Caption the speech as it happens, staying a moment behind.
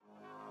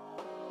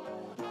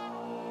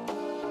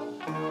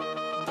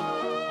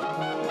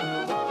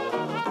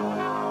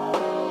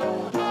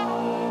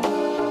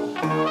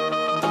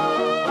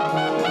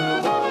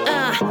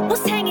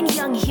What's hanging,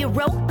 young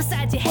hero,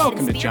 besides your head?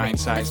 Welcome to Giant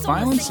Size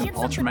Violence, an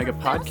Ultra Mega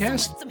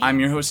podcast. I'm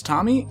your host,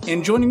 Tommy,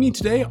 and joining me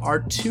today are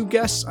two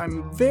guests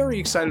I'm very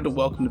excited to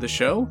welcome to the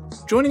show.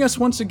 Joining us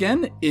once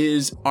again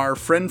is our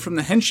friend from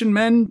the Henshin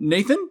Men,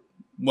 Nathan.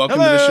 Welcome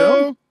to the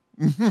show.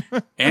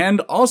 And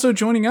also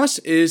joining us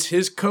is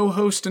his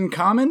co-host in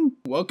common.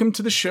 Welcome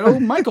to the show,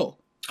 Michael.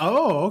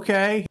 Oh,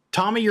 okay.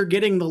 Tommy, you're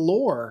getting the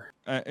lore.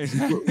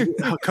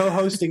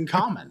 Co-host in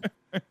common.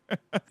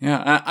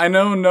 Yeah, I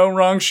know, no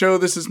wrong show.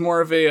 This is more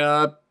of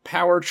a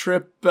power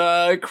trip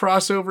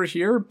crossover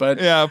here, but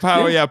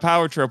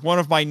power trip. One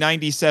of my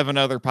 97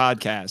 other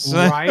podcasts,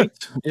 right?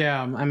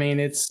 Yeah, I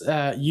mean, it's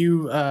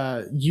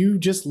you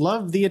just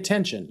love the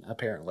attention,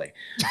 apparently.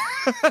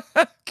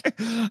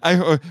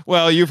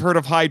 You've heard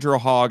of Hydro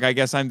Hog. I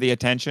guess I'm the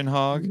attention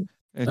hog.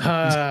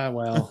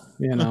 Well,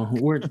 you know,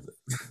 we're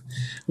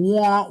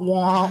wah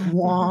wah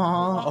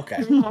wah.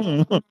 Okay,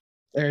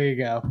 there you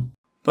go.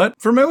 But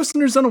for my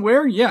listeners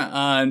unaware,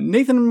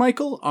 Nathan and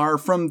Michael are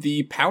from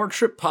the Power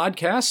Trip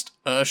podcast,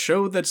 a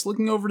show that's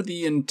looking over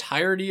the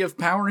entirety of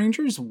Power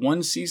Rangers,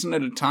 one season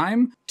at a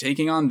time,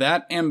 taking on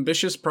that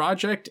ambitious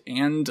project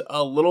and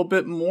a little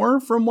bit more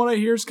from what I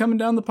hear is coming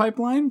down the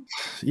pipeline.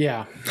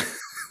 Yeah.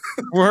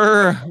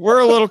 We're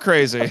a little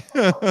crazy.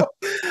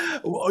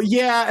 Well,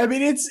 yeah, I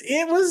mean,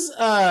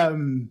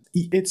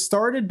 it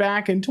started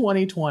back in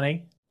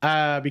 2020.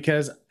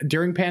 Because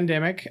during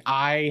pandemic,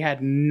 I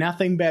had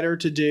nothing better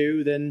to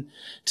do than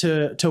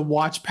to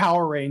watch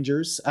Power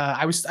Rangers.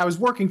 I was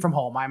working from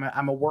home.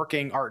 I'm a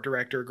working art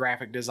director,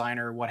 graphic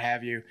designer, what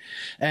have you,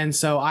 and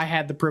so I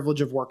had the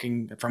privilege of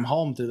working from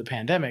home through the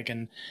pandemic.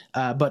 And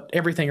but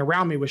everything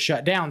around me was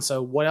shut down.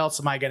 So what else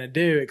am I going to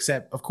do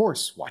except, of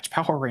course, watch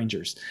Power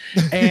Rangers?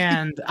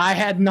 And I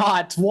had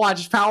not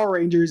watched Power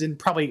Rangers in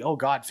probably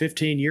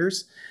 15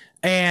 years,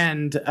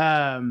 and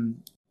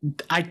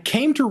I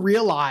came to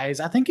realize,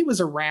 I think it was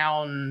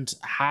around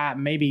I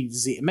think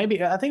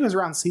it was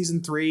around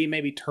season 3,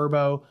 maybe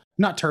Zeo.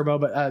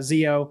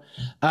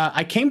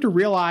 I came to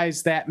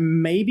realize that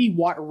maybe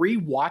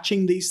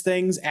rewatching these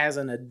things as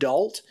an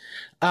adult,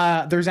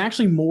 there's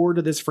actually more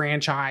to this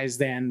franchise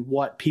than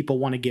what people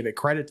want to give it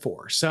credit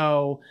for.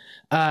 So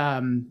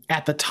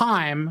at the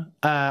time,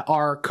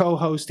 our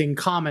co-host in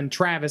common,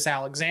 Travis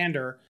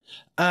Alexander,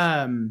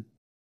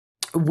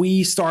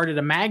 we started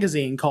a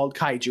magazine called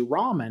Kaiju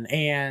Ramen,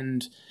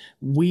 and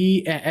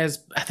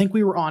I think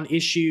we were on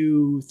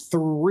issue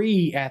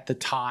 3 at the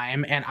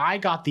time, and I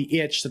got the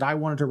itch that I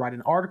wanted to write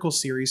an article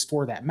series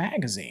for that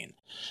magazine,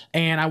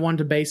 and I wanted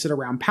to base it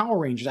around Power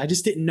Rangers. I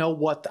just didn't know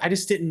what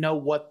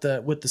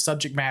the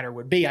subject matter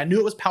would be. I knew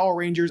it was Power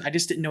Rangers. I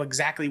just didn't know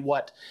exactly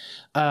what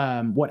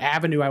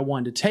avenue I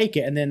wanted to take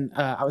it. And then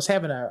I was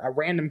having a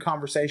random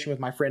conversation with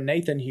my friend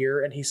Nathan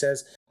here, and he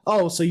says,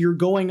 "Oh, so you're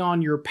going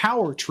on your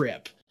power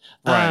trip?"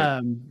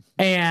 Right.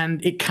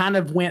 And it kind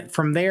of went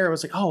from there. I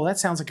was like, oh, that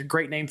sounds like a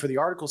great name for the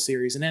article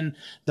series. And then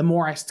the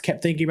more I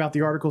kept thinking about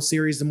the article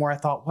series, the more I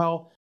thought,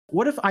 well,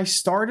 what if I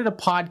started a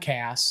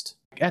podcast?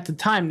 At the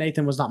time,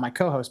 Nathan was not my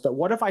co-host, but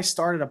what if I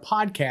started a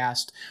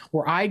podcast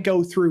where I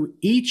go through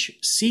each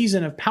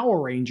season of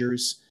Power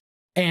Rangers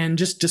and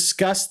just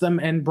discuss them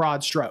in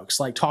broad strokes,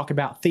 like talk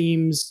about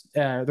themes,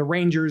 the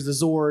Rangers, the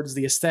Zords,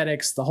 the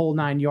aesthetics, the whole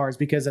 9 yards.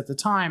 Because at the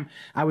time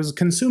I was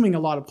consuming a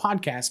lot of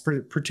podcasts,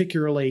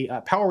 particularly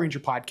Power Ranger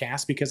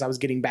podcasts, because I was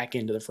getting back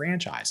into the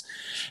franchise.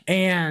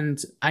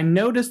 And I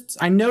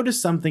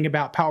noticed something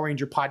about Power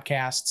Ranger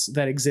podcasts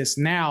that exist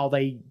now.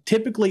 They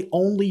typically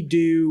only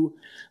do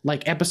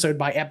like episode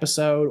by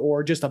episode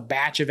or just a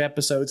batch of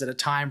episodes at a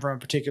time from a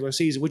particular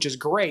season, which is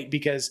great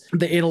because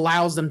it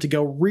allows them to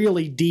go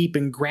really deep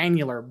and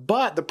granular.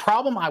 But the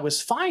problem I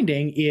was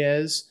finding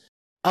is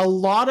a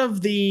lot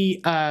of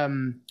the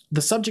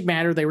subject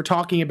matter they were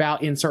talking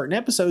about in certain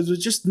episodes was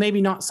just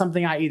maybe not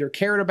something I either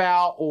cared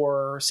about,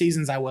 or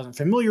seasons I wasn't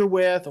familiar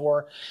with,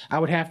 or I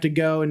would have to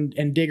go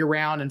and dig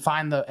around and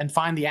find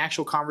the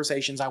actual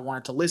conversations I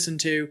wanted to listen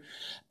to.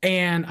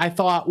 And I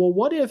thought, well,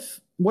 what if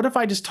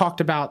I just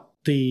talked about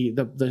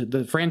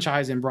the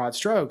franchise in broad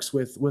strokes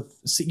with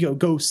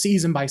go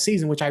season by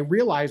season, which I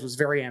realized was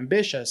very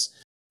ambitious.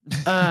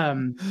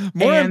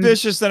 More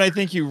ambitious than I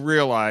think you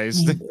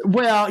realized.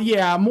 Well,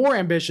 yeah, more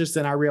ambitious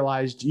than I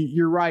realized.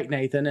 You're right,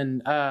 Nathan.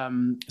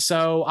 And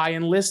so I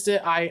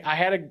enlisted. I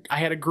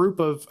had a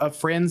group of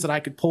friends that I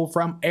could pull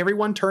from.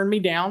 Everyone turned me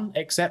down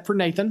except for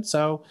Nathan.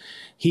 So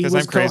he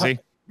was crazy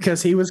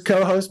because he was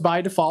co-host by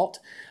default.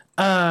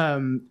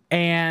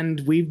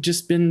 And we've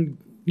just been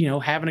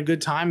having a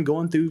good time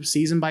going through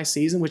season by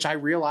season, which I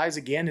realize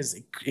again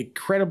is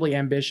incredibly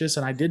ambitious.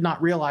 And I did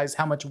not realize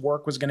how much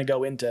work was going to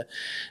go into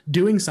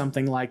doing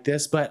something like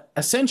this. But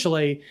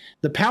essentially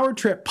the Power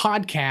Trip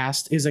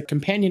podcast is a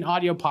companion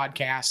audio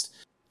podcast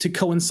to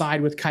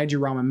coincide with Kaiju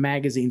Ramen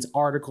Magazine's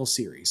article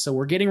series. So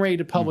we're getting ready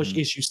to publish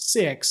issue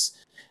 6.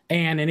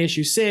 And in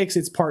issue 6,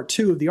 it's part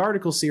 2 of the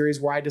article series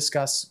where I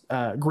discuss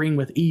Green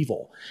with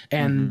Evil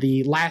and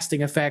the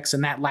lasting effects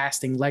and that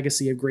lasting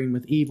legacy of Green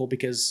with Evil,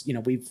 because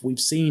we've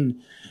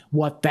seen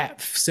what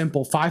that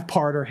simple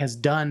 5-parter has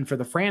done for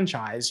the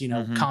franchise.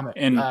 Comic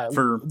and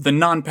for the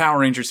non-Power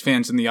Rangers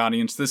fans in the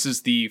audience, this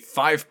is the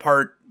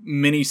 5-part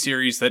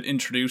miniseries that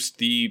introduced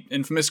the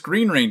infamous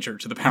Green Ranger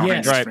to the Power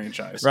Rangers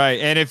franchise. Right.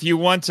 And if you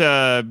want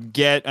to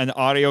get an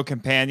audio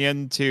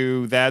companion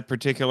to that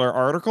particular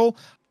article,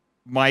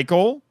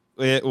 Michael,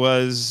 it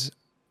was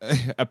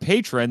a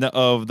patron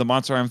of the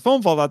Monster Island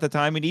Film Vault at the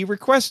time, and he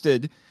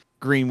requested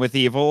Green with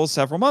Evil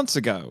several months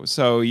ago.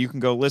 So you can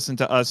go listen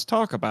to us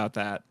talk about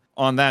that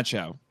on that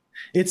show.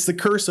 It's the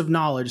curse of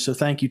knowledge. So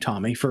thank you,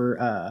 Tommy,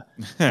 for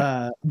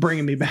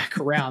bringing me back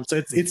around.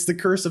 So it's the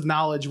curse of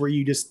knowledge where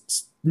you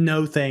just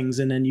know things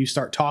and then you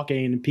start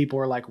talking and people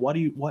are like, what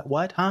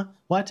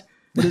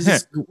is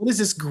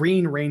this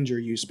Green Ranger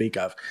you speak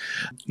of?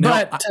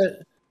 But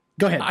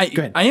go ahead.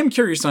 Go ahead. I am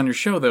curious on your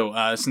show,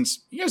 though, since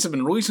you guys have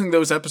been releasing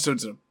those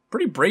episodes at a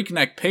pretty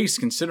breakneck pace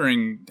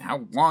considering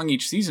how long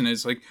each season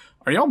is. Like,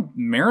 are y'all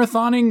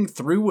marathoning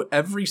through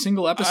every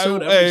single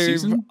episode every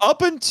season?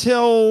 Up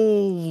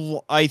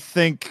until, I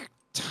think,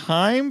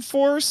 Time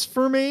Force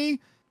for me,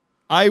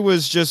 I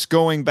was just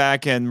going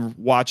back and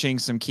watching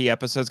some key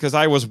episodes because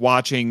I was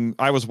watching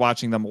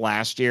them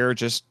last year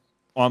just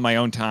on my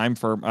own time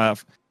for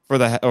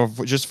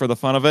the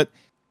fun of it.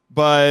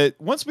 But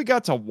once we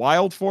got to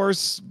Wild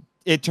Force,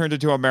 it turned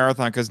into a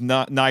marathon because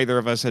neither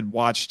of us had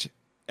watched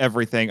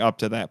everything up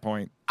to that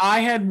point.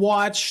 I had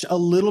watched a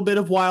little bit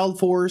of Wild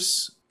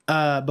Force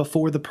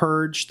before the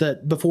purge,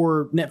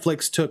 before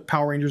Netflix took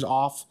Power Rangers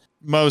off.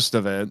 Most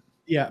of it.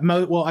 Yeah.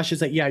 Well, I should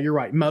say, yeah, you're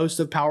right.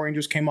 Most of Power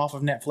Rangers came off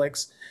of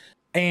Netflix.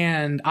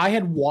 And I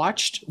had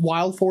watched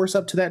Wild Force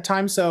up to that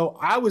time. So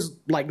I was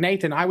like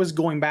Nathan, I was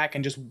going back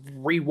and just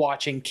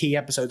rewatching key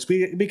episodes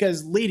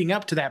because leading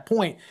up to that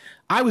point,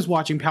 I was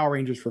watching Power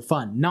Rangers for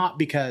fun, not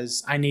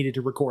because I needed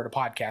to record a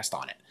podcast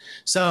on it.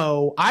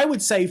 So I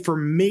would say for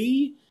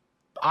me,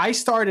 I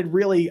started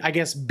really, I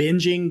guess,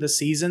 binging the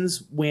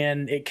seasons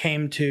when it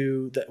came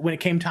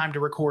time to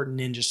record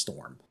Ninja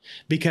Storm,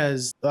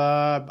 because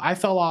I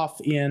fell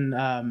off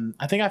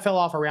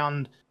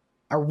around.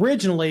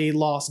 Originally,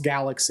 Lost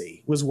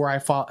Galaxy was where I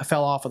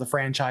fell off of the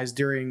franchise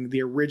during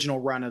the original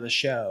run of the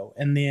show.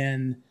 And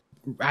then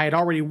I had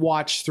already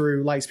watched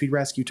through Lightspeed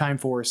Rescue, Time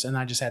Force, and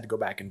I just had to go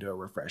back and do a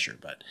refresher.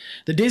 But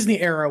the Disney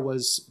era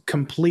was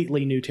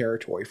completely new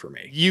territory for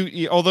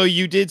me. Although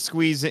you did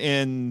squeeze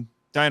in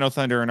Dino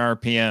Thunder and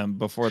RPM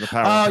before the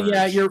Power Purge.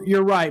 Yeah,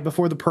 you're right.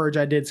 Before the Purge,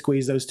 I did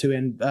squeeze those two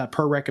in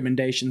per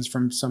recommendations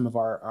from some of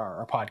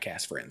our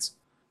podcast friends.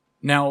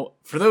 Now,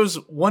 for those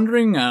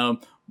wondering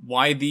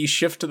why the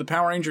shift to the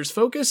Power Rangers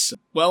focus,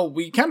 well,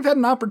 we kind of had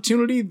an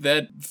opportunity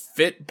that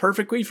fit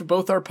perfectly for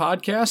both our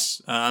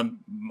podcasts.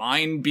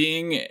 Mine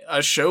being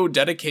a show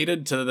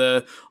dedicated to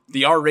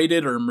the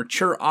R-rated or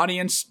mature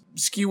audience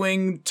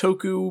skewing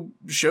toku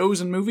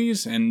shows and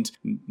movies, and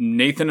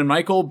Nathan and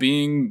Michael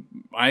being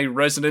my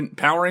resident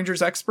Power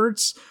Rangers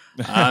experts.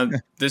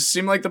 This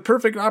seemed like the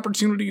perfect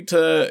opportunity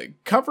to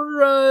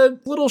cover a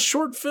little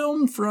short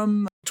film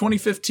from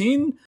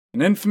 2015.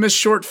 An infamous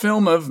short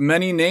film of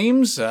many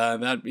names,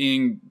 that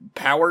being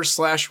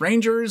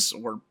Power/Rangers,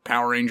 or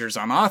Power Rangers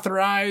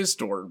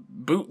Unauthorized, or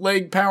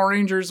Bootleg Power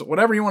Rangers,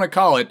 whatever you want to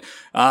call it.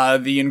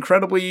 The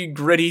incredibly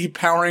gritty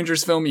Power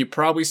Rangers film you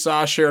probably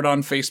saw shared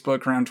on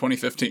Facebook around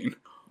 2015.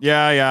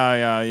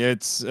 Yeah.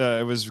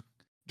 It was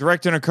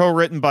directed and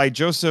co-written by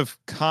Joseph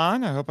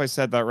Kahn. I hope I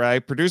said that right.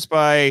 Produced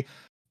by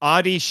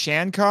Adi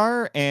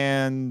Shankar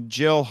and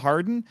Jill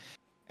Harden.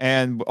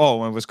 And it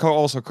was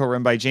also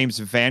co-written by James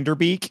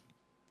Vanderbeek.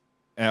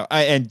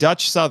 And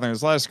Dutch Southern.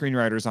 There's a lot of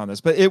screenwriters on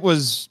this, but it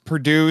was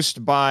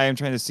produced by, I'm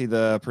trying to see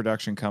the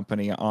production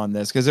company on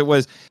this, because it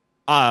was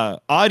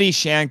Adi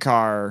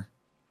Shankar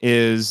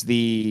is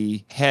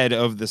the head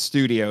of the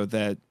studio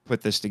that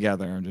put this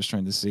together. I'm just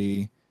trying to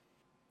see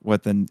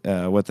what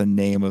the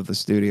name of the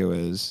studio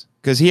is,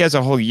 because he has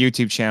a whole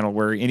YouTube channel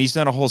and he's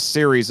done a whole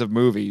series of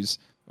movies,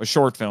 or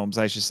short films,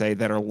 I should say,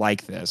 that are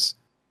like this.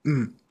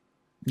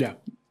 Yeah.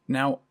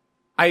 Now,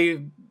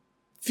 I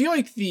feel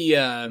like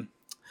the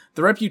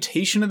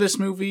reputation of this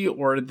movie,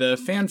 or the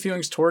fan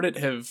feelings toward it,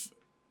 have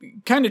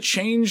kind of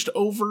changed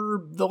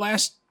over the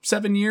last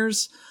 7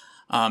 years.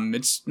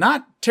 It's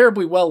not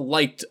terribly well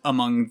liked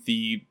among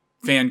the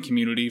fan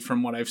community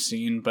from what I've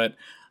seen, but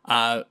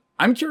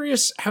I'm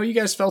curious how you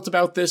guys felt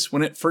about this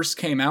when it first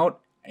came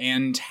out,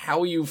 and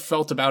how you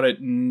felt about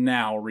it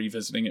now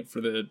revisiting it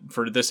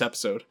for this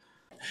episode.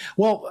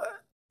 Well,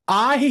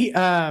 I'll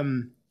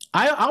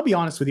be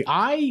honest with you.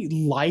 I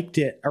liked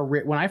it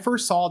when I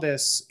first saw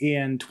this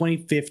in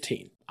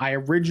 2015. I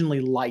originally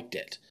liked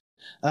it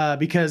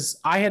because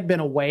I had been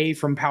away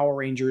from Power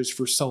Rangers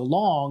for so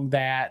long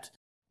that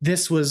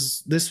this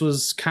was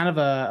kind of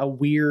a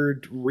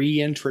weird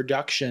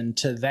reintroduction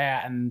to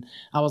that, and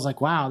I was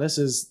like, wow, this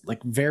is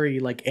like very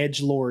like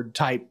edgelord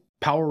type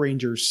Power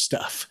Rangers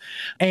stuff.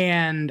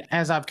 And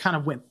as I've kind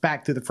of went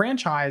back through the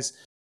franchise,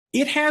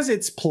 it has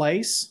its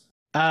place.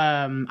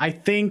 I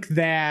think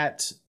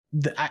that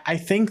I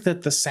think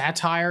that the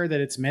satire that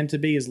it's meant to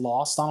be is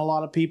lost on a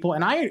lot of people,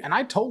 and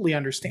I totally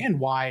understand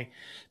why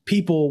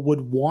people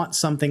would want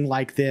something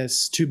like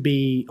this to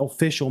be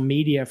official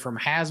media from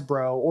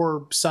Hasbro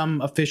or some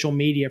official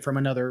media from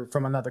another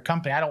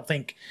company.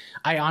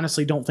 I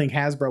honestly don't think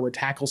Hasbro would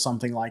tackle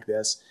something like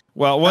this.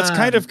 Well, what's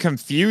kind of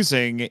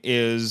confusing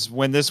is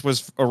when this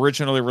was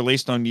originally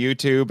released on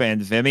YouTube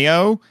and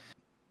Vimeo,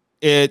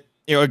 it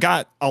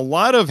got a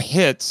lot of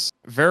hits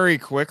very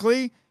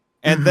quickly,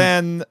 and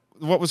then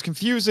what was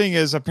confusing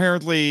is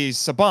apparently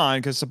Saban,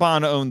 because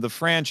Saban owned the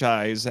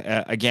franchise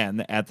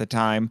again at the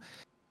time,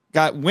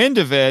 got wind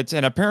of it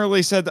and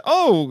apparently said,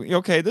 "Oh,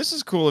 okay, this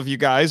is cool of you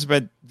guys,"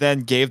 but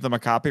then gave them a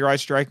copyright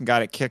strike and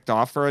got it kicked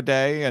off for a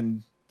day,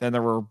 and then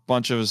there were a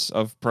bunch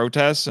of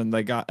protests, and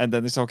then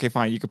they said, "Okay,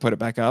 fine, you can put it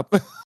back up."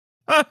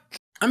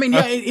 I mean,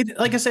 yeah, it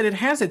like I said, it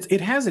has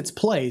its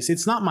place.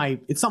 It's not my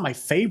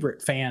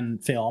favorite fan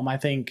film. I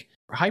think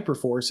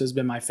Hyperforce has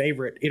been my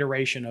favorite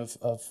iteration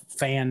of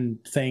fan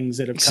things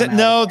that have come out.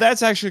 No,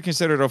 that's actually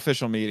considered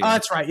official media.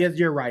 That's right. Yeah,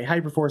 you're right.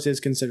 Hyperforce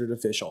is considered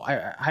official.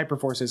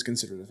 Hyperforce is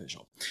considered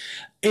official.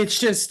 It's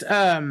just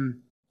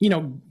going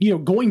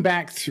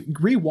back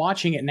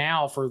rewatching it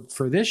now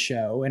for this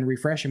show and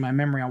refreshing my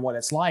memory on what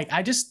it's like.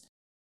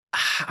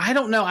 I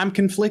don't know. I'm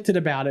conflicted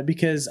about it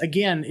because,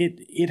 again,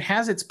 it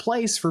has its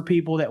place for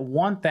people that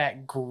want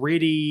that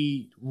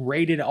gritty,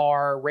 rated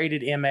R,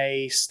 rated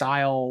MA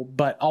style,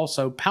 but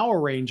also Power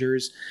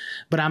Rangers.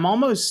 But I'm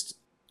almost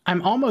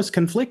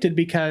conflicted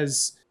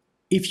because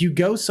if you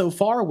go so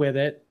far with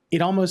it,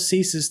 it almost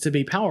ceases to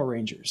be Power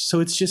Rangers.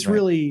 So it's just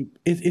really,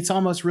 it's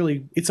almost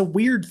really, it's a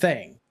weird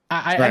thing.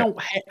 I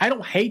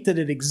don't hate that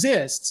it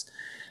exists.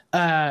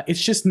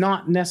 It's just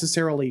not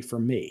necessarily for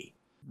me.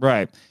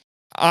 Right.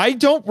 I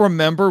don't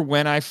remember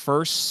when I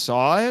first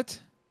saw it.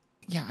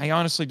 Yeah, I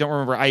honestly don't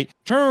remember. I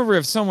don't remember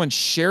if someone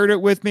shared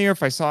it with me or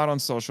if I saw it on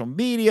social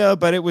media,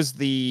 but it was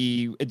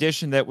the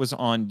edition that was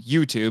on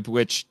YouTube,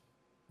 which,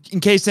 in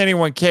case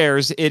anyone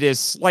cares, it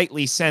is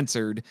slightly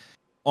censored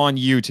on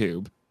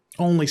YouTube.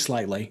 Only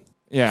slightly.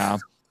 Yeah.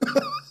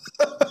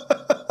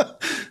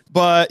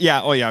 But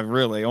yeah,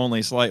 really,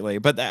 only slightly.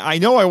 But I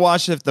know I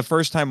watched it the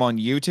first time on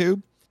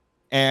YouTube,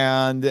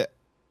 and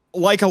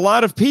like a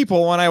lot of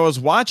people, when I was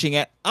watching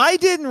it, I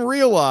didn't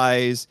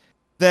realize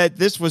that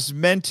this was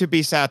meant to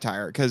be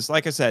satire. Because,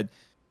 like I said,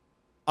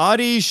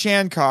 Adi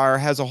Shankar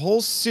has a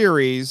whole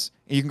series.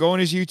 You can go on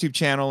his YouTube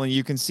channel and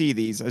you can see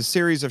a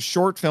series of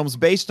short films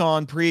based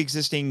on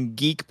pre-existing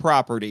geek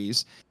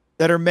properties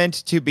that are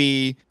meant to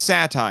be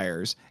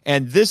satires.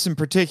 And this in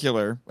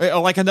particular,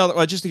 like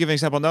just to give an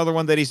example, another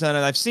one that he's done,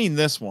 and I've seen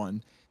this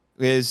one,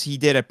 is he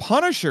did a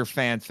Punisher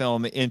fan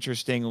film,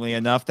 interestingly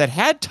enough, that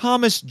had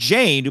Thomas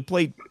Jane, who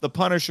played the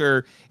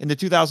Punisher in the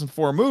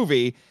 2004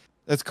 movie,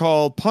 that's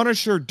called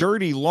Punisher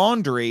Dirty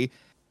Laundry.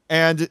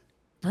 And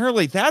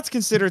apparently that's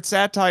considered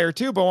satire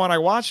too. But when I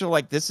watched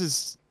it, this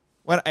is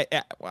when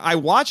I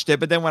watched it,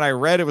 but then when I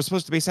read it was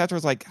supposed to be satire, I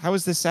was like, how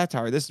is this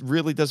satire? This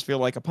really does feel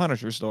like a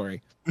Punisher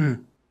story.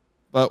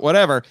 But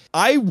whatever.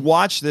 I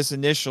watched this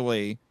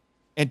initially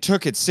and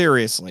took it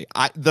seriously.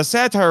 The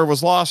satire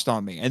was lost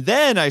on me. And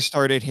then I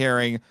started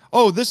hearing,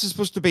 oh, this is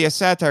supposed to be a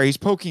satire. He's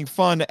poking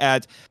fun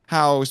at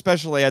how,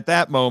 especially at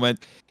that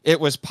moment, it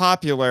was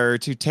popular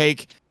to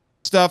take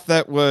stuff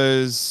that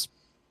was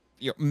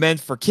meant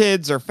for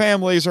kids or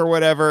families or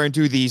whatever and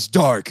do these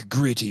dark,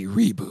 gritty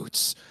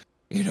reboots.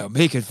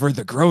 Make it for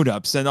the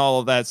grown-ups and all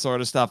of that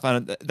sort of stuff.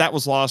 And that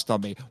was lost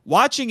on me.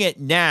 Watching it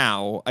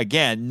now,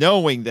 again,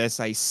 knowing this,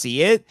 I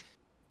see it,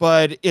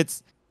 but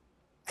it's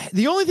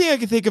the only thing I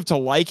can think of to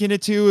liken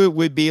it to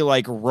would be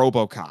like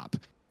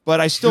RoboCop. But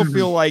I still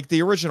feel like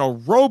the original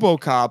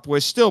RoboCop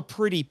was still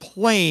pretty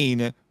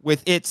plain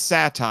with its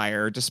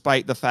satire,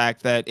 despite the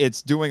fact that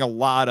it's doing a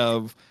lot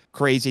of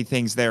crazy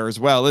things there as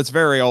well. It's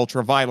very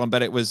ultra-violent,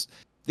 but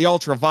the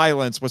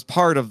ultra-violence was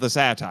part of the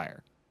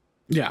satire.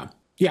 Yeah.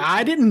 Yeah,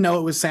 I didn't know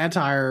it was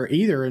satire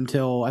either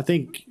until I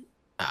think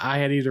I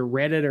had either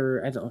read it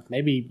or I don't know,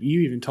 maybe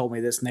you even told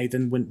me this,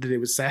 Nathan, that it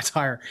was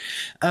satire.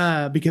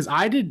 Because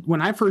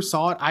when I first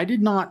saw it, I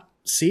did not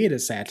see it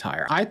as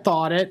satire. I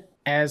thought it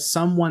as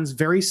someone's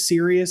very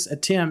serious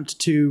attempt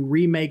to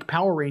remake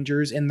Power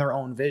Rangers in their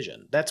own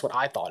vision. That's what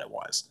I thought it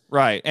was.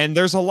 Right. And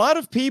there's a lot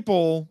of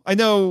people, I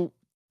know,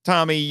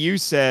 Tommy, you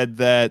said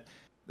that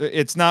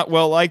it's not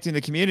well liked in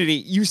the community.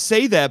 You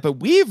say that, but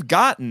we've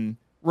gotten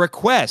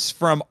requests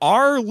from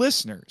our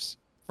listeners,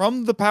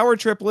 from the Power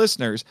Trip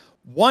listeners,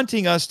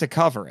 wanting us to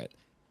cover it.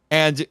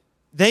 And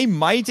they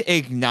might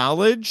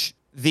acknowledge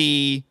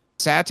the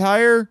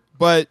satire,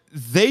 but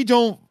they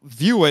don't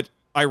view it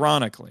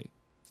ironically.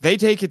 They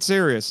take it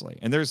seriously.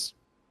 And there's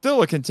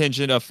still a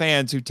contingent of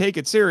fans who take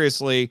it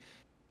seriously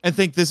and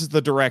think this is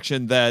the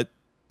direction that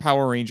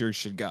Power Rangers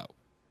should go.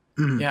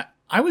 Yeah,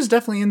 I was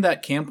definitely in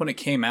that camp when it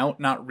came out,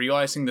 not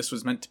realizing this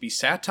was meant to be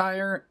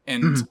satire.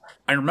 And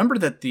I remember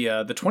that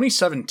the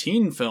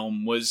 2017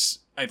 film was,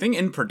 I think,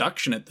 in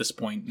production at this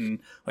point. And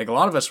like a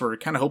lot of us were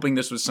kind of hoping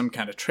this was some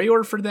kind of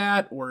trailer for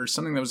that or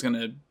something that was going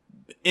to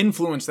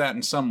influence that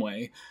in some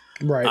way.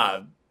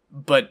 Right.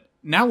 But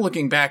now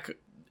looking back,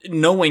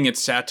 knowing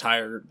it's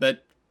satire,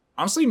 that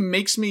honestly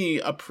makes me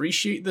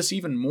appreciate this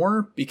even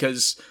more,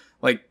 because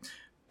like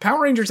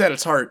Power Rangers at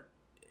its heart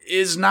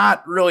is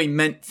not really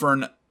meant for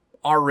an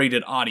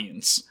R-rated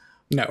audience.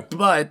 No.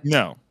 But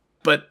No.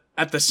 But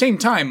at the same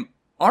time,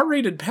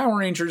 R-rated Power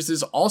Rangers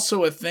is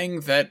also a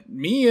thing that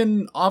me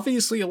and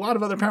obviously a lot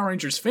of other Power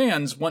Rangers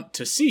fans want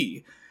to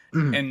see.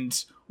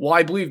 And while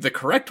I believe the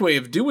correct way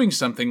of doing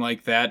something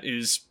like that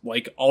is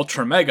like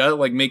Ultra Mega,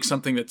 like make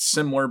something that's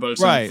similar but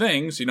its own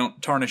thing, so you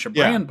don't tarnish a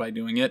brand by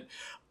doing it,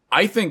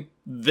 I think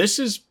this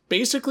is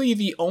basically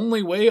the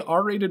only way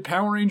R-rated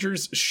Power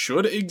Rangers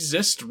should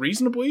exist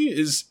reasonably,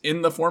 is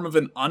in the form of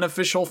an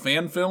unofficial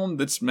fan film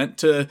that's meant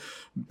to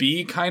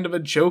be kind of a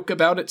joke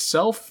about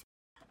itself.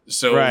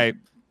 So,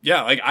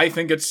 yeah, like I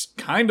think it's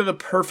kind of the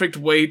perfect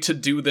way to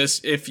do this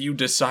if you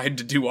decide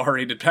to do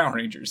R-rated Power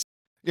Rangers.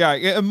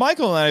 Yeah,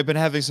 Michael and I have been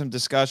having some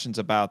discussions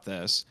about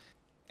this,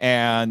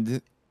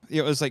 and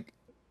it was like,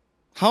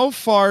 how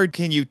far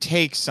can you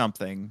take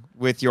something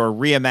with your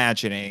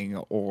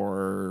reimagining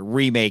or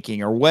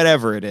remaking or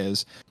whatever it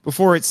is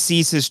before it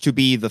ceases to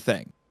be the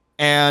thing?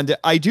 And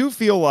I do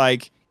feel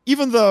like,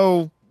 even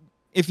though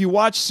if you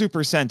watch Super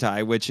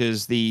Sentai, which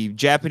is the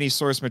Japanese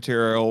source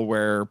material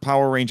where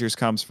Power Rangers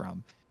comes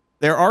from,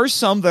 there are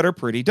some that are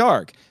pretty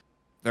dark.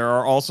 There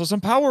are also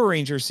some Power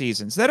Ranger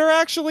seasons that are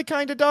actually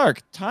kind of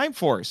dark. Time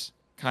Force,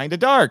 kind of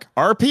dark.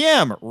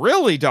 RPM,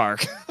 really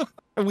dark.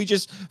 And we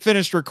just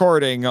finished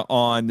recording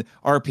on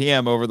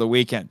RPM over the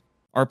weekend.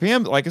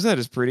 RPM, like I said,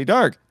 is pretty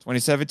dark.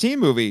 2017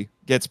 movie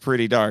gets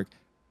pretty dark.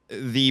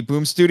 The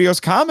Boom Studios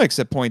comics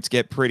at points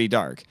get pretty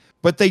dark.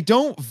 But they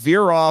don't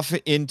veer off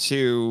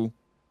into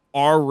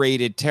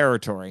R-rated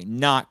territory.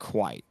 Not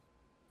quite.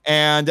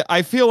 And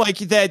I feel like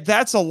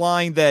that's a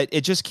line that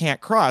it just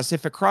can't cross.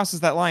 If it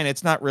crosses that line,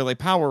 it's not really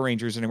Power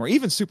Rangers anymore.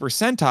 Even Super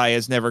Sentai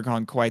has never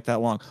gone quite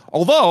that long.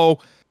 Although,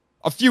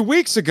 a few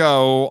weeks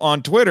ago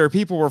on Twitter,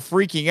 people were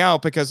freaking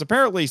out because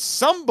apparently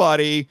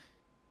somebody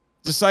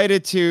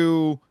decided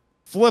to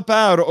flip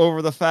out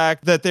over the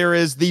fact that there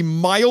is the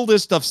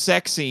mildest of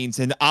sex scenes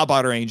in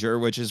Abba Ranger,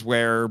 which is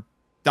where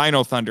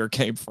Dino Thunder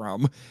came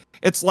from.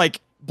 It's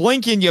like,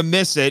 blink and you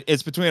miss it.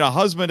 It's between a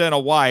husband and a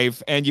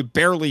wife, and you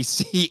barely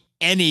see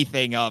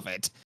anything of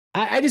it.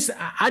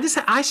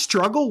 I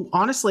struggle,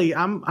 honestly.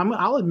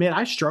 I'll admit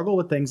I struggle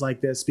with things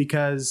like this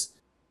because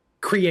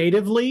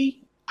creatively,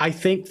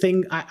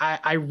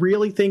 I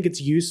really think it's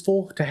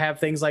useful to have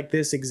things like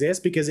this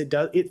exist, because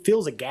it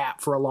fills a gap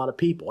for a lot of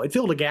people. It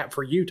filled a gap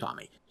for you,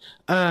 Tommy.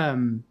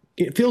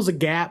 It fills a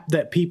gap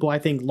that people, I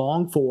think,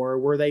 long for,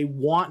 where they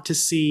want to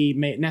see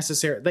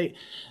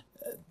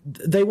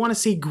they want to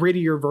see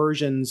grittier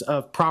versions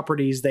of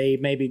properties they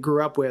maybe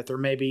grew up with, or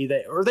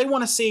they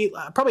want to see,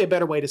 probably a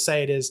better way to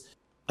say it is,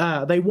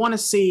 they want to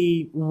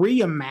see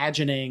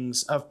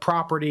reimaginings of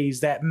properties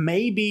that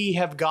maybe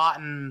have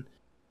gotten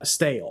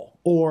stale,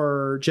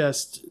 or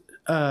just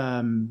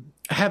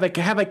have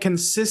a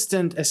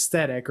consistent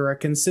aesthetic, or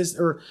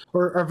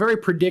a very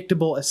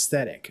predictable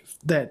aesthetic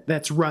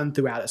that's run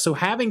throughout it. So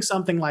having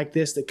something like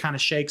this that kind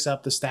of shakes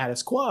up the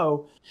status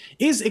quo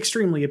is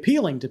extremely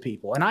appealing to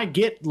people, and I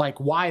get like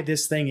why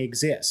this thing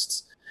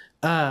exists.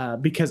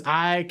 Because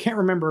I can't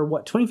remember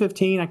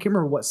 2015. I can't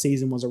remember what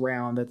season was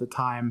around at the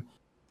time.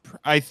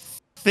 I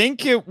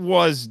think it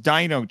was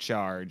Dino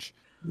Charge.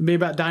 Maybe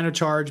about Dino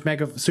Charge,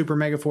 Super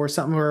Mega Force,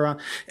 something around.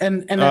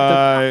 And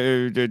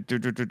at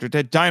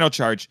Dino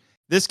Charge.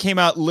 This came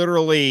out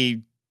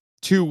literally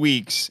 2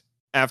 weeks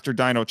after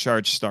Dino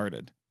Charge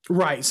started.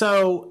 Right.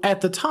 So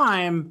at the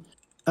time,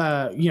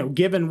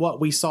 given what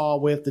we saw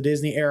with the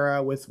Disney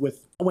era, with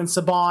when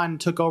Saban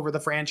took over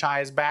the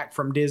franchise back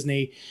from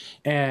Disney,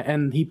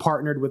 and he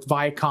partnered with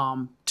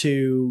Viacom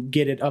to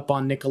get it up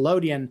on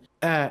Nickelodeon,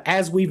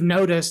 as we've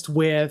noticed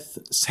with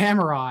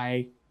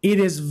Samurai, it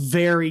is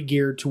very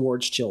geared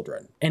towards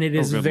children, and it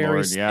is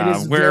very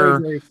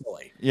very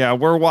silly. Yeah,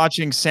 we're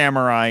watching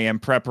Samurai in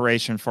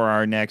preparation for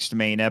our next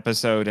main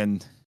episode,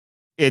 and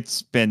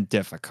it's been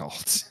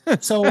difficult.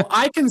 So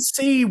I can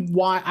see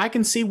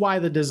why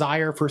the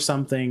desire for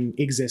something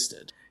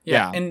existed.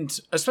 Yeah, and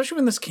especially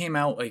when this came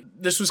out, like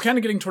this was kind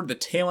of getting toward the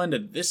tail end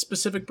of this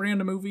specific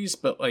brand of movies,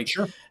 but like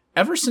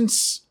ever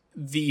since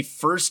the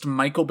first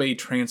Michael Bay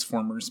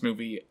Transformers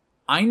movie,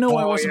 I know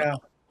I wasn't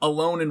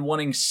alone in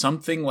wanting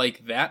something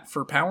like that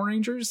for Power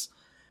Rangers,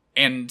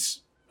 and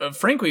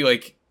frankly,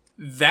 like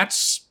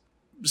that's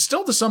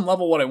still to some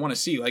level what I want to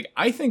see. Like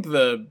I think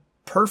the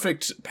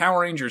perfect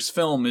Power Rangers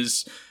film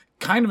is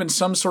kind of in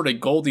some sort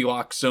of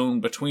Goldilocks zone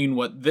between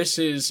what this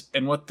is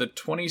and what the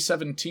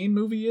 2017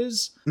 movie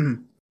is.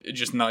 It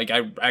just like,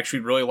 I actually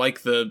really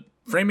like the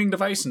framing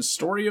device and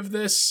story of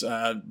this.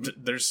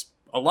 There's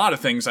a lot of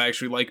things I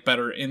actually like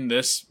better in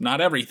this, not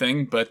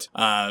everything, but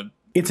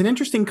it's an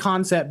interesting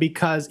concept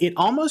because it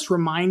almost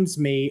reminds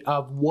me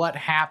of what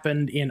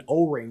happened in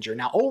O-Ranger.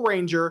 Now,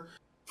 O-Ranger,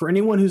 for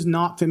anyone who's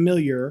not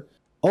familiar,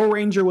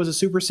 O-Ranger was a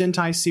Super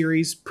Sentai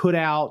series put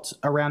out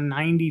around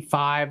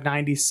 95,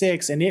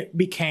 96, and it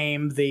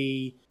became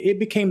the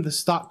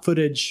stock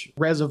footage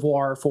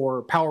reservoir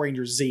for Power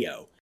Rangers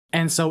Zeo.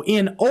 And so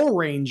in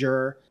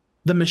O-Ranger,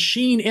 the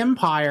Machine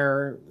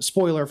Empire,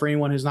 spoiler for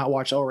anyone who's not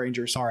watched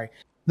O-Ranger, sorry,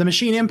 the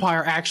Machine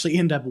Empire actually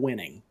end up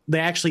winning. They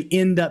actually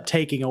end up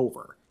taking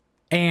over.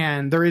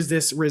 And there is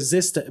this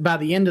resistance, by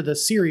the end of the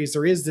series,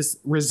 there is this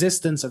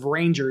resistance of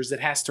Rangers that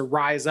has to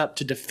rise up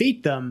to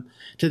defeat them,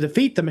 to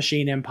defeat the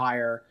Machine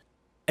Empire.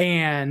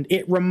 And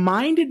it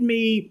reminded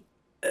me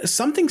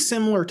something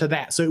similar to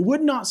that. So it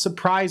would not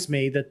surprise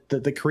me that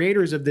the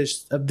creators of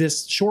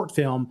this short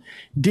film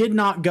did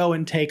not go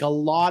and take a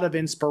lot of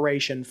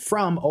inspiration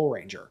from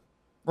O-Ranger.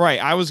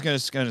 Right. I was going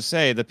to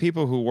say the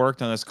people who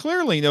worked on this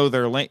clearly know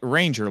their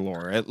Ranger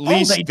lore. At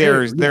least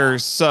there's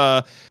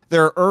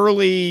their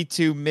early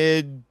to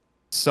mid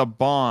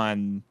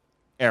Saban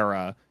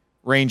era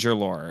Ranger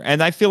lore.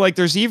 And I feel like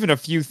there's even a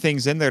few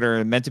things in there that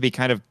are meant to be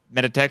kind of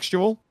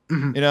metatextual.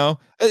 Mm-hmm. You know,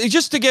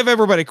 just to give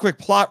everybody a quick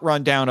plot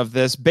rundown of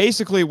this,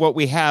 basically what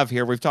we have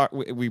here, we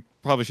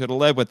probably should have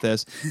led with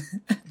this.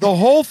 The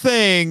whole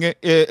thing,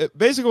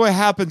 basically what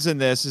happens in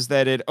this is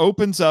that it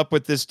opens up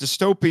with this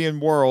dystopian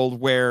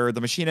world where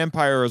the Machine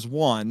Empire is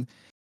won.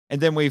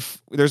 And then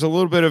there's a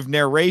little bit of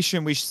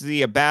narration. We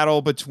see a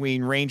battle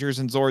between Rangers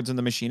and Zords in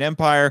the Machine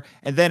Empire.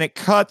 And then it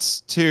cuts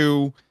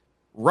to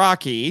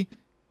Rocky.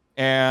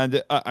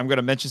 And I'm going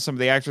to mention some of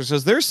the actors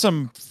because there's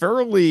some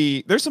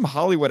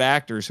Hollywood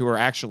actors who are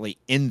actually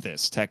in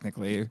this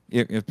technically,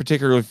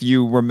 particularly if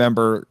you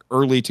remember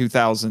early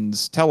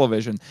 2000s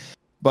television.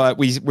 But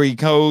we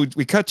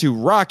cut to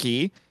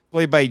Rocky,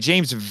 played by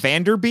James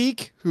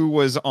Vanderbeek, who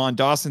was on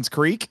Dawson's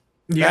Creek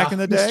back in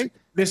the day.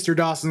 Mr.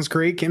 Dawson's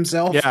Creek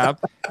himself. Yeah.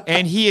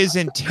 And he is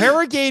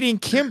interrogating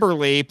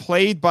Kimberly,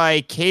 played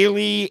by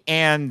Kaylee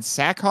Ann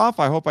Sackhoff.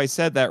 I hope I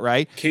said that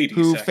right.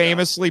 Who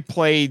famously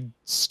played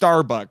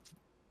Starbuck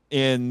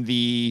in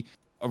the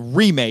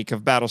remake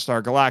of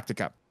Battlestar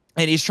Galactica.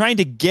 And he's trying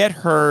to get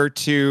her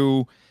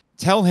to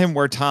tell him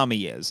where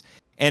Tommy is.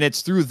 And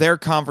it's through their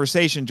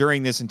conversation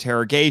during this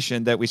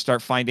interrogation that we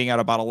start finding out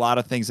about a lot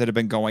of things that have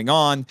been going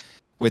on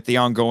with the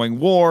ongoing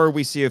war.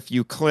 We see a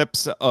few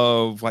clips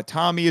of what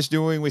Tommy is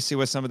doing. We see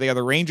what some of the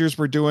other Rangers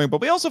were doing,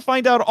 but we also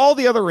find out all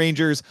the other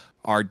Rangers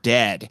are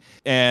dead.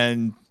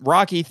 And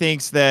Rocky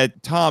thinks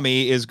that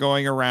Tommy is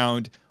going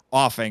around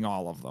offing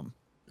all of them.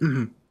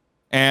 Mm-hmm.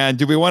 And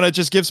do we want to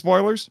just give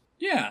spoilers?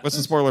 Yeah. What's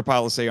the spoiler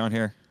policy on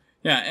here?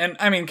 Yeah, and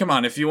I mean, come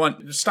on, if you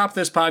want, stop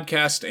this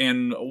podcast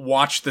and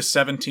watch the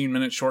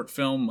 17-minute short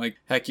film. Like,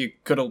 heck, you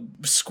could have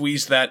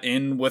squeezed that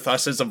in with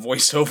us as a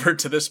voiceover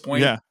to this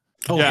point. Yeah.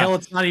 Oh, yeah. Hell,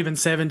 it's not even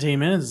 17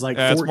 minutes. It's like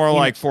 14, it's more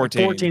like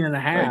 14. 14 and a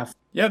half. Right.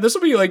 Yeah, this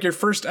will be like your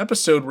first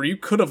episode where you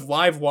could have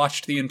live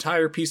watched the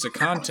entire piece of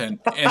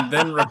content and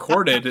then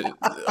recorded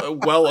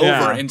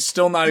over and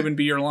still not even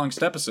be your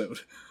longest episode.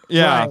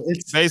 Yeah, right,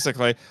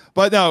 basically.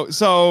 But no,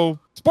 so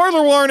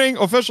spoiler warning,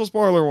 official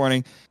spoiler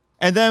warning.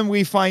 And then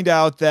we find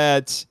out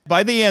that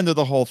by the end of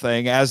the whole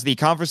thing, as the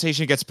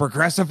conversation gets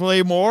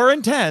progressively more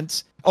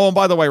intense. Oh, and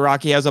by the way,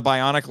 Rocky has a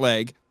bionic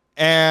leg.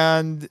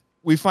 And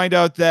we find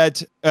out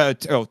that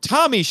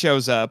Tommy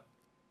shows up,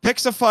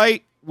 picks a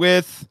fight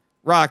with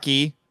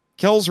Rocky,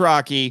 kills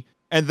Rocky,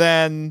 and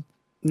then...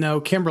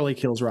 No, Kimberly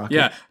kills Rocky.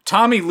 Yeah,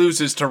 Tommy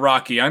loses to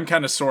Rocky. I'm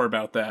kind of sore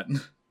about that.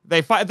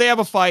 They have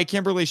a fight.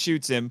 Kimberly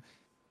shoots him.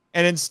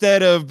 And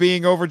instead of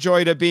being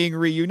overjoyed at being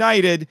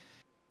reunited,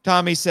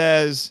 Tommy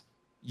says,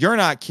 "You're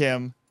not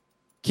Kim.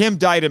 Kim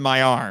died in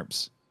my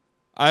arms.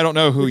 I don't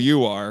know who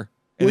you are."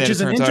 And Which is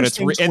an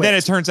interesting twist. And then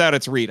it turns out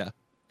it's Rita.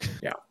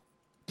 Yeah.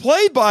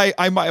 Played by,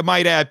 I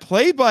might add,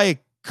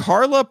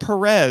 Carla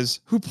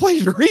Perez, who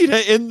played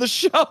Rita in the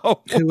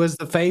show. Who was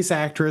the face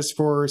actress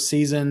for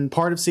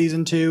part of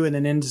season 2 and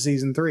then into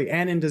season 3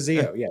 and into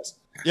Zeo, yes.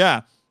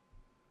 Yeah.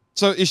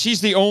 So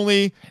she's the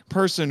only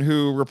person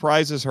who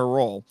reprises her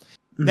role.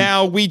 Mm-hmm.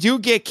 Now, we do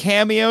get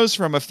cameos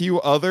from a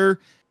few other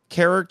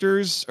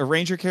characters,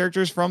 Ranger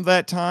characters from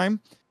that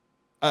time.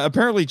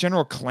 Apparently,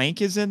 General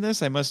Clank is in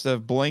this. I must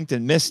have blinked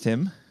and missed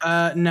him.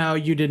 No,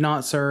 you did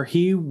not, sir.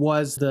 He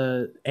was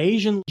the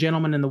Asian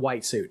gentleman in the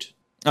white suit.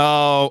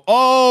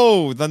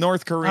 Oh, the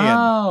North Korean.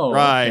 Oh,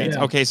 right. Okay,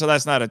 yeah. Okay, so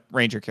that's not a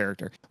Ranger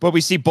character. But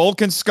we see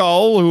Bulk and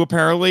Skull, who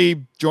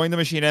apparently joined the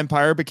Machine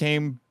Empire,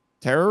 became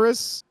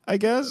terrorists, I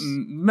guess?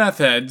 Meth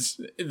heads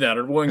that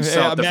are willing to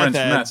sell defense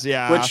meth.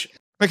 Yeah. Which,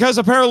 because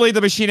apparently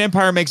the Machine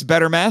Empire makes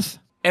better meth.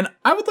 And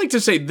I would like to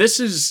say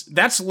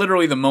that's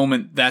literally the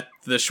moment that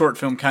the short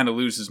film kind of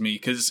loses me,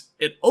 because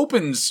it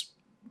opens,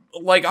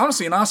 like,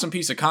 honestly, an awesome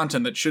piece of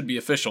content that should be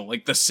official,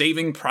 like the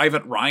Saving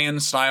Private Ryan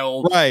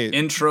style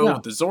intro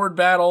with the Zord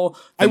battle.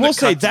 I will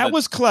say that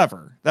was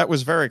clever. That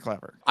was very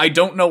clever. I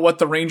don't know what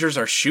the Rangers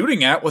are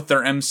shooting at with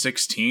their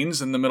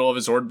M16s in the middle of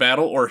a Zord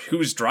battle, or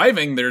who's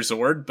driving their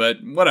Zord,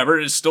 but whatever,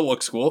 it still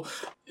looks cool.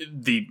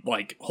 The,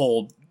 like,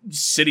 whole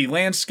city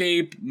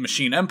landscape,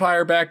 Machine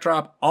Empire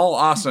backdrop, all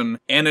awesome.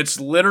 And it's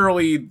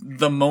literally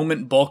the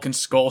moment Bulk and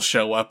Skull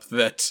show up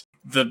that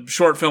the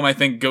short film, I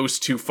think, goes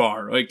too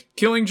far. Like,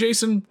 killing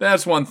Jason,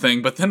 that's one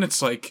thing, but then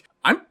it's like,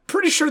 I'm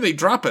pretty sure they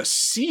drop a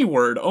C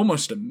word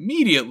almost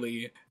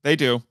immediately. They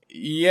do.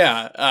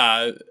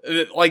 Yeah,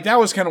 like, that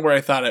was kind of where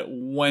I thought it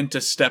went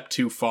a step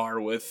too far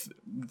with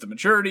the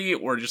maturity,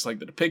 or just, like,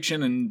 the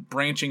depiction, and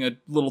branching a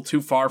little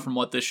too far from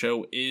what this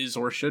show is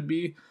or should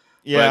be.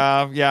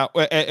 Yeah, yeah.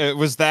 It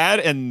was that,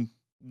 and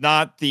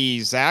not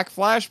the Zach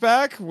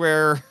flashback,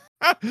 where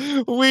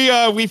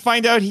we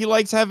find out he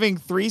likes having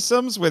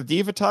threesomes with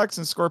Divatox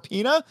and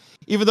Scorpina,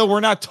 even though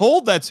we're not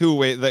told that's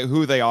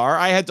who they are.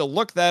 I had to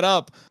look that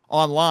up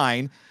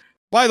online.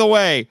 By the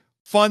way,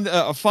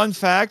 a fun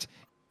fact: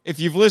 if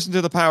you've listened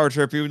to the Power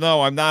Trip, you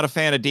know I'm not a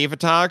fan of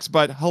Divatox,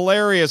 but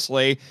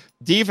hilariously,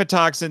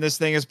 Divatox in this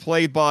thing is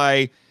played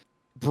by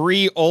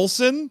Brie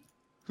Olson,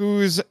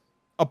 who's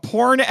a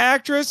porn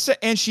actress,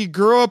 and she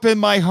grew up in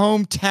my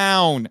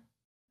hometown.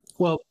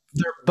 Well,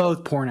 they're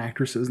both porn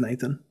actresses,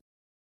 Nathan.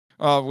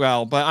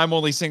 Well, but I'm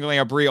only singling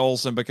out Brie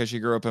Olson because she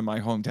grew up in my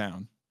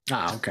hometown.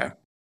 Ah, okay.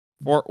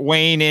 Fort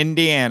Wayne,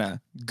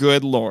 Indiana.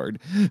 Good Lord.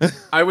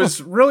 I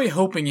was really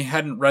hoping you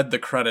hadn't read the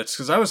credits,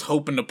 because I was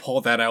hoping to pull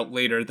that out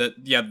later, that,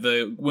 yeah,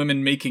 the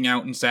women making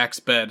out in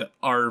Zach's bed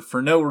are,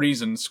 for no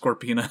reason,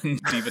 Scorpina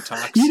and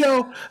Divatox. You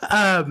know,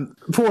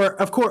 for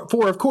of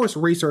course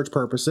research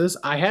purposes,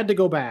 I had to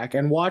go back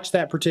and watch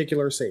that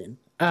particular scene.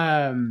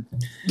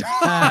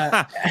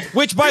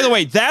 Which, by the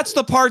way, that's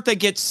the part that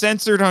gets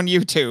censored on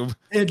YouTube.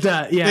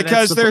 Yeah,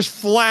 because there's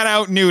flat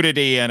out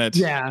nudity in it.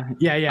 Yeah.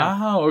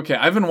 Oh, okay.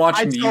 I've been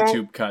watching the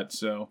YouTube cut,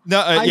 so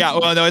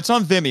no, no, it's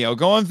on Vimeo.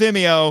 Go on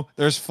Vimeo.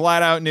 There's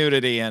flat out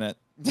nudity in it.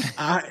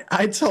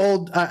 I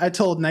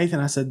told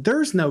Nathan, I said,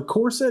 there's no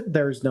corset,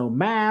 there's no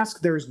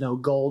mask, there's no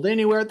gold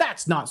anywhere.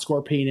 That's not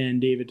Scorpina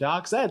and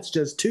Divatox. That's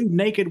just two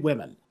naked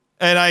women.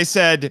 And I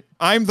said,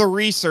 I'm the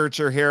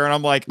researcher here. And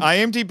I'm like,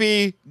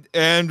 IMDb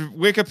and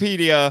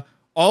Wikipedia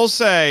all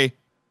say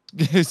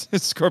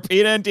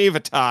Scorpina and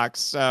Divatox.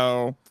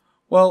 So,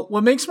 well,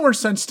 what makes more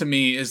sense to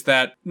me is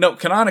that, no,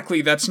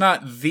 canonically, that's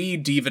not the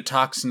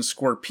Divatox and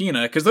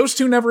Scorpina, because those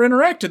two never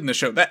interacted in the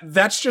show.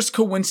 That's just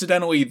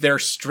coincidentally their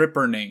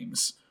stripper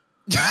names.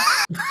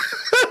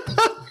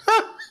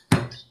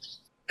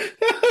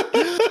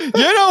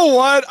 You know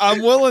what?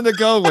 I'm willing to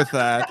go with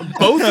that.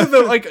 Both of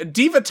them, like,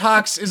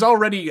 Divatox is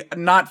already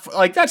not,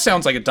 like, that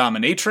sounds like a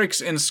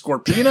dominatrix, and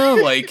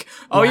Scorpina, like,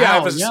 oh wow, yeah, I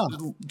have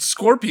a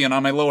scorpion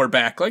on my lower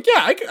back. Like,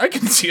 yeah, I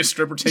can see a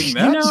stripper taking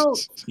that.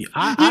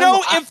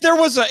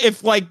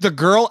 If like the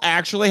girl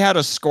actually had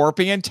a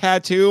scorpion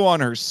tattoo on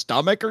her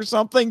stomach or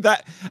something,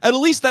 that at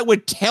least that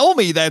would tell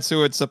me that's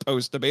who it's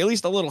supposed to be. At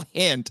least a little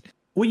hint.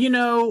 Well, you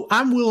know,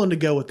 I'm willing to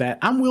go with that.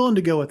 I'm willing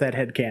to go with that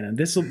headcanon.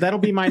 That'll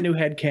be my new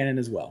headcanon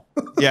as well.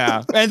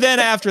 Yeah. And then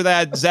after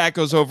that, Zach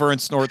goes over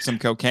and snorts some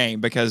cocaine,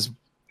 because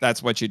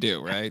that's what you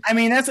do, right? I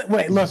mean,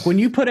 look, when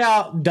you put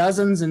out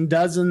dozens and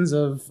dozens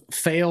of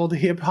failed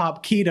hip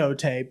hop keto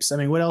tapes, I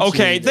mean, what else?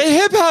 Okay, the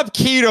hip hop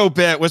keto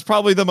bit was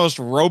probably the most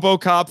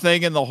RoboCop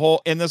thing in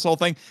this whole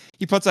thing.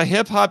 He puts a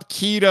hip hop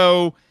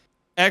keto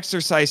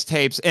exercise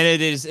tapes, and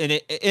it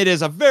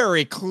is a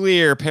very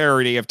clear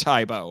parody of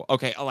Tybo.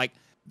 Okay, like,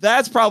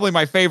 that's probably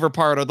my favorite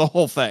part of the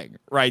whole thing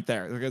right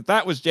there, because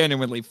that was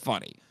genuinely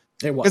funny.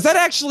 It was. Because that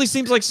actually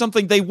seems like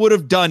something they would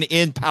have done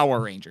in Power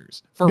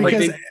Rangers.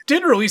 They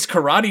did release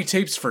karate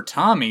tapes for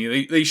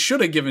Tommy. They should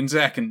have given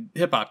Zach a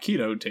hip hop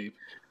keto tape.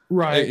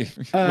 Right.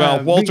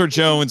 Well, Walter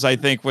Jones, I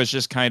think, was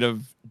just kind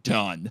of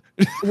done.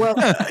 Well,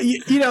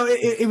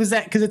 it was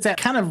that, because it's that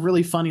kind of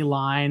really funny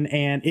line,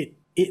 and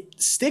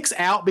it sticks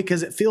out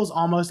because it feels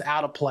almost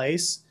out of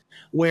place.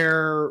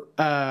 Where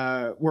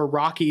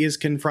Rocky is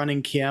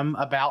confronting Kim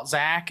about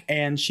Zach,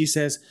 and she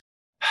says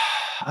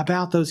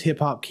about those hip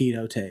hop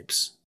keto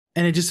tapes,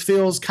 and it just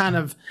feels kind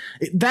of,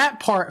 that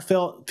part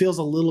feels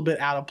a little bit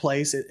out of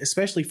place,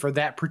 especially for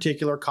that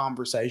particular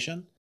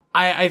conversation.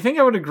 I think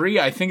I would agree.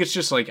 I think it's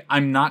just like,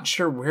 I'm not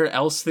sure where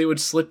else they would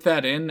slip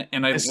that in,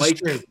 and I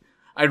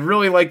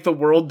really like the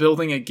world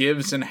building it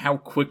gives and how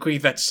quickly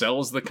that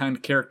sells the kind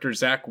of character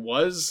Zach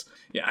was.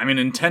 Yeah, I mean,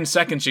 in 10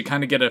 seconds, you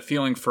kind of get a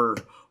feeling for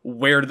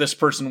where this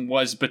person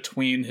was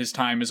between his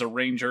time as a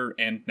ranger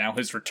and now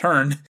his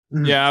return.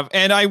 Yeah,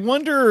 and I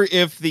wonder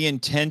if the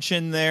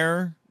intention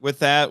there with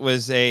that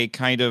was a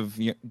kind of,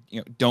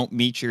 don't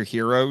meet your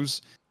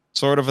heroes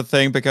sort of a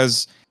thing,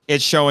 because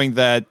it's showing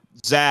that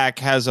Zach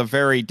has a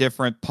very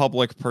different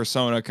public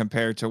persona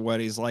compared to what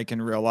he's like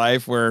in real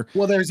life. Where,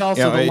 well, there's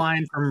also the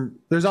line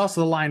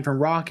from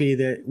Rocky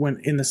that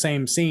went in the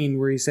same scene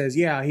where he says,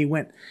 "Yeah, he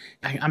went."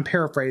 I'm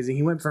paraphrasing.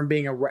 He went from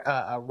being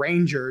a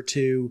ranger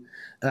to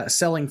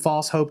selling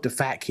false hope to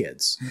fat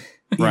kids.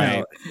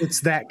 Right.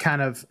 It's that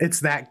kind of.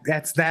 That's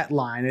that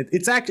line.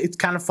 It's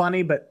kind of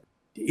funny, but.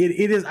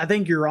 It is. I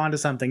think you're onto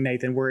something,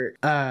 Nathan. Where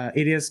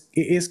it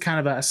is kind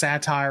of a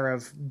satire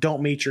of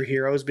don't meet your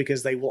heroes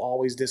because they will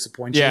always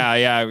disappoint you.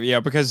 Yeah.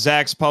 Because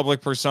Zach's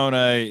public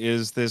persona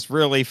is this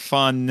really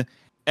fun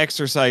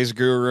exercise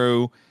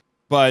guru,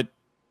 but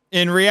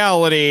in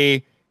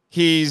reality,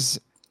 he's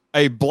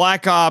a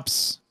black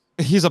ops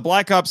He's a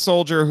Black Ops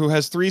soldier who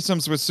has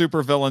threesomes with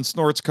supervillains,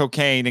 snorts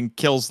cocaine, and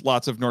kills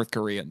lots of North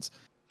Koreans.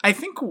 I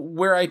think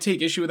where I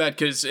take issue with that,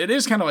 because it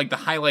is kind of like the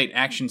highlight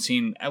action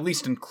scene, at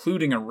least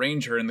including a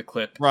ranger in the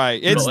clip. Right.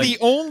 It's like, the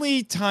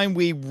only time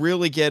we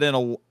really get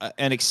an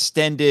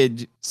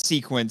extended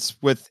sequence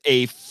with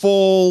a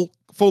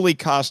fully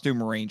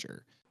costume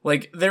ranger.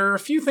 Like, there are a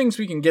few things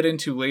we can get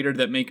into later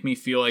that make me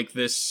feel like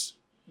this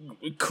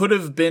could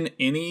have been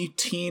any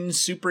teen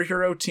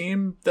superhero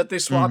team that they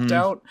swapped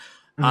out.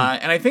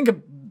 And I think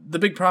the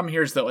big problem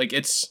here is that, like,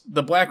 it's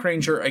the Black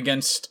Ranger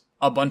against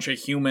a bunch of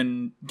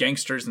human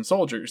gangsters and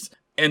soldiers.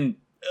 And,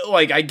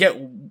 like, I get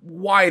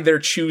why they're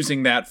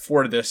choosing that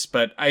for this,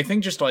 but I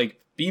think just,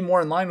 like, be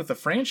more in line with the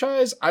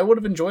franchise, I would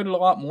have enjoyed it a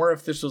lot more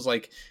if this was,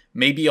 like,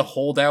 maybe a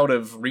holdout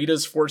of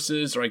Rita's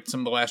forces, or, like, some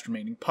of the last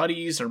remaining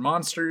putties or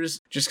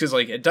monsters. Just because,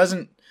 like, it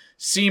doesn't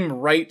seem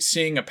right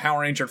seeing a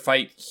Power Ranger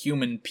fight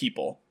human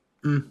people.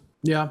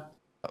 Yeah.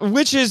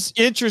 Which is,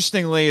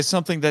 interestingly, is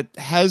something that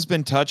has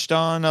been touched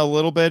on a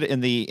little bit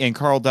in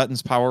Carl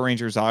Dutton's Power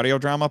Rangers audio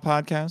drama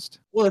podcast.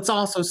 Well, it's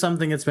also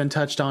something that's been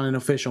touched on in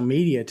official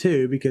media,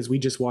 too, because we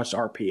just watched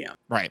RPM.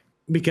 Right.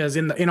 Because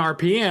in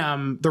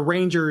RPM, the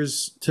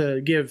Rangers, to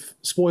give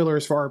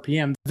spoilers for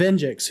RPM,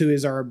 Venjix, who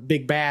is our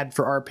big bad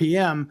for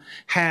RPM,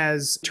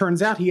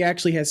 turns out he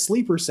actually has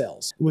sleeper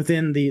cells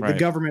within the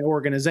government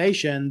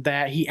organization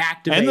that he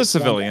activates. And the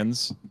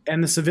civilians.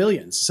 And the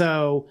civilians.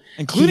 So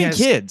including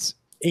kids.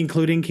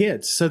 Including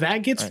kids. So that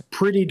gets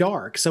pretty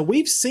dark. So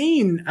we've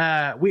seen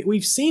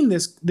we've seen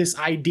this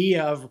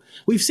idea of,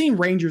 we've seen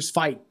Rangers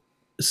fight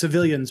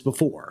civilians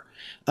before.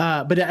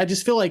 But I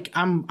just feel like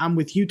I'm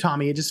with you,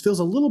 Tommy. It just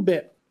feels a little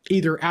bit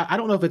either out, I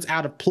don't know if it's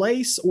out of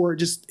place or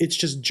it's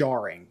just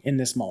jarring in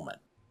this moment.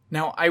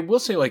 Now, I will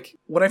say, like,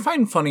 what I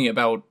find funny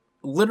about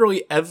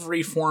literally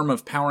every form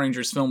of Power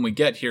Rangers film we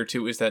get here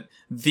too is that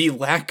the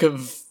lack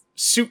of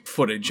suit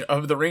footage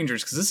of the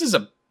Rangers, because this is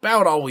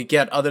about all we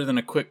get other than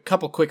a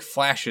couple quick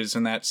flashes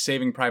in that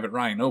Saving Private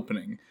Ryan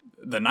opening.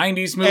 The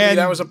 90s movie,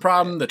 that was a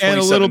problem. The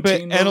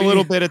 2017 movie. And a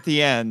little bit at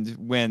the end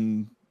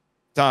when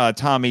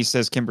Tommy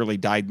says Kimberly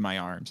died in my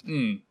arms.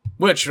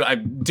 Which I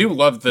do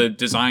love the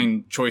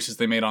design choices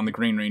they made on the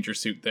Green Ranger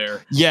suit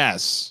there.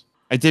 Yes.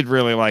 I did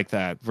really like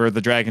that, where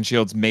the Dragon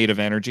Shield's made of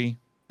energy.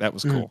 That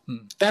was cool.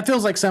 That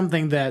feels like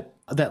something that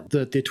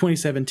the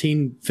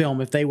 2017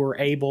 film, if they were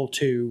able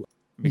to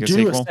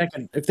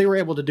if they were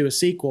able to do a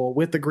sequel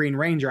with the Green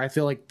Ranger, I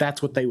feel like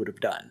that's what they would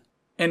have done.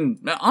 And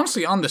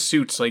honestly, on the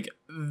suits, like,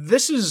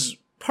 this is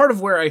part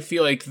of where I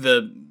feel like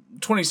the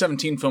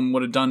 2017 film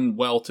would have done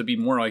well to be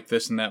more like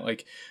this, in that,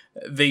 like,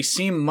 they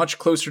seem much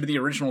closer to the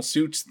original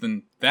suits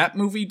than that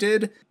movie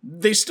did.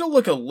 They still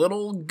look a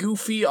little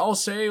goofy, I'll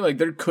say. Like,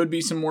 there could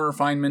be some more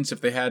refinements if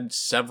they had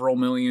several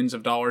millions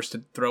of dollars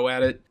to throw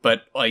at it.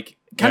 But, like,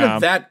 kind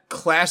of that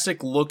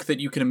classic look that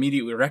you can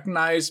immediately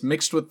recognize,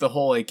 mixed with the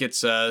whole, like,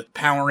 it's a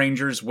Power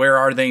Rangers, where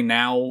are they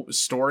now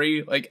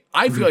story. Like,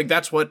 I feel like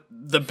that's what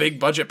the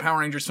big budget Power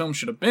Rangers film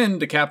should have been,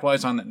 to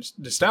capitalize on that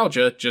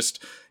nostalgia.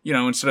 Just, you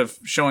know, instead of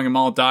showing them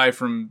all die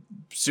from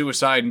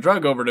suicide and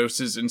drug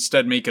overdoses,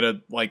 instead make it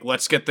a, like,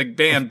 let's get the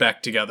band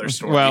back together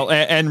story. Well,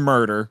 and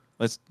murder.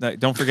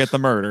 Don't forget the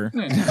murder.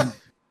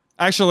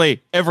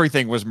 Actually,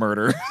 everything was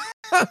murder.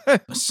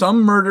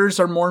 Some murders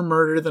are more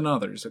murder than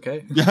others,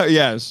 okay?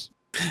 Yes.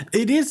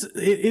 It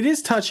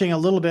is touching a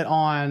little bit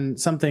on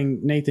something,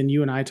 Nathan,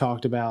 you and I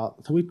talked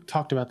about. We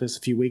talked about this a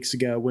few weeks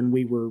ago when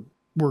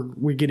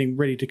we're getting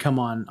ready to come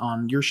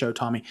on your show,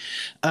 Tommy.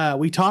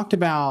 We talked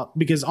about,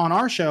 because on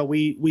our show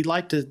we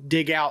like to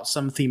dig out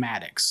some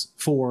thematics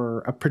for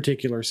a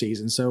particular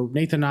season. So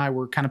Nathan and I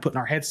were kind of putting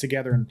our heads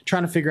together and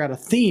trying to figure out a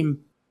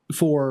theme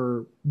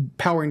for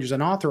Power Rangers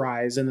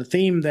Unauthorized, and the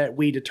theme that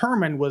we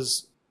determined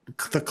was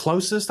the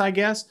closest, I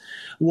guess,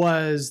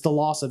 was the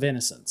loss of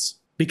innocence,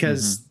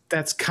 because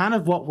that's kind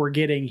of what we're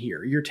getting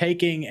here. You're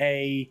taking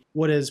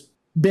what has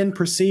been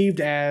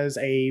perceived as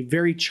a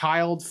very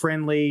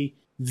child-friendly,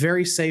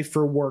 very safe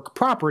for work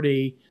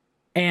property,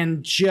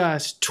 and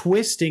just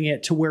twisting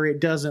it to where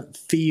it doesn't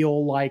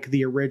feel like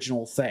the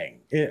original thing,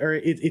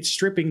 it's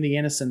stripping the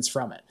innocence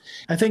from it.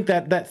 I think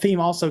that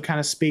theme also kind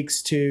of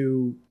speaks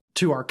to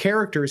our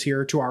characters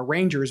here, to our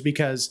Rangers,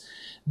 because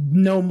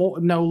no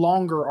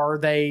longer are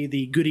they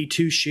the goody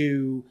two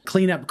shoe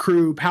cleanup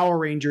crew Power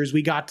Rangers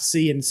we got to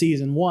see in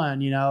season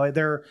 1. You know,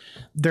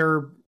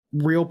 they're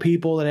real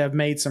people that have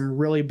made some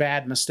really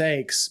bad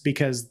mistakes,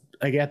 because,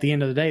 like, at the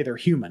end of the day, they're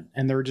human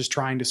and they're just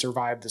trying to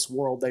survive this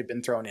world they've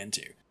been thrown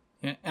into.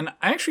 Yeah, and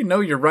I actually know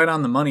you're right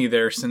on the money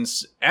there,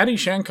 since Adi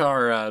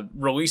Shankar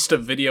released a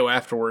video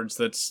afterwards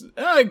that's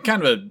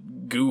kind of a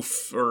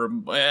goof, or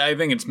I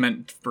think it's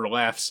meant for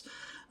laughs,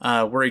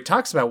 where he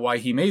talks about why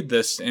he made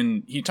this,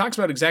 and he talks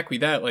about exactly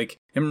that, like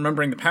him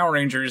remembering the Power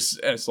Rangers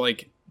as,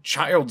 like,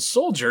 child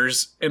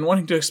soldiers and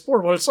wanting to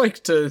explore what it's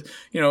like to,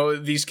 you know,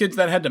 these kids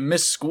that had to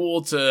miss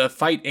school to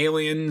fight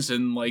aliens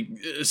and, like,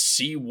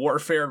 see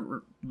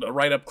warfare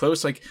right up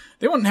close. Like,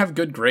 they wouldn't have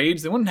good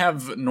grades, they wouldn't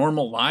have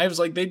normal lives,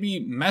 like, they'd be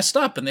messed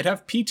up and they'd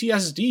have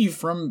PTSD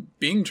from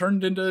being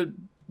turned into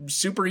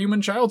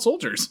superhuman child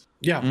soldiers.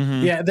 Yeah,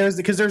 yeah. There's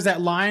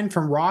that line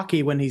from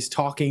Rocky when he's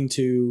talking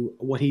to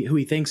who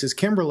he thinks is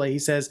Kimberly. He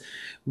says,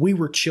 "We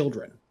were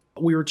children.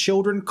 We were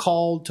children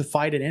called to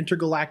fight an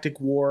intergalactic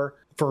war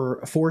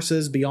for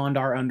forces beyond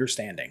our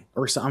understanding."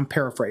 Or so, I'm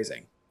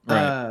paraphrasing.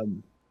 Right.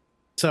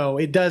 So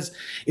it does.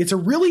 It's a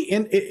really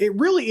it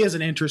really is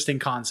an interesting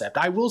concept.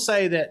 I will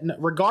say that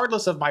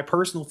regardless of my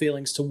personal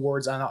feelings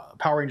towards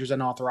Power Rangers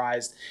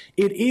Unauthorized,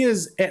 it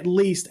is at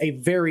least a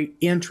very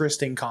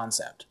interesting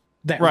concept.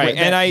 That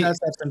does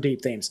have some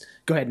deep themes.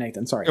 Go ahead,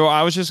 Nathan. Sorry. Well,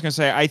 I was just gonna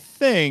say, I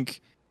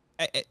think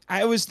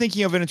I was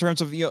thinking of it in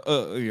terms of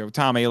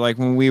Tommy, like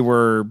when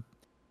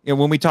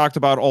we talked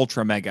about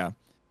Ultra Mega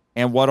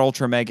and what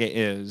Ultra Mega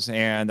is,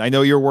 and I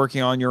know you're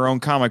working on your own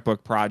comic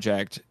book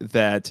project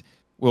that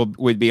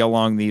would be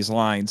along these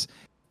lines,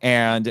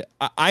 and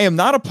I am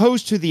not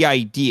opposed to the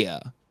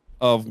idea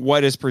of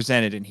what is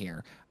presented in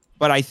here,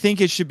 but I think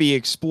it should be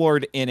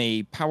explored in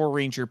a Power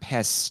Ranger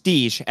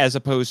pastiche as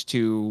opposed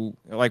to,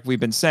 like we've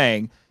been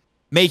saying,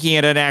 making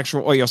it an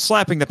actual,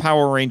 slapping the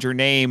Power Ranger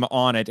name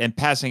on it and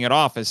passing it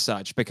off as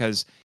such,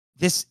 because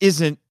this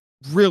isn't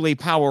really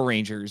Power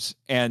Rangers.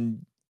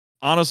 And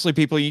honestly,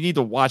 people, you need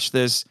to watch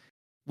this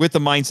with the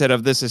mindset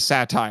of this is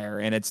satire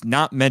and it's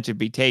not meant to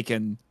be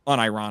taken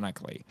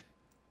unironically.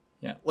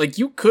 Yeah, like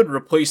you could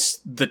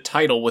replace the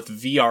title with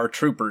VR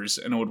Troopers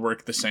and it would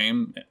work the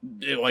same,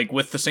 like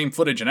with the same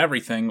footage and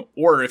everything.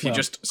 Or if you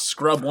just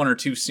scrub one or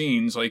two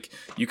scenes, like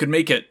you could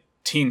make it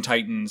Teen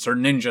Titans or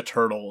Ninja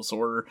Turtles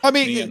or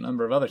a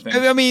number of other things.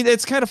 I mean,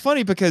 it's kind of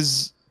funny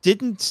because it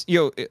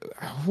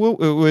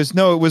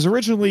was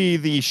originally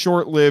the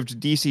short-lived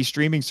DC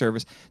streaming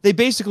service. They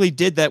basically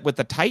did that with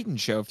the Titan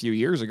show a few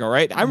years ago,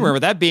 right? I remember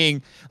that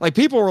being like,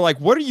 people were like,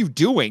 "What are you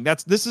doing?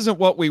 This isn't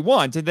what we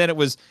want." And then it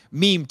was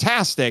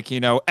meme-tastic,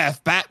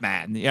 F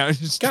Batman.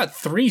 It's got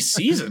 3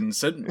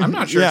 seasons. I'm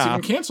not sure it's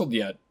even canceled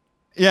yet.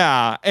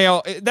 Yeah,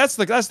 that's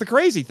the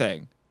crazy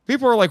thing.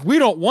 People were like, "We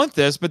don't want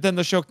this," but then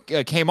the show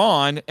came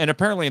on, and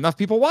apparently enough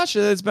people watched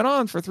it. It's been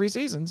on for 3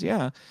 seasons.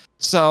 Yeah,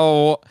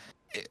 so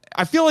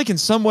I feel like in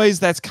some ways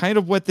that's kind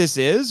of what this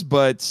is,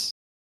 but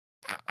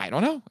I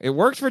don't know. It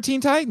worked for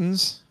Teen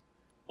Titans.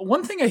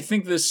 One thing I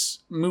think this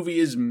movie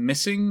is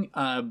missing,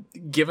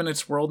 given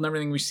its world and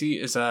everything we see,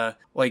 is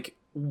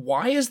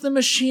why is the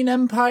Machine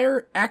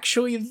Empire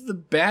actually the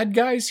bad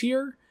guys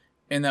here?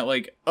 And that,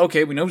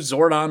 okay, we know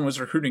Zordon was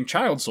recruiting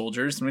child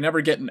soldiers, and we never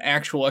get an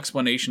actual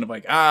explanation of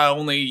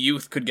only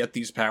youth could get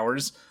these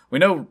powers. We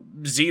know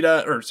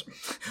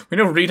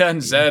Rita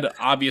and Zed,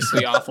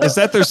 obviously awful. Is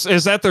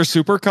that their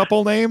super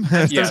couple name?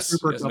 Yes,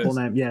 super couple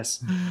name.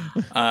 Yes.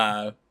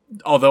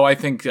 Although I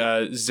think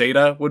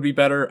Zeta would be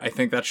better. I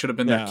think that should have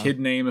been their kid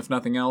name, if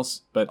nothing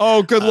else. But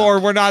good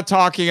Lord, we're not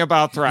talking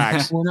about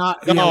Thrax. We're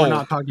not talking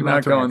about Thrax.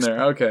 Not going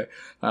there. Okay.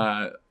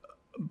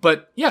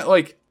 But yeah,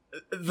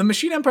 the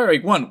Machine Empire,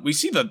 we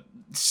see the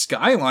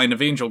skyline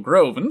of Angel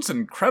Grove, and it's an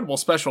incredible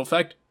special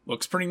effect.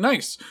 Looks pretty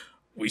nice.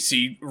 We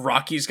see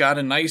Rocky's got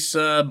a nice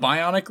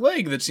bionic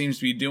leg that seems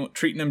to be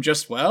treating him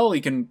just well.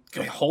 He can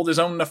hold his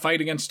own in a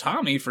fight against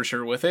Tommy for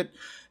sure with it.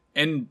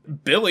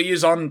 And Billy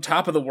is on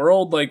top of the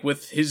world,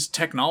 with his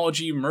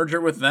technology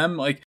merger with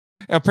them.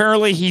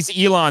 Apparently he's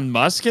Elon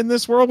Musk in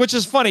this world, which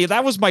is funny.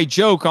 That was my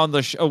joke on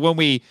the show when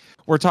we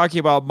were talking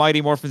about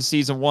Mighty Morphin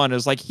Season 1.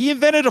 Is he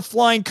invented a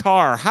flying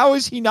car. How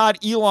is he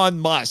not Elon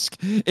Musk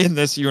in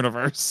this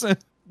universe?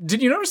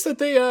 Did you notice that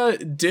they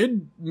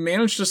did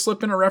manage to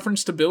slip in a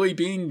reference to Billy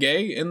being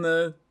gay in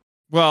the...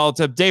 Well,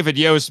 to David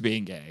Yost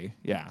being gay,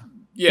 yeah.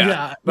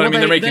 Yeah, but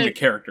they're making the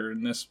character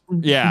in this.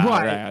 Yeah,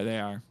 right. They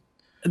are.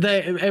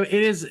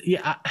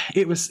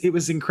 It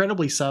was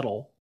incredibly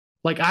subtle.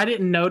 I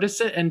didn't notice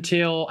it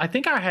until I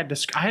think I had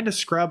to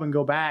scrub and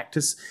go back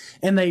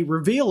and they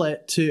reveal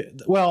it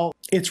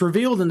it's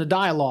revealed in the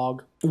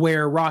dialogue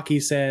where Rocky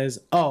says,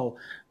 "Oh,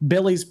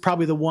 Billy's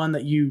probably the one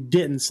that you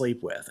didn't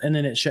sleep with," and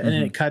then and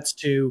then it cuts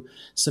to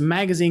some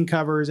magazine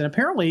covers, and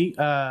apparently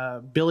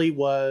Billy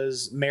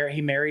was married.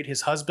 He married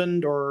his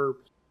husband or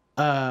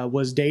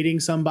was dating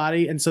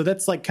somebody, and so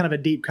that's kind of a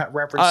deep cut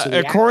reference. To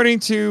according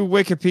to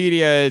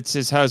Wikipedia, it's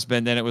his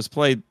husband, and it was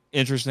played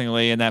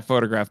interestingly in that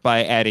photograph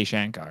by Adi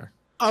Shankar.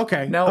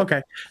 Okay.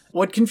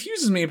 What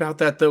confuses me about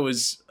that though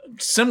is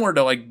similar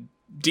to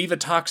Diva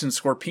Tox and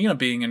Scorpina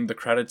being in the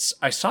credits.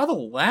 I saw the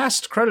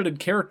last credited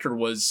character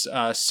was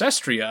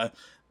Cestria,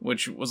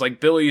 which was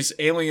Billy's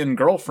alien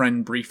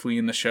girlfriend briefly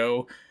in the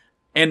show.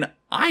 And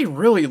I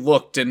really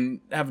looked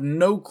and have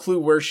no clue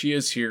where she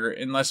is here,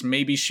 unless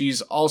maybe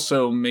she's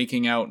also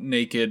making out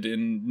naked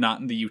and not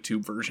in the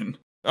YouTube version.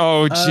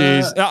 Oh,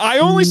 jeez. I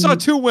only saw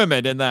 2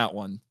 women in that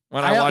one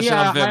when I watched it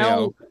on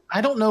video.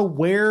 I don't know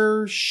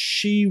where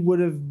she would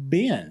have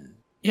been.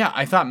 Yeah,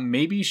 I thought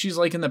maybe she's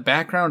in the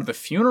background of the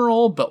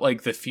funeral, but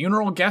the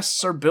funeral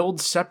guests are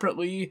billed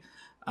separately.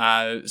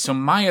 So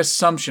my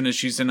assumption is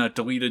she's in a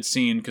deleted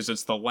scene because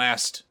it's the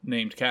last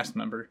named cast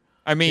member.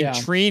 I mean,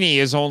 Trini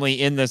is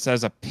only in this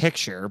as a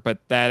picture, but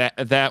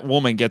that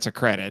woman gets a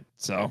credit.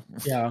 So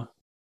yeah.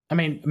 I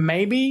mean,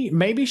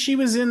 maybe she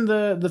was in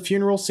the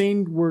funeral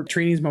scene where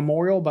Trini's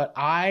memorial, but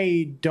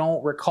I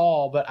don't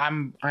recall. But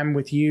I'm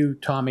with you,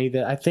 Tommy,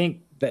 that I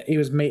think that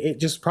it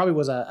just probably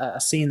was a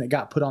scene that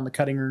got put on the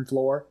cutting room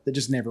floor that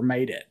just never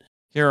made it.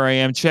 Here I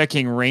am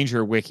checking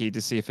Ranger Wiki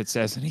to see if it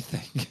says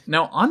anything.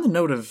 Now, on the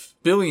note of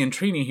Billy and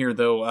Trini here,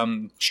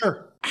 though,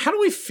 sure. How do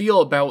we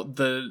feel about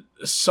the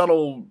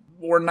subtle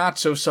or not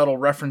so subtle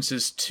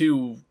references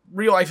to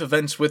real life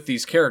events with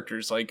these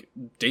characters, like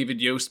David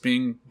Yost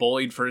being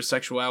bullied for his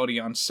sexuality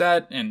on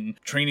set, and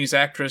Trini's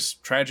actress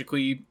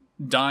tragically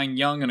dying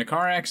young in a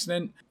car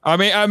accident?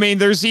 I mean,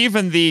 there's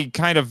even the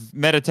kind of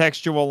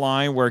metatextual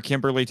line where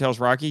Kimberly tells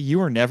Rocky, "You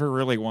were never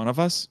really one of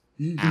us."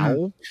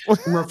 Ow.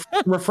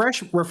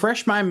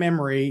 refresh my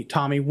memory,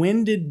 Tommy.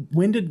 When did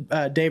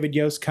David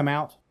Yost come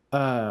out?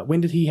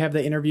 When did he have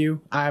the interview?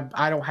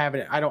 I don't have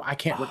it. I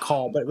can't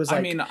recall, but it was like,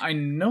 I mean, I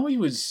know he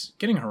was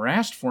getting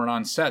harassed for it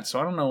on set,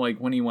 so I don't know like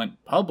when he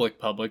went public,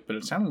 but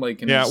it sounded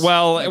like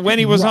when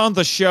he was on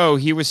the show,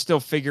 he was still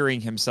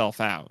figuring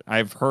himself out.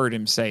 I've heard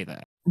him say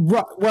that.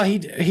 Right. Well,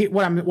 he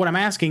what I'm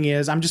asking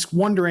is, I'm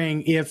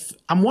wondering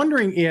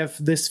if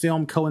this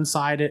film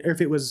coincided, or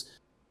if it was.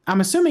 I'm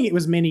assuming it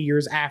was many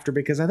years after,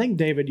 because I think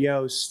David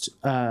Yost,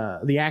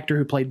 the actor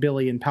who played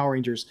Billy in Power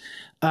Rangers,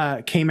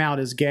 came out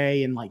as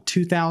gay in like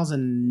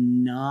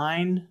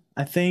 2009,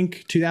 I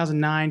think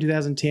 2009,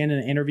 2010, in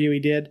an interview he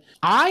did.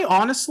 I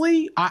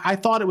honestly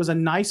thought it was a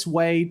nice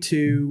way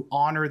to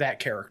honor that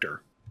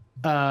character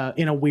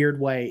in a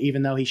weird way,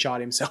 even though he shot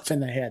himself in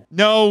the head.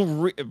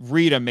 No,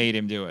 Rita made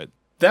him do it.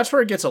 That's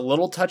where it gets a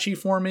little touchy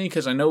for me,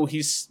 because I know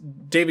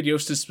David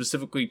Yost has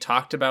specifically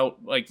talked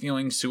about like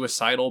feeling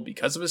suicidal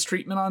because of his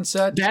treatment on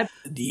set.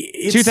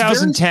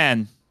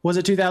 2010. Was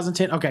it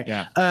 2010? Okay.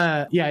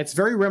 Yeah. It's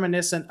very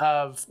reminiscent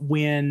of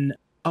when,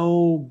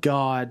 oh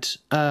God,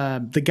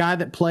 the guy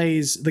that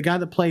plays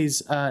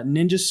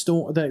Ninja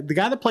Storm, the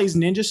guy that plays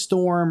Ninja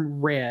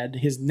Storm Red,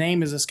 his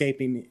name is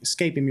escaping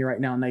me right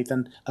now,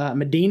 Nathan.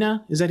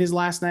 Medina, is that his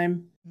last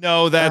name?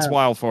 No, that's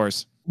Wild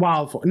Force.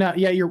 Wild Force. No,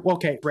 yeah, you're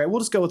okay, Red. We'll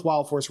just go with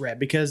Wild Force Red,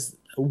 because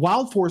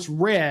Wild Force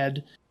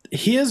Red,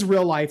 his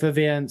real life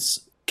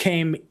events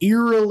came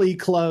eerily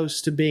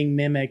close to being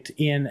mimicked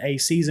in a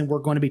season we're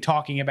going to be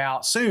talking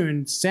about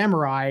soon,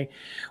 Samurai,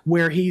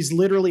 where he's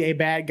literally a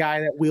bad guy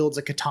that wields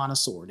a katana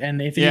sword.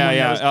 And if anyone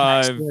knows the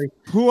backstory,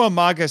 Pua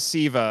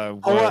Magasiva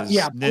was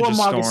Ninja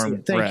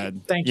Storm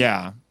Red. Thank you.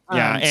 Yeah,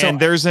 and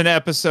there's an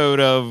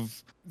episode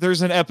of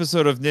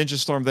Ninja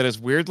Storm that is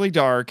weirdly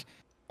dark.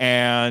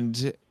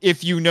 And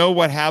if you know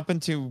what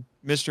happened to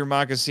Mr.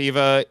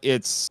 Magasiva,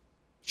 it's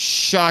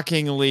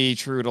shockingly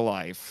true to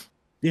life.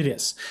 It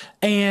is.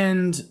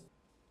 And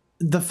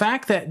the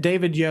fact that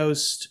David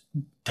Yost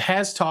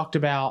has talked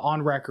about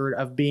on record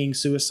of being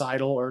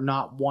suicidal or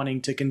not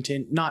wanting to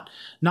continue, not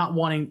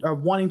wanting, or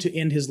wanting to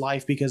end his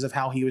life because of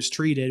how he was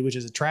treated, which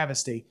is a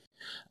travesty.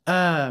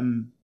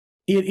 It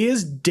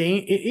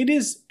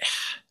is.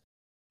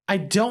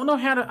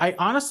 I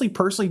honestly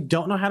personally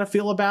don't know how to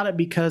feel about it,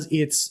 because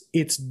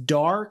it's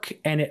dark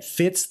and it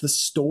fits the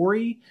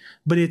story,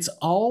 but it's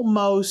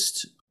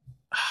almost,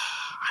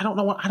 I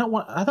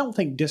don't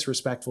think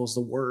disrespectful is the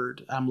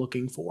word I'm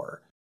looking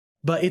for,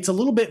 but it's a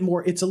little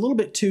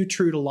bit too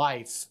true to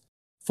life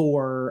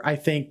for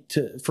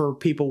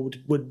people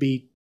would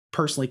be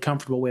personally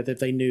comfortable with if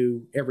they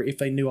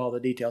knew all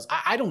the details.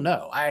 I don't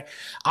know.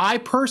 I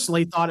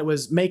personally thought it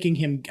was making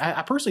him,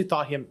 I personally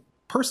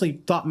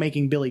thought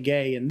making Billy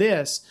gay in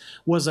this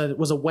was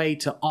a way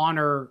to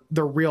honor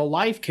the real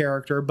life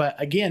character. But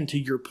again, to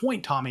your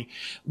point, Tommy,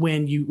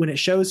 when it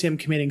shows him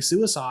committing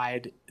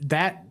suicide,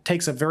 that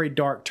takes a very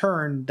dark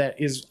turn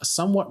that is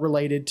somewhat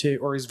related to,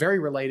 or is very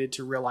related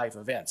to, real life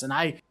events.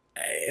 And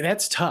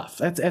that's tough.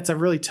 That's a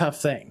really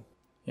tough thing.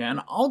 Yeah,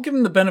 and I'll give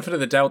them the benefit of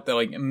the doubt that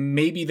like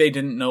maybe they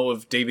didn't know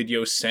of David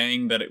Yost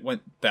saying that it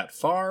went that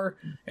far,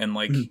 and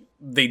like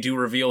they do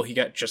reveal he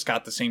just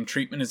got the same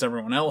treatment as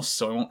everyone else,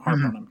 so I won't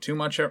harp on him too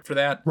much for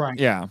that. Right.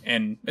 Yeah.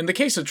 And in the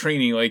case of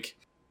Trini, like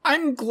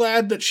I'm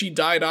glad that she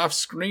died off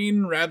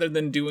screen rather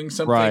than doing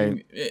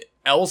something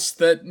else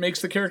that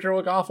makes the character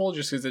look awful,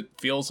 just because it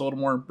feels a little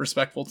more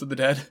respectful to the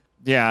dead.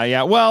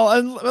 Yeah. Well,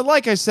 and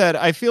like I said,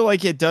 I feel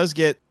like it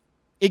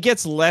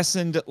gets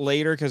lessened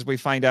later, because we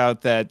find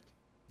out that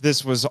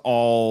this was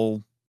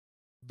all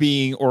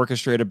being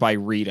orchestrated by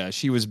Rita.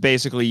 She was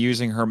basically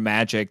using her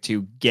magic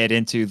to get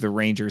into the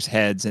Rangers'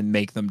 heads and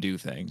make them do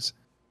things.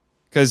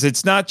 Because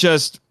it's not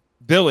just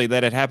Billy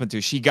that it happened to.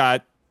 She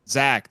got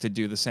Zach to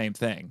do the same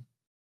thing.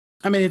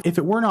 I mean, if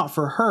it were not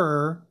for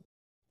her,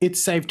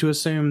 it's safe to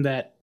assume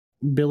that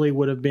Billy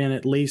would have been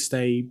at least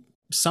a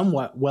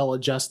somewhat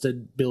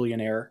well-adjusted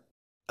billionaire.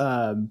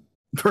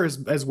 For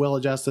as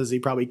well-adjusted as he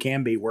probably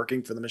can be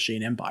working for the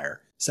Machine Empire,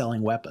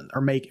 selling weapons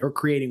or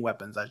creating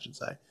weapons, I should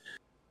say.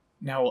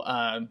 Now,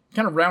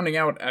 kind of rounding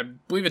out, I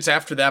believe it's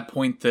after that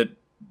point that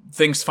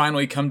things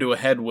finally come to a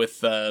head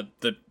with the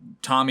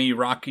Tommy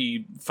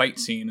Rocky fight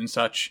scene and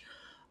such.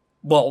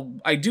 Well,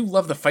 I do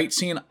love the fight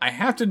scene. I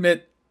have to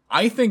admit,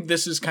 I think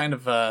this is kind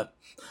of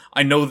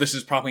I know this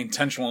is probably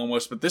intentional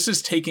almost, but this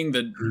is taking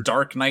the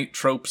Dark Knight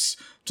tropes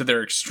to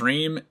their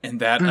extreme, and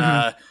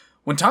that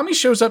when Tommy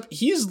shows up,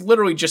 he's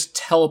literally just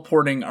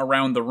teleporting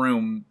around the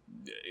room,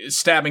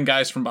 stabbing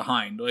guys from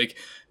behind. Like,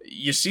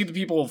 you see the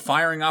people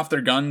firing off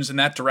their guns in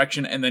that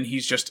direction, and then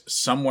he's just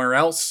somewhere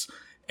else.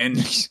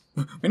 And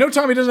we know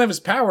Tommy doesn't have his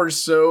powers,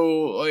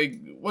 so, like,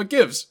 what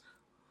gives?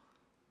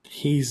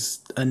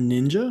 He's a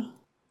ninja?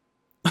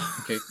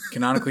 Okay,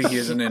 canonically he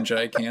is a ninja.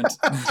 I can't.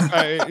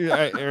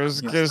 I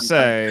was gonna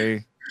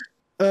say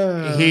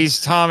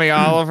he's Tommy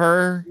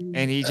Oliver,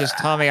 and he just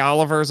Tommy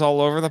Oliver's all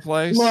over the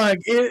place. Look,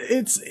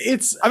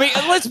 it's. I mean,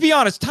 let's be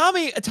honest.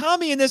 Tommy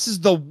in this is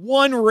the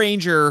one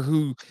Ranger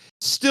who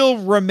still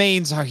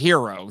remains a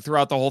hero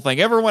throughout the whole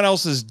thing. Everyone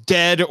else is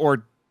dead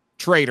or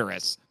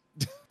traitorous.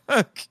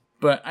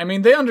 But I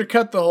mean, they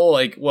undercut the whole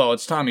like, well,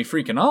 it's Tommy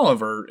freaking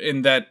Oliver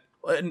in that.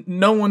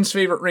 No one's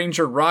favorite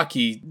Ranger,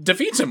 Rocky,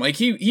 defeats him. Like,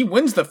 he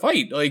wins the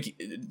fight.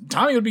 Like,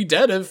 Tommy would be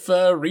dead if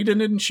Rita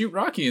didn't shoot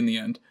Rocky in the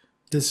end.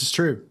 This is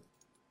true.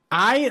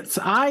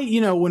 You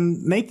know,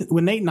 when Nate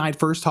and I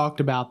first talked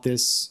about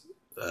this,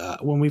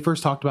 when we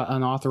first talked about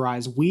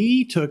Unauthorized,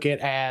 we took it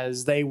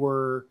as they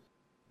were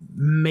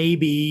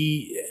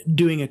maybe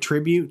doing a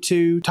tribute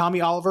to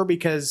Tommy Oliver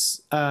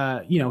because,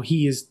 you know,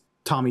 he is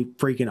Tommy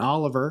freaking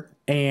Oliver,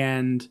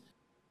 and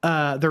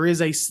there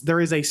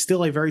is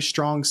still a very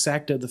strong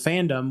sect of the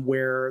fandom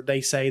where they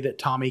say that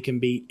Tommy can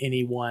beat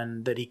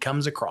anyone that he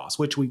comes across,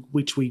 which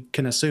we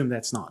can assume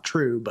that's not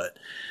true, but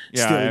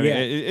yeah, still, I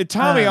mean,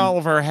 Tommy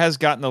Oliver has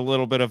gotten a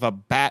little bit of a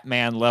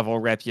Batman level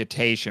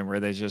reputation where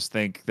they just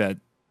think that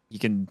you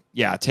can,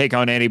 take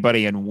on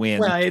anybody and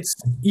win. Well, it's,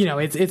 you know,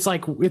 it's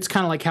like, it's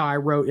kind of like how I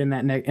wrote in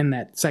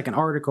that second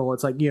article.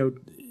 It's like, you know,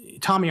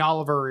 Tommy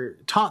Oliver,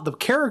 the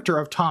character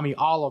of Tommy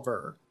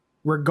Oliver,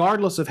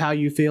 regardless of how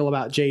you feel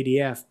about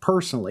JDF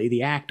personally,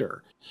 the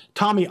actor,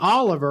 Tommy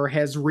Oliver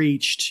has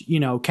reached, you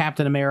know,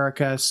 Captain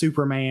America,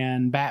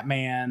 Superman,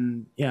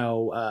 Batman, you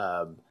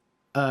know,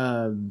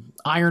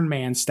 Iron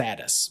Man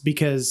status,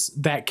 because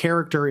that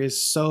character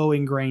is so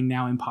ingrained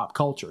now in pop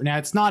culture. Now,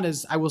 it's not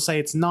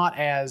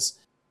as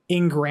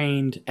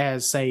ingrained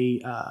as,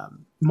 say,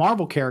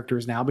 Marvel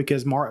characters now,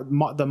 because the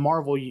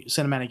Marvel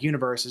Cinematic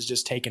Universe is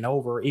just taken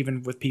over,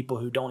 even with people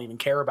who don't even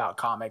care about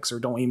comics or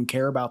don't even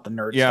care about the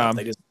nerd stuff.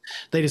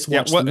 They just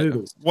watch the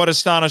movies. What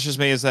astonishes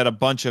me is that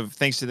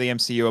thanks to the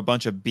MCU, a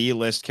bunch of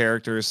B-list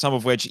characters, some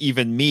of which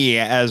even me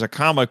as a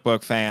comic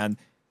book fan,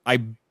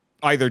 I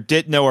either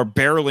didn't know or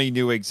barely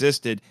knew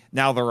existed.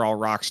 Now they're all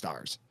rock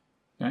stars.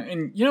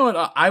 And you know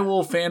what? I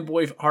will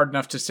fanboy hard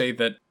enough to say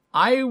that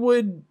I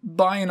would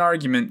buy an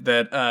argument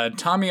that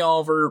Tommy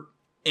Oliver,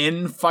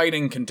 in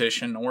fighting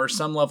condition or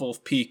some level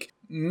of peak,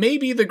 may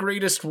be the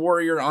greatest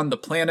warrior on the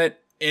planet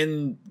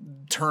in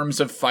terms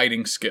of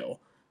fighting skill.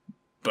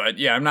 But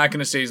yeah, I'm not going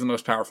to say he's the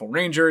most powerful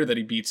Ranger, that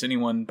he beats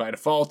anyone by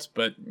default,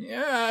 but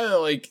yeah,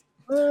 like,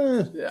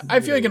 I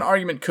feel like an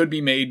argument could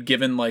be made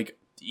given, like,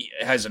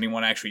 has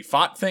anyone actually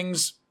fought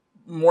things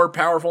more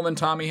powerful than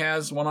Tommy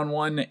has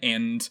one-on-one,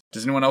 and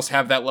does anyone else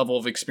have that level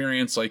of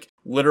experience, like,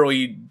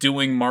 literally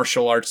doing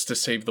martial arts to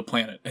save the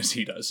planet as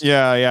he does?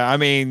 Yeah, I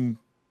mean,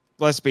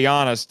 let's be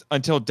honest,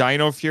 until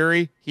Dino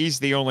Fury, he's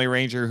the only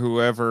Ranger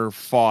who ever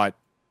fought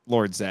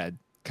Lord Zed,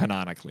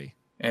 canonically.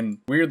 And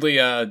weirdly,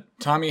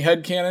 Tommy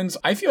headcanons,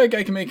 I feel like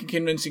I can make a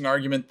convincing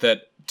argument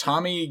that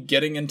Tommy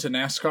getting into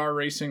NASCAR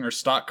racing or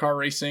stock car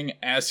racing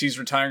as he's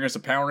retiring as a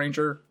Power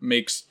Ranger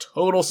makes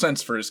total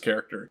sense for his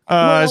character.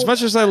 As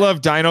much as I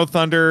love Dino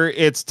Thunder,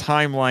 its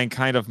timeline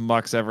kind of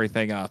mucks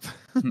everything up.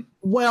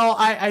 Well,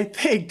 I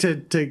think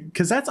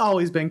because that's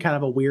always been kind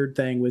of a weird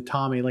thing with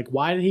Tommy. Like,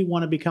 why did he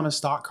want to become a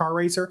stock car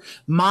racer?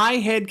 My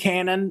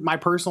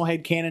personal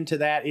headcanon to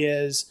that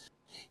is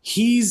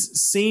he's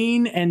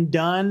seen and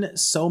done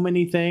so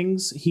many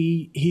things.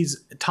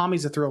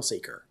 Tommy's a thrill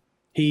seeker.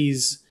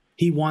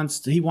 He wants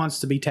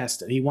to be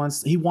tested. He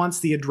wants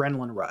the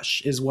adrenaline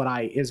rush is what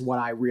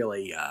I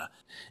really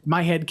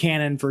my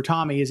headcanon for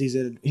Tommy is he's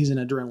an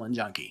adrenaline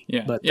junkie.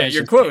 Yeah, but yeah,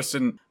 you're close.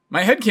 And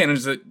my headcanon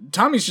is that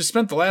Tommy's just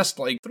spent the last,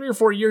 like, 3 or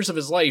 4 years of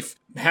his life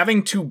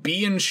having to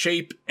be in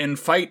shape and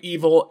fight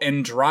evil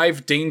and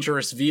drive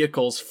dangerous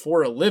vehicles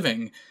for a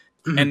living.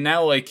 Mm-hmm. And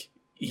now, like,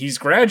 he's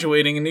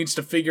graduating and needs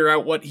to figure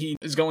out what he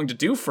is going to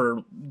do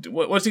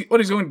what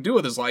he's going to do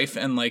with his life.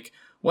 And, like,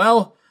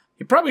 well,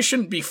 he probably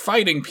shouldn't be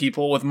fighting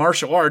people with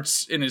martial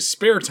arts in his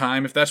spare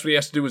time if that's what he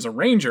has to do as a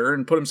ranger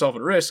and put himself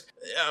at risk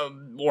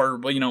or,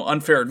 you know,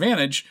 unfair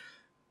advantage.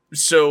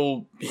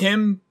 So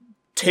him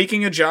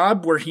taking a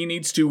job where he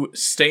needs to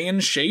stay in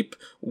shape,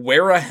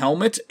 wear a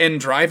helmet, and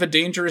drive a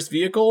dangerous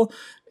vehicle,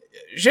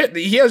 shit,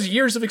 he has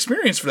years of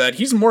experience for that.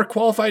 He's more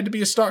qualified to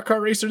be a stock car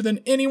racer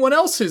than anyone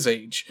else his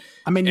age.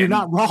 I mean, you're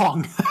not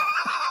wrong.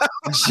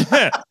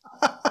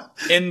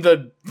 in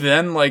the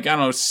then, like, I don't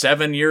know,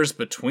 7 years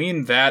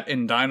between that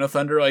and Dino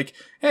Thunder, like,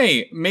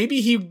 hey,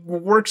 maybe he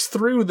works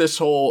through this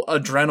whole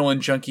adrenaline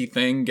junkie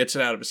thing, gets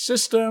it out of his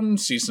system,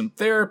 sees some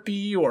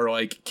therapy, or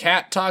like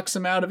Kat talks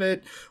him out of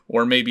it,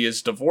 or maybe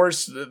his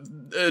divorce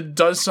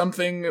does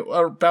something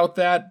about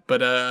that.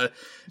 But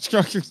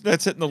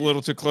that's hitting a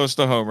little too close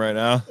to home right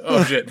now.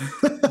 Oh shit.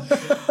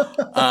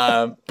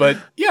 But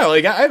yeah,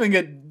 like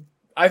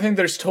I think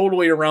there's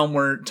totally a realm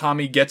where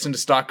Tommy gets into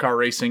stock car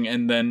racing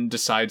and then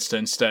decides to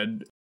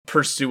instead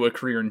pursue a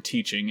career in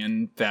teaching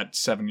in that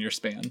 7-year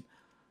span.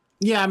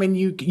 Yeah, I mean,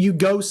 you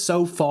go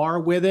so far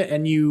with it,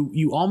 and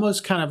you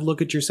almost kind of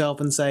look at yourself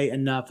and say,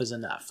 enough is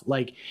enough.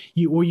 Like,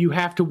 you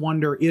have to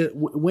wonder,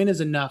 when is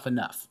enough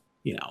enough?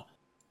 You know,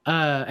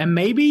 and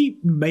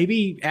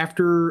maybe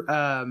after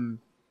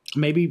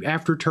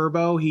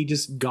Turbo, he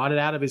just got it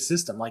out of his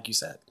system, like you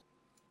said.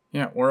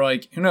 Yeah, or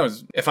like, who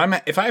knows? If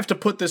I have to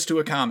put this to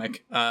a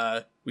comic,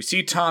 we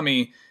see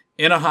Tommy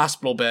in a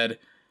hospital bed,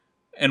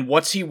 and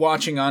what's he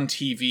watching on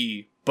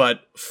TV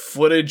but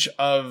footage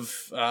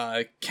of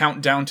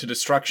Countdown to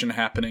Destruction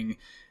happening,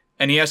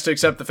 and he has to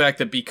accept the fact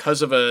that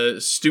because of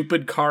a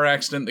stupid car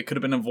accident that could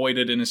have been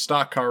avoided in his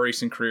stock car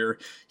racing career,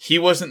 he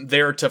wasn't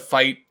there to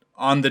fight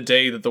on the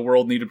day that the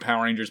world needed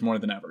Power Rangers more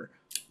than ever.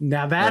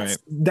 Now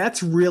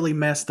that's really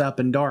messed up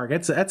and dark.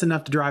 That's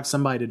enough to drive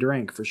somebody to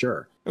drink for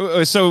sure.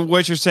 So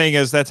what you're saying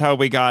is that's how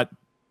we got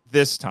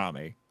this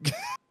Tommy.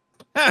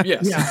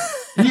 Yes.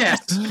 Yeah.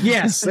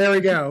 Yes. There we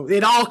go.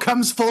 It all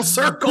comes full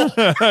circle.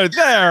 There,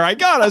 I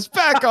got us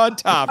back on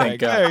topic.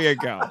 There you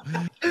go.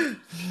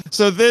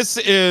 So this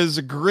is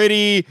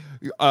gritty.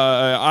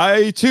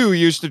 I too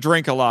used to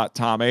drink a lot,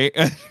 Tommy.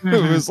 It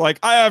was like,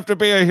 I have to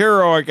be a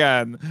hero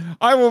again.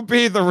 I will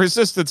be the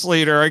resistance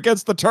leader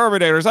against the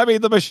Terminators. I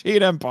mean, the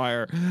Machine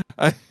Empire.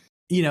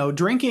 You know,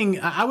 drinking.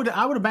 I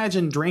would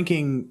imagine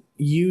drinking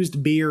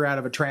used beer out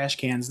of a trash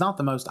can is not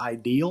the most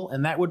ideal,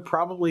 and that would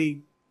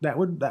probably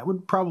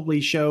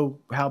show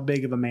how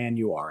big of a man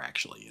you are.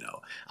 Actually, you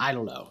know, I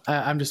don't know.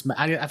 I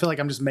feel like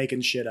I'm just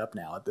making shit up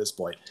now at this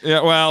point.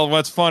 Yeah. Well,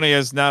 what's funny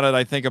is now that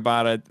I think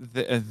about it,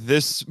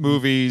 this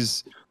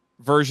movie's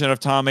version of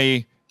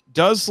Tommy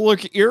does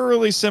look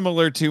eerily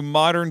similar to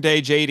modern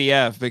day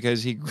JDF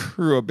because he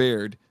grew a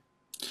beard.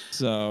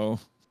 So.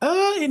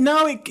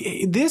 No,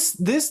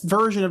 this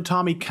version of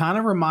Tommy kind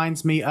of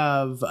reminds me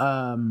of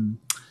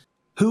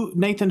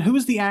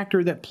who's the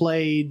actor that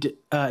played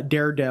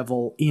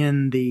Daredevil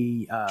in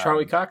the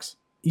Charlie Cox?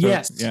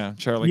 Yes. Yeah,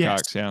 Charlie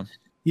Cox, yeah.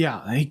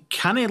 Yeah, he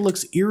kind of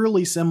looks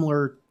eerily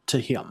similar to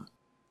him.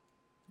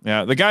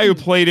 Yeah, the guy who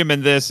played him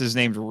in this is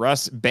named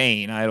Russ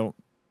Bain. I don't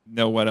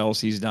know what else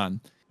he's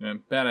done. Yeah,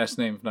 badass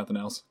name, if nothing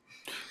else.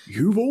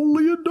 You've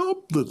only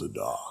adopted the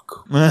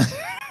dark.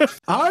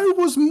 I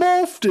was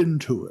morphed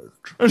into it.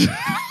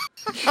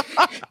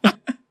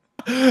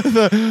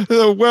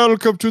 the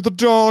welcome to the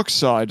dark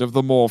side of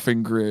the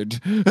morphing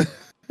grid.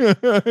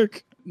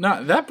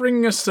 Now, that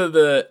bringing us to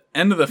the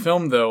end of the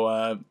film, though,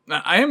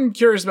 I am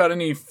curious about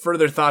any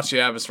further thoughts you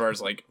have as far as,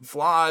 like,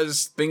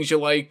 flaws, things you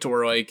liked,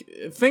 or, like,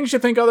 things you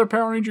think other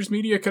Power Rangers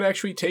media could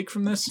actually take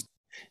from this.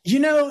 You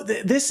know,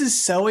 this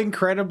is so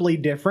incredibly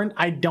different.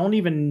 I don't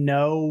even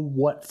know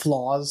what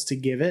flaws to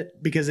give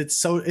it because it's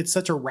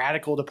such a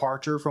radical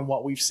departure from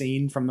what we've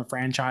seen from the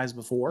franchise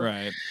before.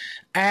 Right.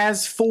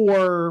 As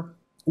for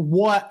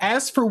what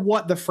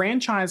the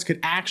franchise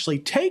could actually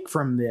take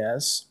from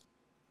this,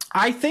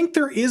 I think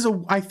there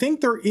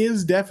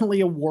is definitely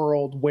a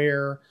world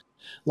where,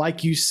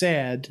 like you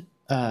said,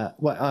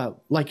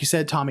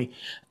 Tommy,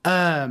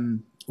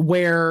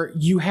 where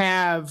you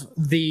have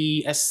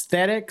the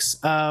aesthetics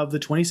of the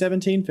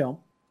 2017 film,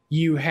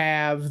 you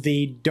have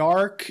the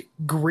dark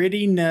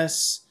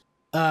grittiness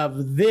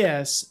of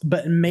this,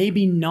 but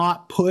maybe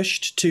not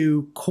pushed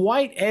to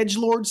quite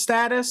edgelord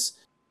status.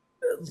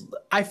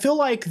 I feel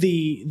like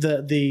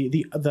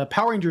the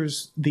Power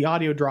Rangers, the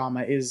audio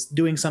drama, is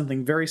doing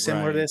something very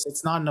similar to this.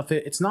 It's not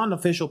an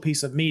official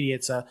piece of media.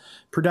 It's a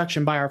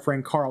production by our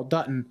friend Carl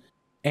Dutton,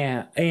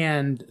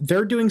 and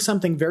they're doing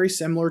something very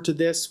similar to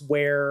this,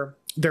 where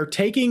they're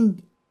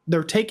taking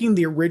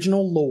the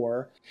original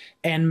lore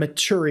and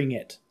maturing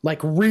it, like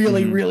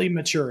really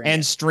maturing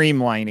and it.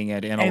 Streamlining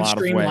it in a lot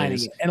of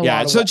ways.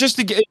 So just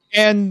to get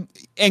and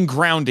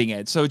grounding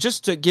it. So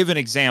just to give an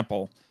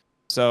example,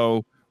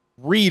 so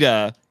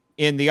Rita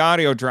in the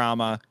audio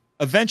drama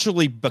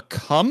eventually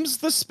becomes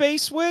the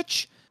Space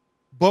Witch,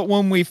 but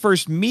when we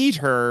first meet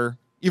her,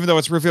 even though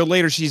it's revealed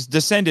later she's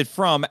descended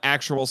from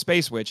actual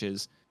Space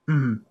Witches,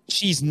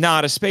 she's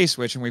not a Space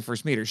Witch when we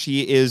first meet her.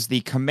 She is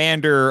the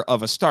commander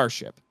of a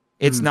starship.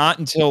 It's not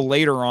until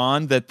later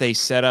on that they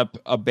set up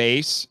a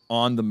base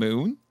on the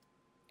moon.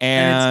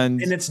 And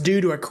it's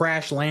due to a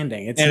crash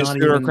landing. It's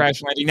due to a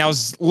crash landing. Now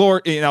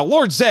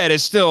Lord Zed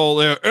is still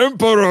the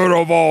emperor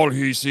of all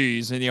he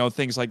sees, and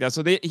things like that.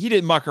 So he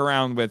didn't muck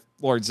around with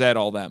Lord Zed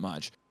all that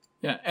much.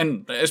 Yeah,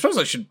 and I suppose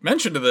I should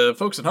mention to the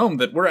folks at home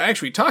that we're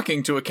actually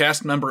talking to a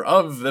cast member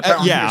of the Power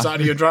Rangers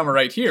audio drama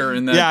right here.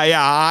 And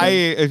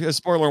I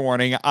spoiler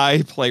warning,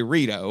 I play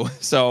Rito.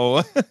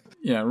 So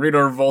Yeah, Rita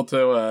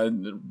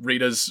Revolto,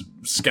 Rita's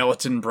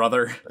skeleton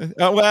brother.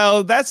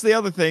 Well, that's the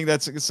other thing.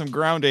 That's some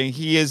grounding.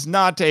 He's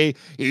not a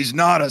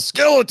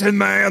skeleton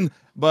man,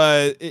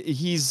 but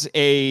he's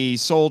a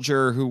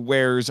soldier who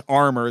wears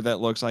armor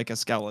that looks like a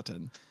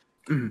skeleton.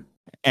 Mm.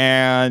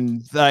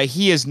 And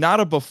he is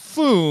not a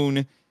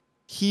buffoon.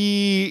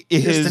 He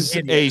is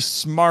a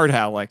smart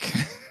aleck.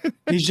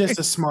 He's just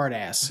a smart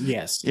ass.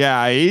 Yes.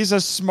 Yeah, he's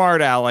a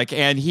smart aleck,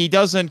 and he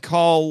doesn't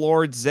call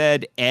Lord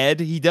Zed Ed.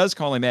 He does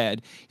call him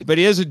Ed, but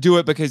he doesn't do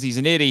it because he's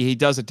an idiot. He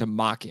does it to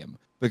mock him,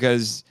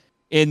 because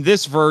in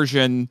this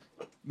version,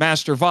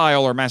 Master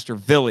Vile, or Master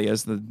Villi,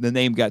 as the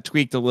name got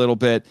tweaked a little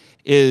bit,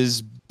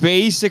 is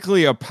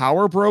basically a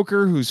power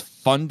broker who's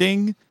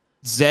funding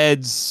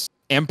Zed's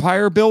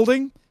empire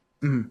building.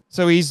 Mm.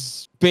 So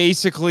he's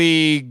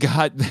basically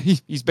got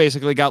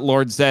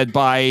Lord Zed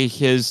by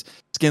his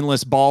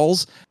skinless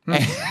balls.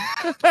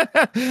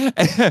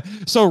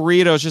 So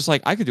Rito's just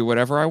like, I could do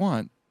whatever I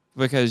want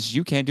because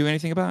you can't do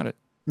anything about it.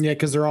 Yeah,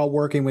 because they're all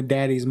working with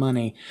daddy's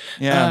money.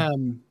 Yeah.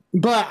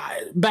 But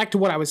back to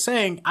what I was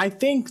saying, I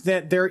think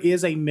that there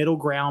is a middle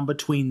ground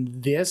between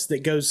this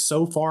that goes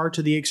so far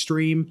to the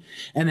extreme,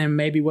 and then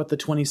maybe what the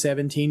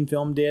 2017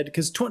 film did.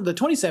 Because the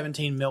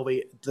 2017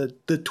 movie, the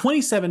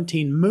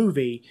 2017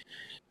 movie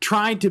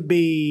tried to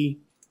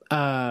be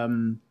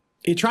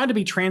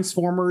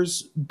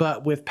Transformers,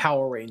 but with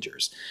Power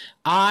Rangers.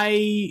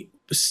 I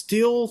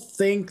still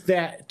think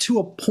that to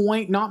a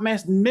point,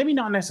 maybe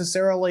not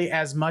necessarily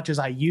as much as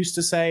I used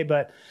to say,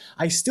 but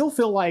I still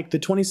feel like the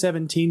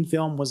 2017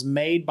 film was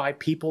made by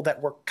people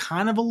that were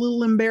kind of a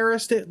little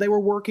embarrassed that they were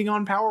working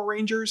on Power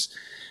Rangers,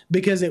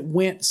 because it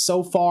went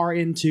so far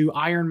into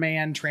Iron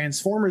Man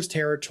Transformers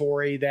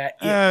territory that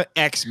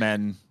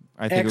X-Men,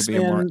 I think X-Men,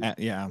 it would be more,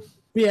 yeah,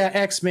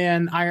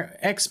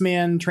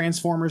 X-Men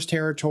Transformers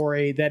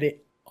territory, that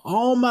it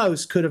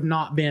almost could have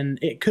not been.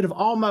 It could have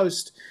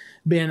almost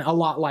been a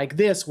lot like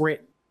this, where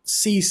it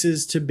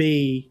ceases to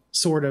be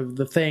sort of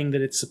the thing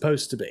that it's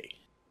supposed to be.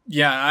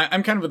 Yeah,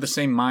 I'm kind of of the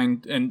same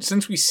mind. And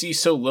since we see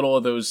so little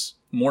of those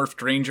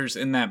morphed Rangers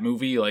in that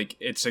movie, like,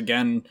 it's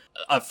again,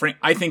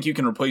 I think you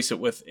can replace it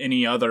with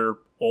any other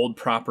old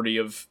property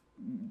of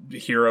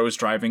heroes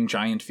driving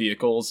giant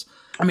vehicles.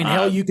 I mean,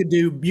 hell, you could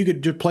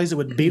replace it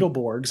with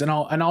Beetleborgs, and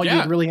all you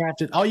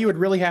would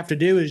really have to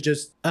do is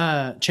just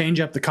change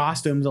up the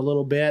costumes a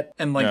little bit.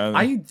 And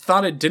I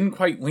thought it didn't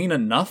quite lean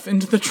enough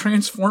into the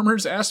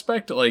Transformers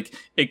aspect. Like,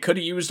 it could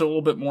have used a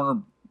little bit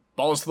more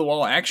balls to the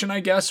wall action, I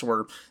guess,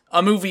 or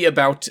a movie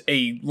about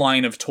a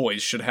line of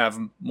toys should have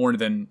more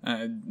than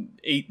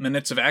 8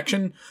 minutes of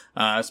action,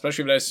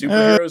 especially if it has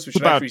superheroes. We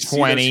should about actually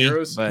 20, see those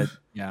heroes. But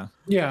yeah.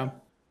 Yeah.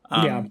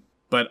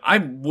 But I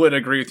would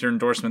agree with your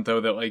endorsement,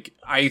 though, that, like,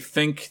 I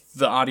think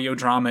the audio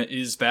drama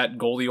is that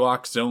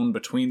Goldilocks zone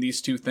between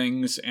these two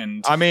things.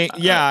 And I mean,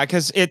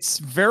 because it's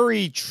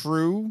very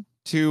true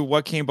to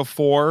what came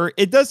before.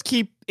 It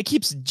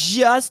keeps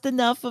just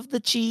enough of the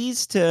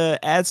cheese to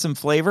add some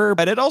flavor,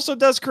 but it also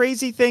does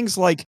crazy things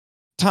like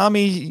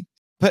mind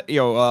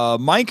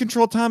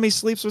control Tommy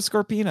sleeps with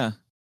Scorpina.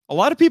 A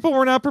lot of people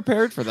were not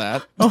prepared for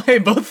that. Oh, hey,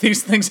 both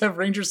these things have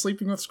Rangers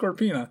sleeping with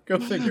Scorpina. Go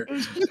figure.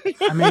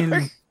 I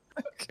mean,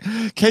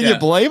 can you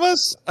blame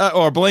us?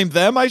 Or blame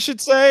them, I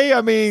should say? I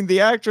mean,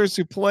 the actress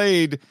who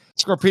played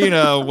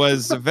Scorpina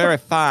was very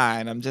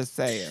fine. I'm just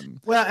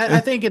saying. Well, I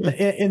think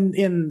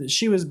in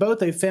she was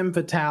both a femme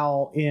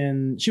fatale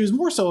she was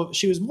more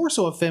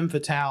so a femme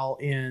fatale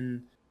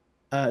in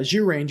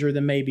Zyuranger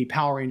than maybe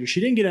Power Rangers. She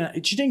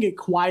didn't get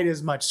quite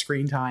as much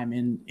screen time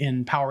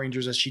in Power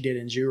Rangers as she did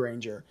in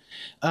Zyuranger.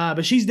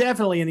 But she's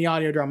definitely in the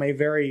audio drama a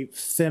very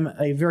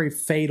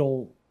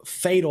fatal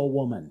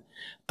woman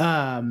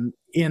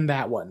in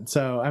that one.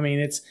 So I mean,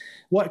 it's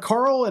what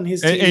Carl and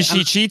his team, and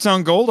she cheats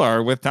on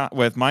Goldar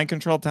with mind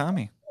control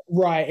Tommy.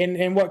 Right.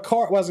 And what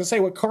Carl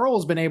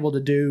has been able to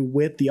do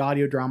with the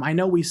audio drama, I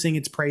know we sing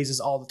its praises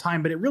all the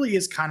time, but it really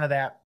is kind of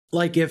that,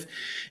 like, if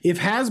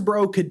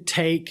Hasbro could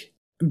take,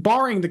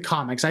 barring the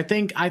comics, I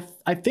think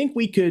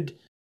we could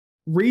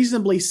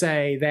reasonably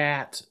say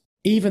that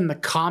even the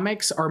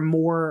comics are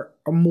more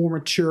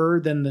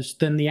mature than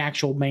the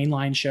actual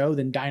mainline show,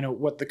 than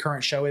what the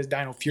current show is,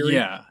 Dino Fury.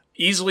 Yeah.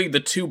 Easily the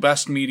two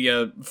best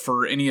media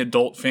for any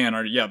adult fan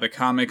are, the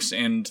comics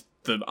and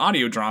the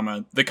audio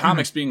drama. The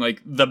comics being,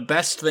 like, the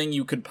best thing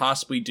you could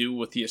possibly do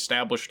with the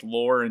established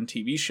lore and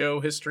TV show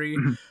history,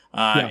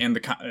 and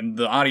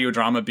the audio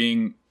drama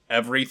being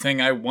everything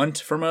I want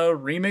from a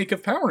remake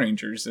of Power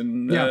Rangers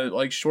and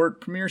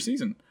short premiere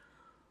season.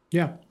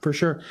 Yeah, for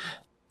sure.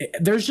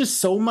 There's just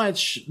so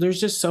much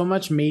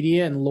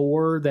media and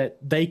lore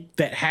that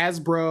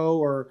Hasbro,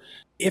 or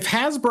if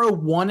Hasbro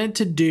wanted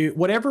to do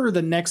whatever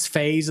the next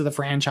phase of the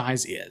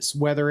franchise is,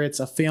 whether it's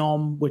a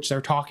film, which they're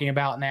talking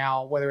about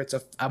now, whether it's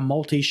a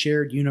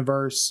multi-shared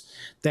universe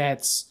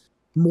that's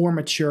more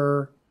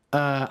mature,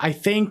 I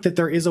think that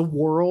there is a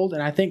world,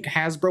 and I think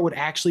Hasbro would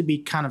actually be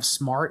kind of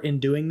smart in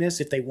doing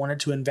this if they wanted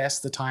to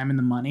invest the time and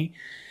the money.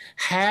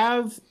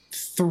 Have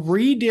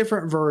three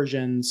different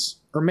versions,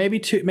 or maybe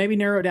two, maybe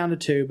narrow it down to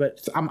two,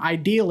 but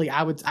ideally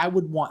I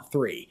would want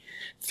three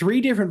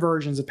different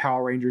versions of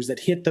Power Rangers that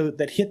hit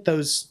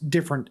those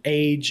different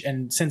age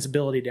and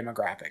sensibility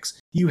demographics.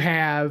 You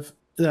have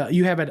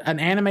an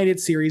animated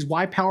series.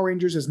 Why Power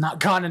Rangers has not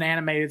gotten an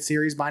animated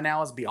series by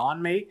now is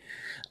beyond me.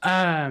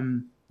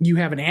 You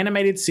have an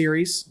animated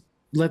series.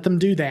 Let them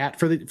do that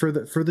for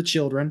the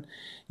children.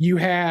 You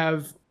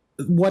have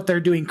what they're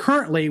doing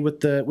currently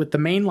with the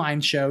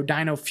mainline show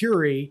Dino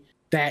Fury,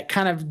 that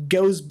kind of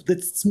goes.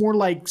 It's more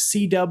like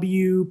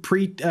CW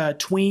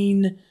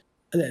tween,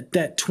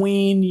 that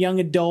tween young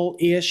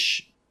adult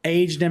ish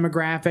age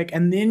demographic.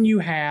 And then you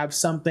have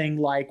something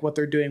like what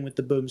they're doing with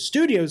the Boom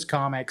Studios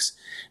comics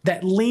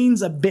that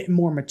leans a bit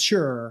more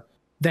mature,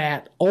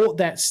 that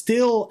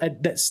still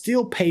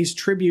pays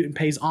tribute and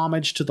pays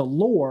homage to the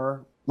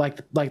lore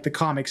like the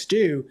comics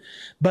do,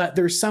 but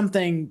there's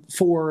something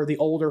for the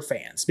older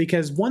fans.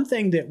 Because one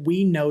thing that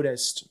we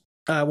noticed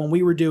when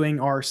we were doing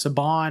our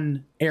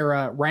Saban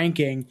era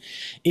ranking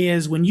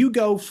is when you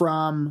go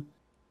from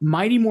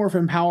Mighty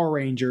Morphin Power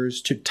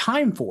Rangers to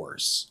Time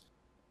Force,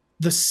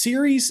 the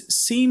series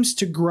seems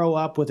to grow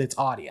up with its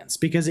audience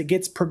because it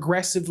gets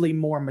progressively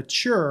more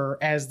mature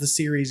as the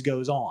series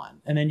goes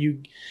on. And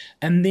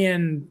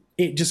then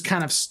it just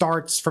kind of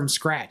starts from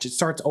scratch. It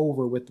starts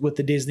over with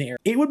the Disney era.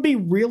 It would be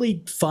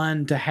really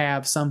fun to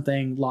have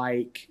something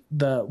like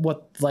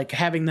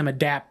having them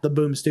adapt the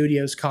Boom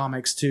Studios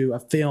comics to a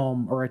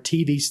film or a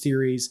TV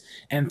series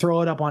and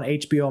throw it up on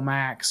HBO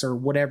Max or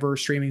whatever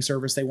streaming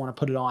service they want to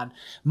put it on.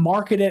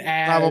 Market it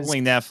as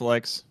probably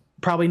Netflix.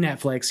 Probably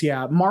Netflix,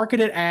 yeah.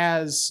 Market it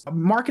as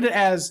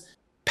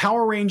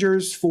Power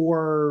Rangers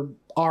for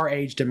our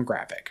age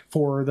demographic,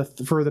 for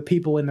the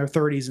people in their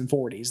 30s and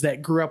 40s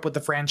that grew up with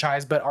the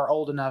franchise but are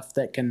old enough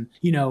that can,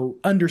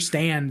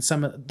 understand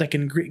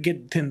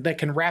that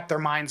can wrap their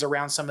minds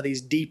around some of these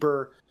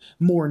deeper,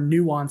 more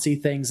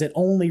nuancy things that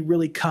only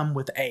really come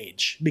with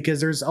age. Because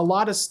there's a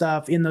lot of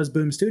stuff in those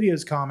Boom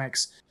Studios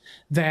comics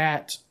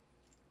that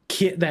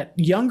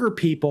younger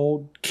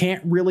people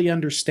can't really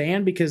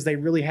understand because they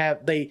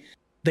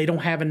don't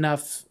have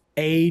enough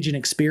age and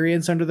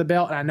experience under the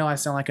belt. And I know I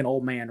sound like an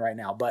old man right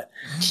now, but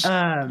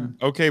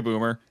okay,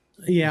 boomer.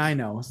 Yeah, I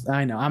know.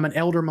 I'm an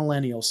elder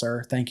millennial,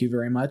 sir. Thank you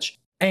very much.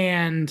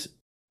 And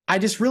I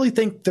just really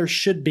think there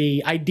should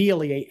be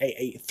ideally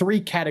a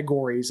three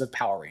categories of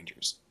Power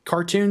Rangers: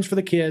 cartoons for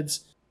the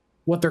kids,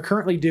 what they're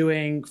currently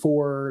doing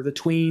for the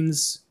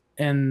tweens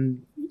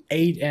and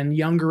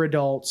younger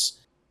adults,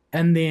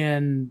 and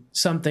then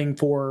something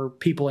for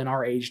people in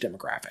our age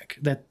demographic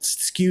that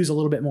skews a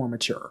little bit more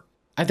mature.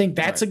 I think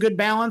that's right. A good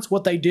balance.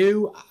 What they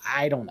do,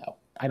 I don't know.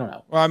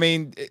 Well, I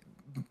mean,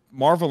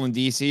 Marvel and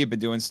DC have been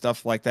doing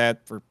stuff like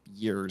that for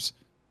years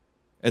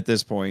at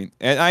this point.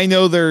 And I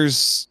know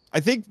I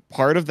think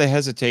part of the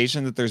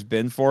hesitation that there's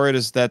been for it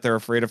is that they're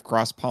afraid of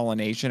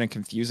cross-pollination and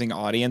confusing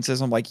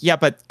audiences. I'm like, yeah,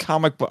 but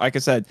like I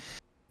said,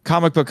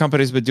 comic book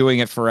companies have been doing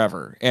it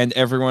forever. And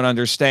everyone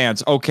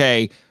understands,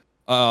 okay,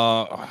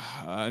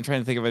 I'm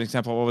trying to think of an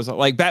example. What was it?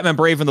 Like Batman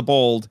Brave and the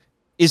Bold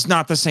is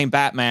not the same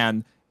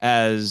Batman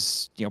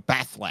as,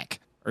 Batfleck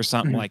or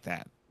something like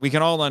that. We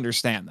can all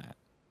understand that.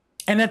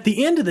 And at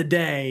the end of the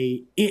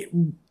day, it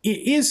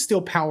is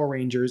still Power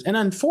Rangers. And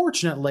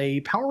unfortunately,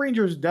 Power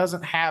Rangers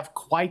doesn't have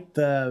quite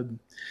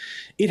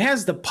it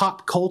has the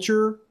pop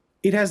culture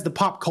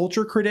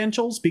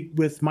credentials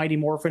with Mighty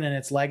Morphin and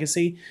its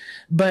legacy,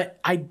 but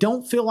I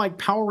don't feel like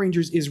Power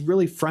Rangers is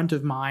really front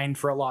of mind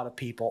for a lot of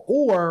people.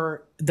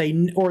 Or they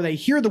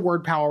hear the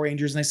word Power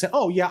Rangers and they say,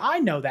 "Oh yeah, I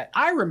know that.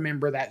 I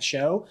remember that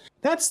show.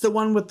 That's the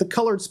one with the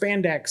colored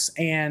spandex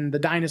and the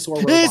dinosaur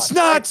robots." It's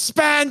not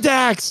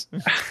spandex.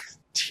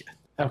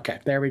 Okay,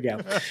 there we go.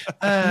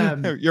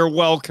 You're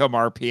welcome,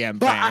 RPM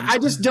but fans.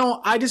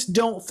 I just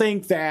don't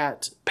think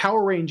that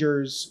Power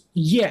Rangers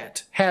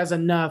yet has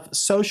enough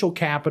social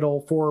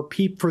capital for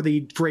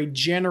a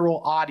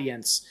general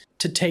audience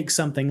to take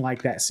something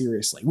like that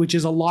seriously, which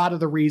is a lot of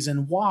the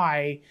reason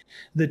why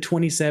the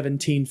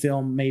 2017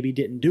 film maybe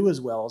didn't do as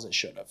well as it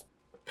should have.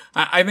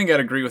 I think I'd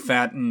agree with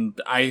that, and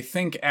I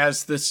think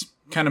as this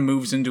kind of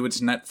moves into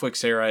its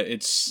Netflix era,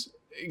 it's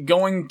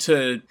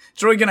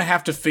really going to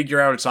have to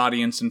figure out its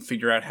audience and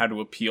figure out how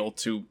to appeal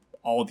to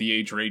all the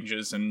age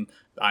ranges. And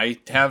I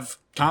have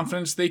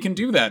confidence they can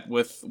do that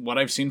with what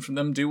I've seen from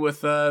them do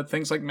with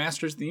things like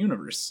Masters of the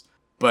Universe.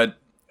 But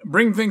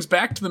bring things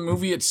back to the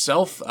movie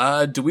itself.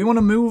 Do we want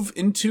to move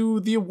into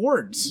the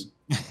awards?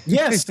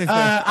 Yes,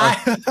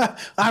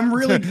 I'm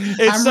really.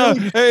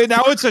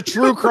 Now it's a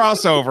true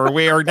crossover.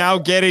 We are now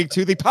getting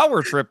to the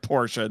power trip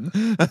portion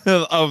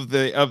of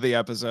the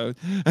episode.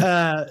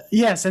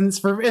 Yes, and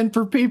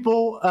for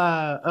people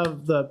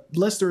of the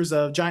listeners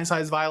of Giant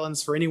Size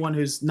Violence, for anyone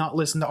who's not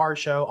listened to our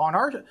show on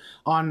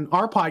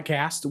our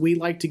podcast, we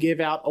like to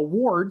give out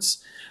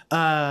awards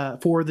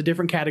for the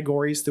different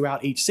categories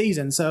throughout each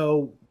season.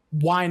 So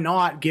why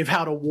not give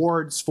out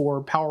awards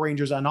for Power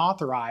Rangers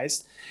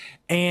Unauthorized?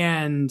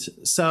 And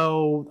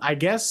so I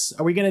guess,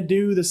 are we going to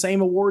do the same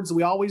awards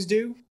we always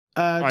do?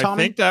 Tommy? I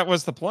think that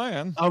was the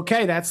plan.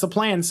 Okay, that's the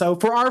plan. So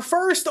for our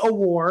first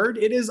award,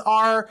 it is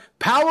our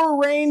Power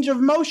Range of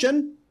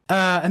Motion.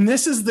 And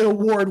this is the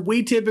award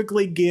we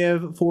typically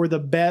give for the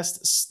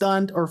best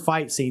stunt or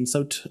fight scene.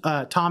 So,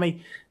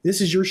 Tommy, this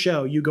is your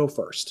show. You go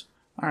first.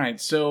 All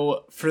right,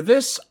 so for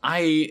this,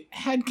 I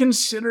had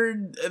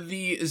considered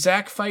the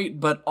Zack fight,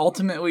 but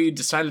ultimately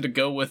decided to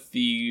go with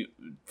the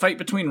fight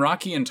between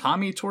Rocky and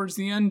Tommy towards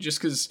the end, just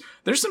because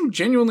there's some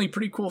genuinely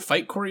pretty cool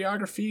fight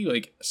choreography.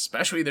 Like,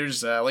 especially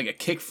there's like a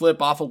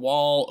kickflip off a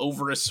wall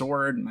over a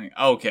sword. And like,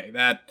 okay,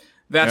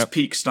 that's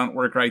peak stunt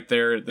work right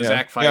there. The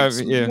Zack fight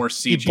is more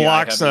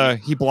CGI.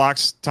 He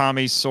blocks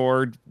Tommy's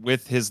sword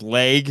with his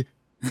leg,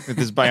 with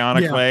his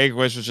bionic leg,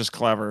 which is just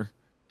clever.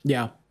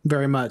 Yeah,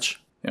 very much.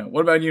 Yeah.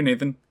 What about you,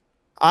 Nathan?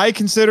 I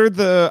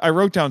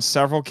wrote down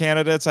several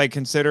candidates. I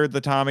considered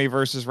the Tommy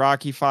versus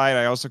Rocky fight.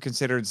 I also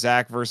considered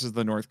Zack versus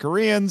the North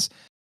Koreans.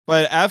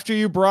 But after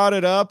you brought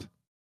it up,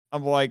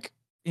 I'm like,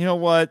 you know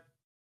what?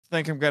 I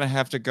think I'm going to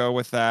have to go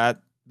with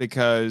that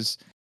because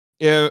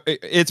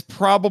it's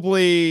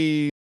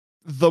probably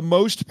the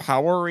most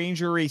Power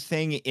Ranger-y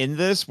thing in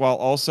this, while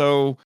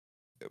also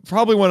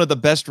probably one of the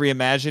best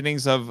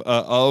reimaginings of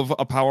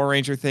a Power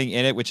Ranger thing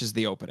in it, which is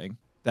the opening.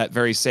 That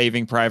very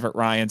Saving Private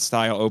Ryan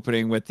style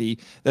opening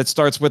that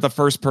starts with a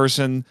first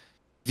person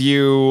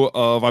view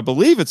of, I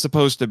believe it's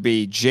supposed to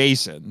be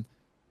Jason.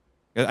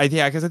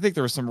 Because I think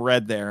there was some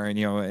red there,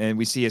 and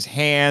we see his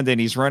hand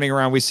and he's running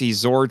around. We see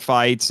Zord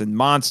fights and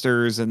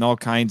monsters and all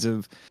kinds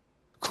of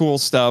cool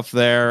stuff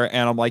there.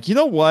 And I'm like, you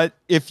know what?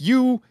 If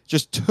you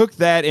just took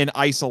that in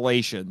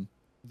isolation,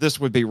 this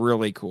would be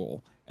really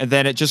cool. And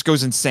then it just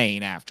goes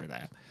insane after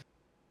that.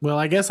 Well,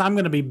 I guess I'm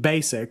going to be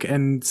basic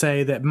and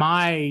say that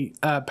my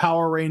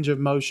Power Range of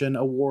Motion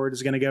award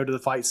is going to go to the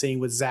fight scene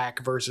with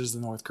Zack versus the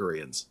North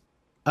Koreans.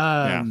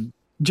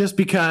 Just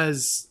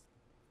because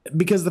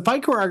the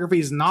fight choreography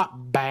is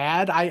not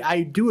bad.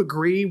 I do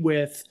agree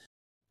with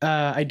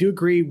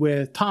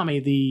Tommy.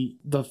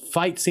 The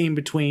fight scene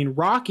between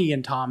Rocky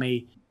and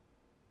Tommy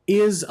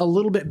is a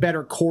little bit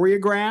better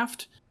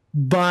choreographed,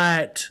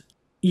 but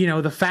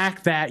the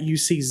fact that you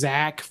see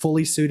Zack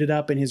fully suited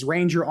up in his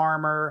Ranger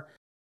armor,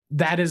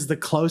 that is the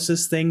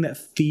closest thing that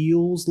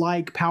feels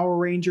like Power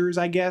Rangers,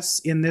 I guess,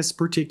 in this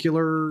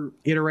particular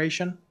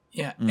iteration.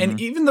 Yeah, and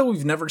even though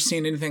we've never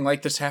seen anything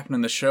like this happen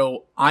in the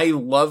show, I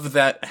love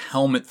that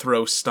helmet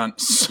throw stunt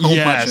so much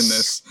in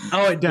this.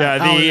 Oh, it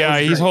does. Yeah,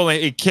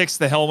 he kicks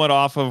the helmet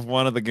off of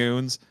one of the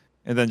goons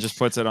and then just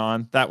puts it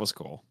on. That was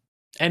cool.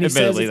 And he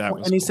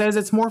says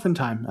it's morphin'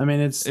 time. I mean,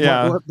 it's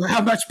how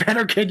much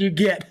better can you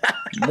get?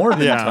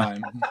 Morphin'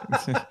 time.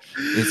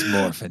 It's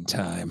morphin'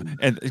 time.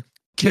 And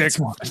it's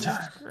morphin'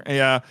 time.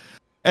 Yeah.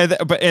 And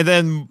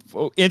then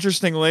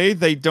interestingly,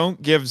 they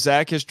don't give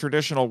Zack his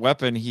traditional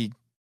weapon. He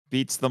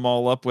beats them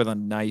all up with a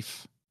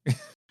knife.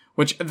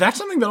 Which, that's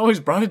something that always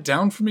brought it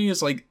down for me,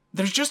 is like,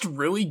 there's just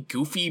really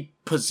goofy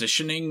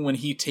positioning when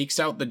he takes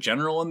out the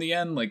general in the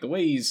end. Like, the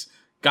way he's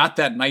got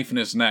that knife in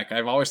his neck.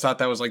 I've always thought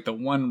that was like the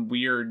one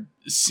weird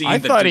scene.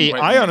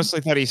 I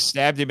honestly thought he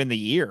stabbed him in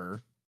the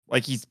ear.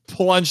 Like he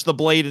plunged the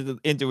blade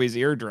into his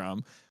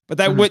eardrum. But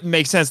that wouldn't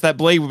make sense. That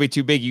blade would be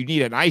too big. You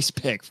need an ice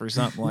pick for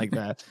something like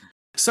that.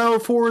 So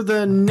for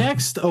the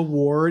next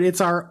award,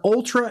 it's our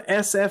Ultra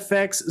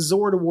SFX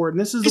Zord Award.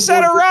 And this is you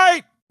said it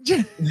right.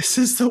 This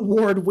is the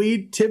award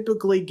we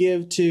typically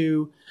give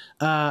to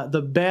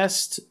the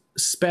best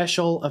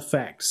special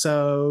effect.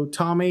 So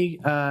Tommy,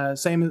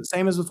 same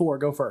as before.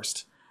 Go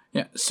first.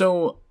 Yeah.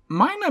 So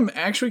mine, I'm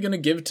actually going to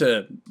give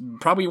to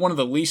probably one of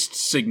the least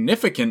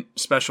significant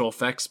special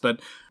effects, but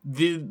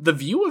the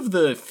view of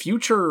the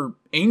future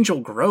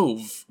Angel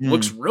Grove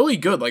looks really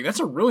good. Like, that's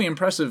a really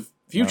impressive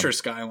future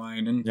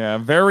skyline.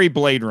 And very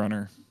Blade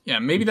Runner. Yeah,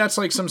 maybe that's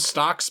like some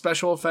stock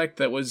special effect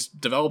that was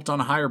developed on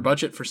a higher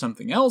budget for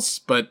something else.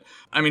 But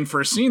I mean, for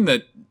a scene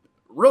that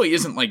really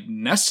isn't like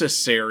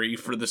necessary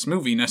for this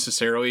movie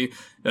necessarily,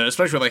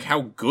 especially like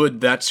how good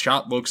that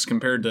shot looks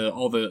compared to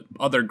all the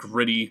other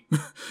gritty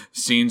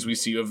scenes we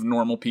see of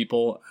normal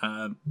people.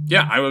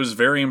 I was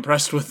very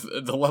impressed with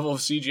the level of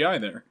CGI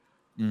there.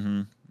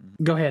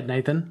 Go ahead,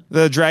 Nathan.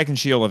 The Dragon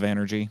Shield of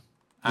Energy.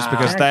 Just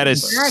because that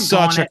is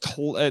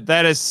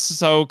that is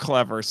so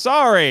clever.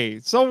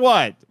 Sorry. So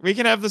what? We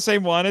can have the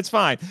same one. It's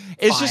fine.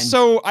 It's just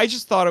I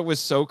just thought it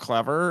was so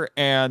clever.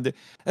 And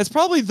that's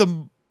probably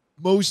the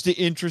most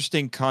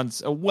interesting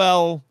concept.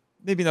 Well,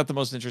 maybe not the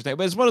most interesting,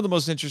 but it's one of the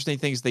most interesting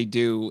things they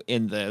do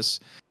in this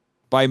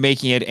by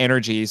making it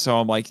energy. So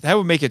I'm like, that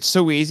would make it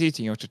so easy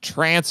to, to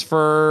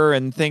transfer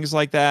and things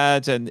like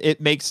that. And it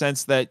makes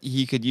sense that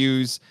he could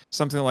use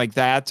something like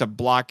that to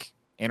block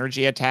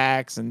energy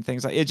attacks and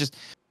things like it. Just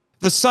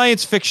the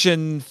science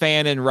fiction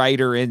fan and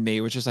writer in me,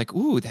 which is like,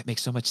 ooh, that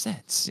makes so much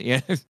sense.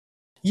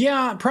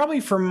 Yeah, probably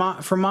for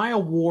my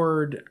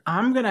award,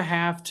 I'm gonna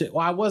have to.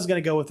 Well, I was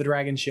gonna go with the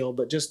Dragon Shield,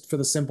 but just for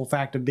the simple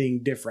fact of being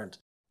different,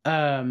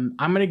 I'm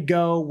gonna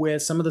go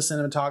with some of the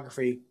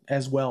cinematography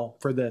as well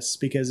for this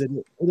because it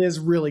is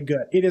really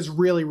good. It is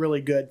really,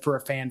 really good for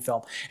a fan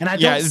film. And I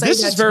don't say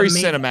this that is very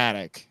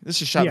cinematic. This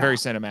is shot very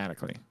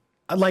cinematically.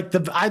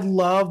 I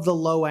love the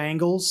low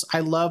angles. I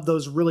love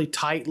those really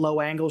tight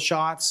low angle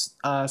shots,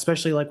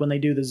 especially like when they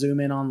do the zoom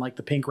in on like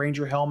the Pink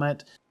Ranger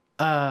helmet.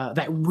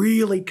 That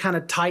really kind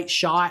of tight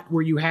shot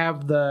where you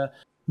have the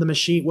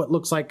machine, what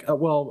looks like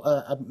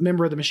a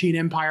member of the Machine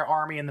Empire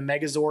army and the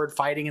Megazord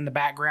fighting in the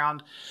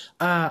background.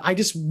 I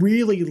just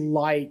really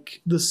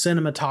like the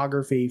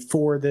cinematography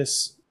for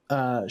this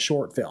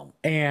short film,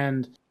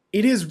 and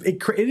it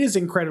is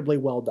incredibly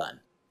well done.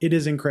 It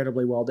is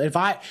incredibly well done. If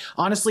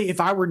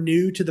I were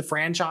new to the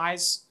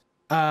franchise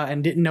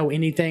and didn't know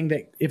anything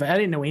if I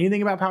didn't know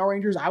anything about Power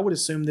Rangers, I would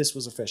assume this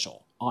was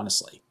official,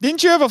 honestly.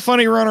 Didn't you have a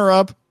funny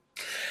runner-up?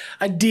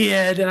 I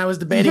did, and I was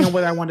debating on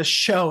whether I wanted to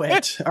show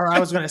it or I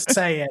was going to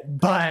say it,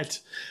 but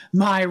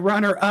my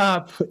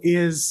runner-up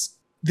is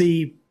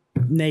the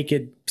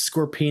naked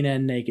Scorpina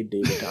and naked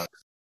Divatox.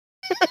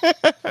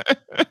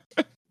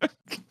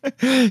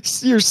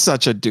 You're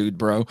such a dude,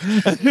 bro.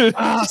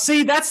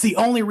 See, that's the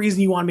only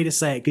reason you want me to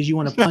say it, because you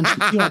want to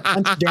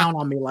punch down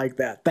on me like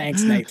that.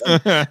 Thanks,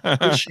 Nathan.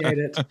 Appreciate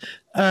it.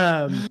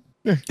 I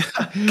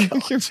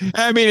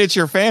mean, it's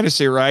your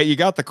fantasy, right? You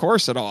got the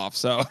corset off,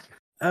 so.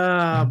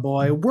 Oh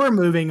boy, we're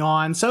moving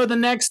on. So the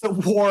next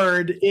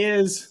award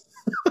is.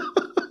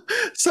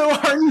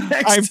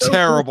 I'm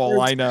terrible,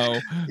 I know.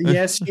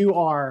 Yes, you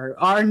are.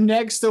 Our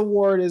next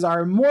award is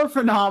our more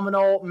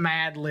phenomenal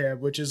Mad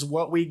Lib, which is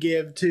what we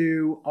give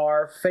to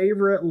our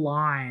favorite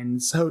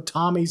lines. So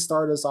Tommy,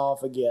 start us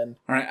off again.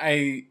 All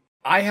right,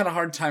 I had a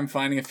hard time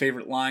finding a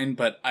favorite line,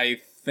 but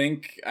I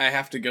think I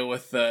have to go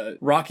with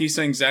Rocky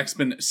saying Zach's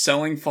been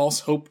selling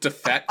false hope to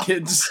fat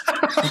kids.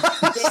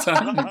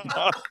 Love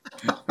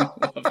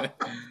it.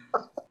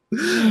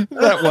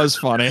 That was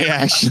funny,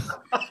 actually.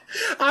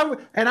 I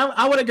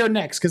want to go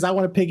next because I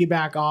want to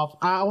piggyback off.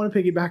 I want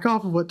to piggyback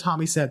off of what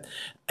Tommy said,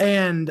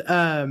 and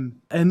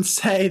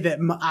say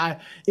that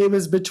it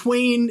was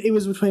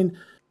between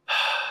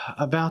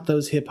about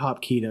those hip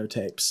hop keto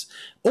tapes,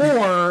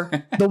 or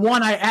the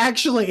one I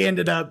actually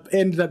ended up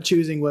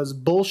choosing was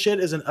bullshit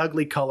is an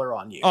ugly color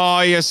on you.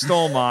 Oh, you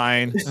stole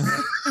mine.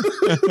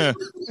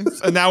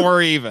 And now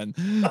we're even.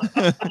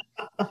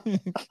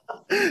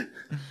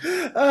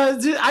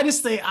 I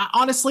just think,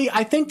 honestly,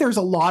 I think there's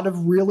a lot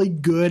of really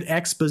good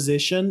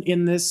exposition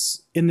in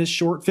this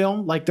short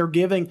film. Like they're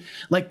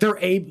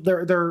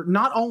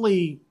not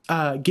only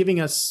giving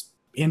us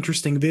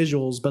interesting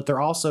visuals, but they're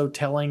also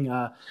telling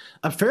a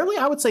fairly,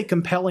 I would say,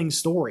 compelling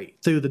story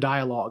through the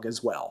dialogue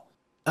as well.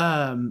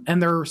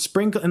 And they're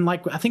sprinkling,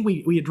 like I think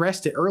we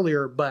addressed it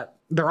earlier, but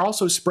they're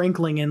also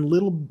sprinkling in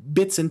little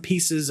bits and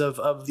pieces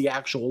of the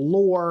actual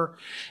lore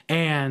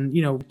and,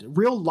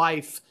 real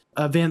life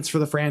events for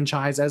the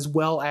franchise, as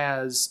well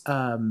as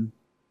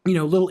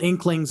little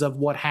inklings of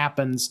what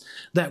happened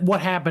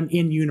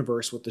in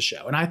universe with the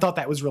show. And I thought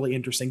that was really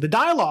interesting. The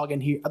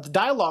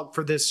dialogue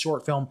for this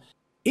short film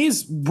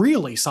is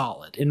really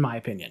solid, in my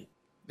opinion.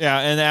 Yeah,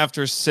 and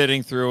after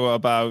sitting through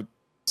about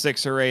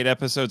 6 or 8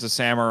 episodes of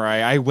Samurai,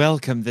 I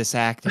welcome this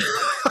acting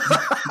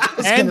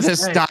and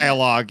this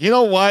dialogue. You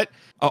know what?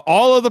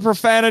 All of the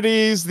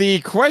profanities, the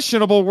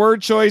questionable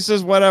word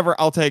choices, whatever,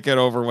 I'll take it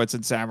over what's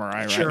in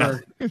Samurai right now.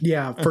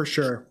 Yeah, for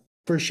sure.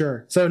 For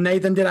sure. So,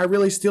 Nathan, did I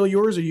really steal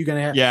yours, or are you going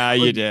to have... Yeah,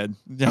 you did.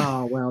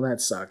 Oh, well, that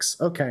sucks.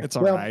 Okay. It's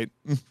all right.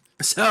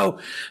 So,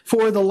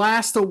 for the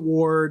last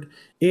award,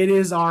 it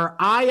is our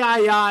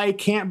I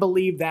can't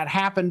believe that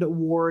happened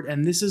award,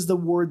 and this is the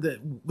award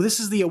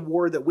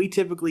that we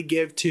typically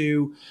give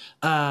to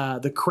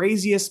the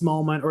craziest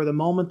moment, or the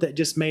moment that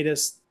just made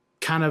us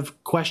kind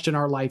of question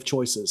our life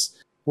choices.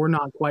 We're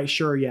not quite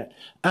sure yet.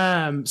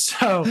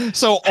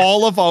 So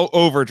all of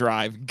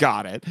Overdrive,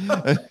 got it.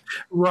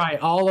 Right,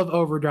 all of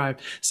Overdrive.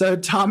 So,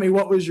 Tommy,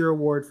 what was your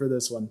award for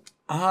this one?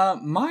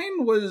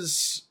 Mine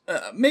was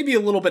maybe a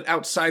little bit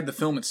outside the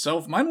film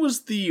itself. Mine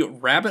was the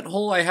rabbit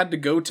hole I had to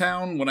go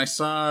down when I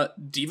saw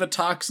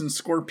Divatox and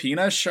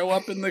Scorpina show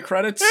up in the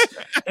credits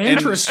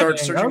and start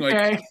searching.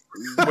 Okay. Like,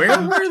 where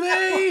were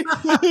they?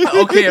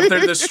 Okay, if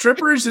they're the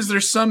strippers, is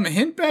there some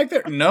hint back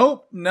there?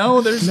 No,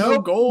 there's no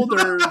gold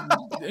or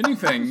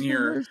anything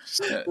here.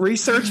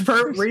 Research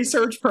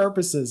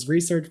purposes.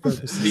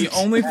 The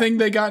only thing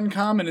they got in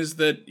common is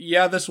that,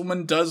 this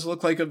woman does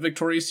look like a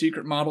Victoria's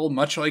Secret model,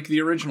 much like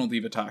the original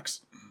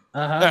Divatox.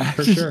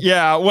 For sure.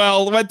 Yeah,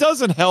 well, what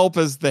doesn't help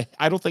is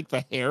I don't think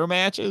the hair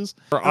matches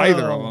for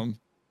either of them.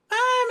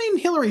 I mean,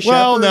 Hillary Shepard.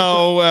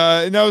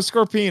 Well, no,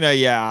 Scorpina,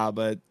 yeah,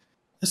 but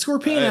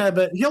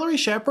Hillary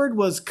Shepard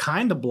was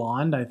kind of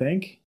blonde, I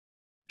think.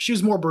 She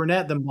was more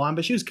brunette than blonde,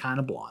 but she was kind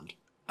of blonde.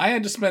 I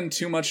had to spend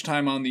too much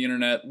time on the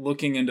internet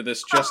looking into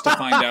this just to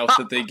find out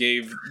that they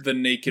gave the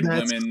naked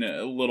women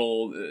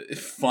little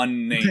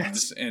fun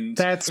names, and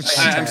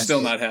I'm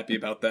still not happy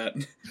about that.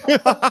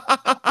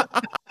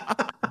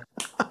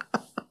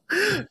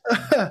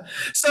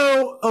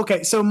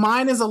 So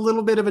mine is a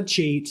little bit of a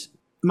cheat.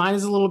 My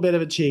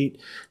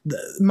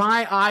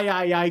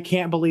I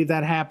can't believe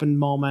that happened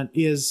moment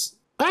is...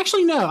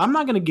 Actually, no, I'm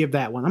not going to give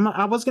that one.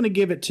 I was going to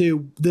give it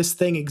to this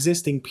thing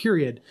existing,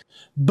 period.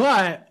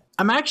 But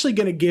I'm actually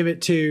going to give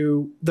it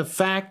to the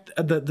fact,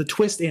 the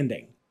twist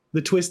ending.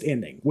 the twist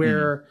ending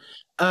where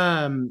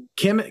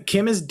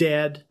Kim is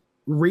dead.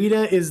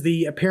 Rita is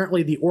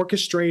apparently the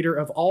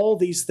orchestrator of all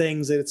these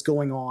things that it's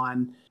going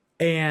on.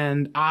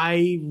 And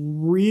I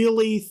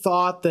really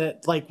thought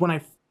that, like, when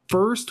I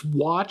first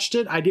watched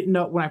it, I didn't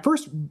know when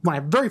I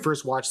very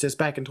first watched this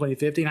back in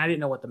 2015, I didn't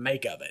know what to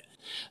make of it.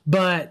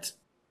 But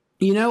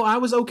I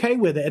was okay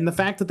with it. And the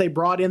fact that they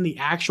brought in the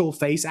actual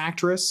face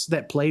actress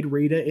that played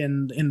Rita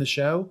in the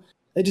show,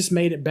 it just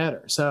made it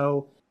better.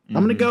 So I'm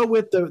going to go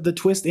with the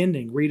twist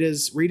ending.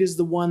 Rita's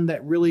the one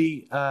that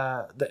really,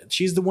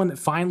 she's the one that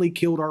finally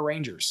killed our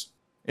Rangers.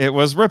 It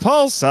was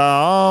Repulsa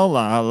all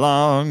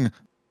along.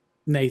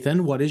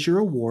 Nathan, what is your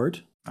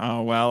award?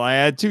 Oh, well, I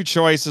had two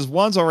choices.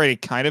 One's already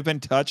kind of been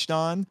touched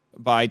on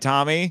by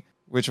Tommy,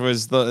 which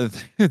was the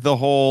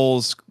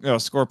whole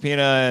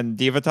Scorpina and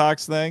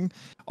Divatox thing.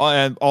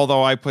 And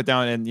although I put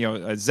down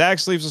and Zach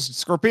sleeps with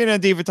Scorpina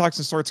and Divatox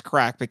and starts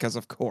crack because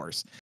of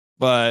course.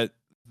 But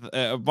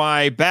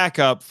my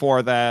backup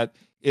for that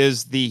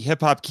is the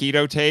hip hop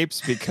keto tapes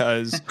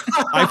because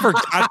I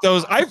forgot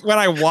those. When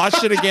I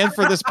watched it again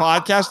for this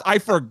podcast, I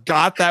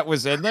forgot that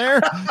was in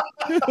there.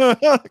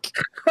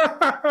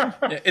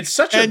 It's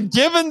such and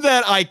given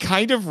that I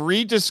kind of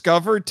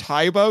rediscovered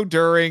Tybo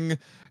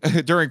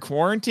during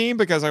quarantine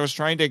because I was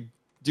trying to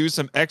do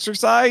some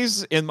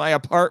exercise in my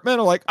apartment,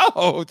 I'm like,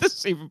 oh, this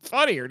is even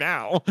funnier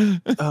now.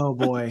 Oh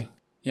boy.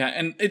 Yeah,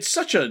 and it's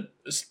such a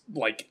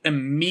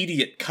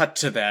immediate cut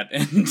to that,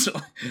 and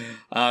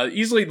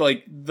easily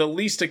like the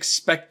least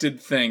expected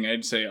thing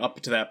I'd say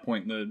up to that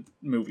point in the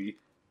movie.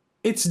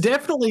 It's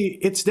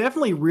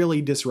definitely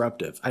really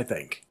disruptive. I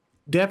think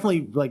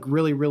definitely like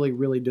really, really,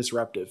 really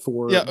disruptive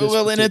for. Yeah,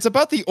 well, and it's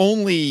about the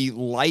only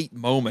light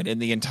moment in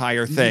the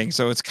entire thing,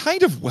 so it's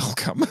kind of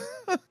welcome.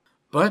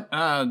 But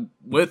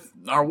with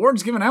our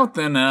awards given out,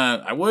 then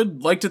I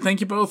would like to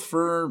thank you both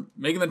for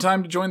making the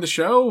time to join the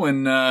show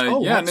and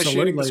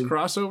initiating this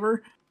crossover.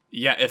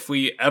 Yeah, if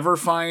we ever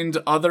find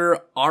other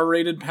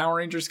R-rated Power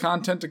Rangers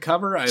content to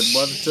cover, I'd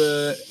love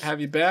to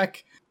have you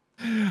back.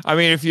 I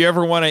mean, if you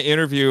ever want to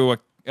interview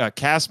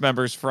cast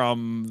members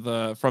from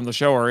the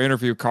show or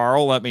interview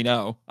Carl, let me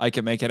know. I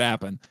can make it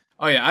happen.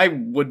 Oh yeah, I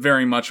would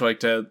very much like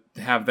to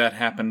have that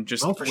happen.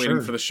 Just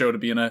waiting for the show to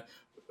be in a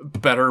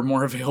better,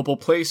 more available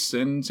place,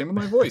 and same with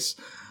my voice.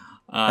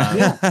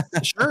 Yeah,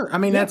 sure. I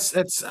mean,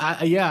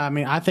 I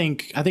mean, I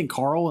think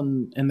Carl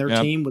and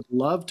their team would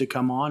love to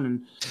come on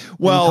and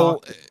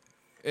talk.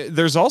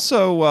 There's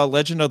also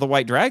Legend of the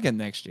White Dragon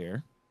next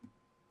year.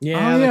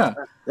 Yeah,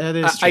 that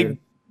is true.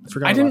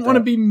 I didn't want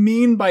to be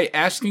mean by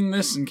asking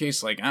this in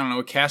case, like, I don't know,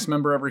 a cast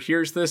member ever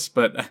hears this,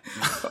 but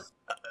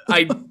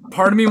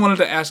part of me wanted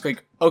to ask,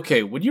 like,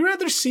 okay, would you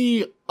rather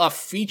see a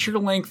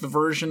feature-length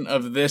version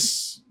of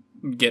this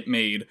get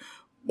made,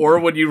 or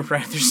would you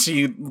rather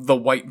see the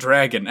White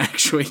Dragon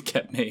actually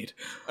get made?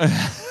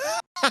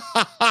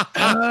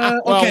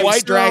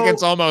 White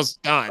Dragon's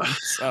almost done.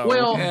 So.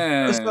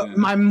 So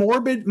my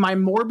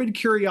morbid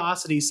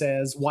curiosity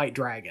says White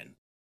Dragon.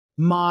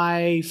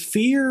 My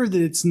fear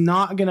that it's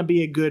not going to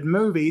be a good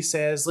movie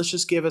says let's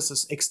just give us an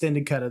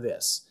extended cut of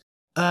this.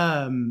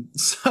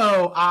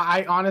 So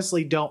I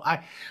honestly don't.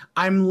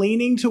 I'm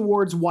leaning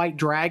towards White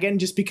Dragon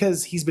just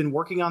because he's been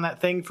working on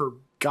that thing for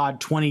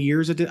 20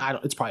 years.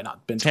 It's probably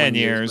not been 10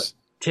 years.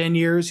 10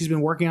 years. He's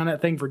been working on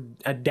that thing for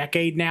a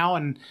decade now,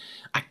 and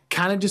I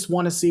kind of just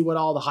want to see what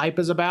all the hype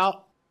is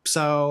about.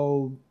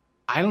 So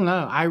I don't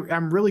know.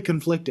 I'm really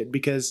conflicted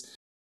because,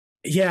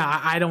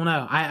 I don't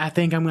know. I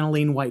think I'm going to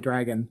lean White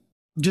Dragon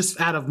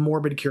just out of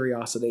morbid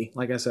curiosity,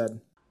 like I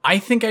said. I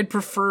think I'd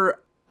prefer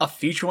a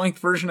feature-length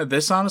version of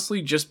this,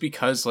 honestly, just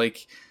because,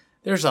 like,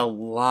 there's a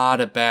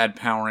lot of bad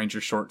Power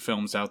Ranger short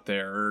films out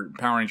there, or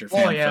Power Ranger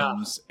fan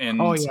films. And,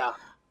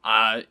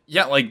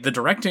 like, the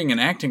directing and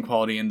acting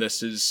quality in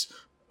this is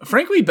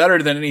frankly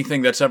better than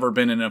anything that's ever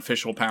been in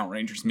official Power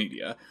Rangers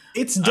media.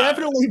 It's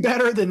definitely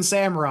better than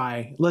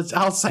Samurai.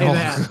 I'll say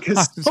that,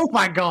 because oh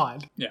my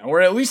god. Yeah,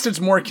 or at least it's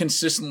more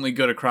consistently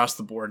good across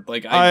the board.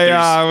 Like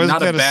I was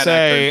going to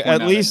say,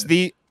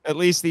 at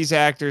least these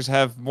actors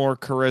have more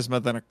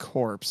charisma than a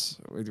corpse,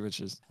 which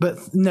is.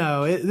 But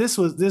no, this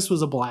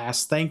was a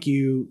blast. Thank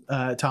you,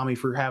 Tommy,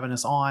 for having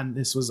us on.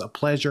 This was a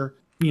pleasure.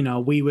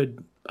 We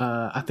would.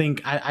 I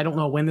think I don't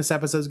know when this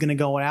episode is going to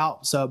go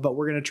out. But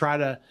we're going to try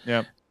to.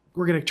 Yep.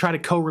 We're going to try to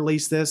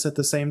co-release this at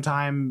the same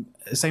time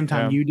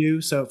you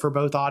do. So for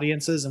both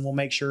audiences, and we'll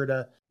make sure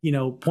to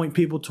point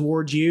people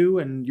towards you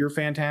and your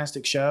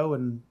fantastic show,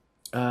 and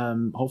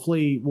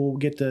hopefully we'll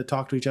get to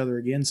talk to each other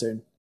again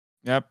soon.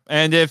 Yep.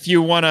 And if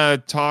you want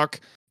to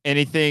talk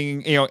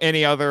anything,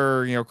 any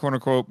other, quote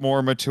unquote,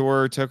 more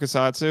mature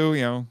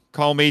tokusatsu,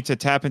 call me to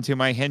tap into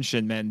my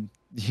henshin men,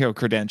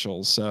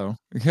 credentials. So,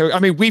 I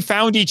mean, we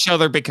found each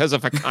other because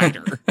of a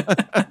kiter.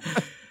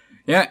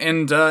 Yeah.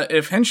 And,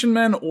 if Henshin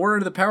Men or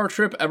the Power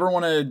Trip ever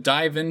want to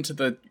dive into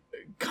the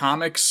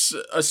comics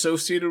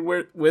associated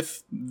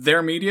with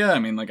their media, I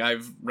mean, like,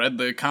 I've read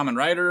the Kamen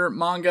Rider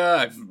manga,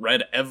 I've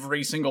read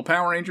every single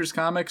Power Rangers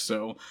comic,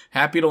 so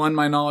happy to lend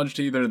my knowledge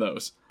to either of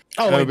those.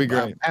 Oh, that would be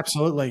great.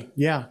 Absolutely.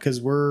 Yeah. Cause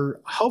we're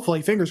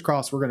hopefully, fingers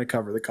crossed, we're going to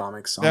cover the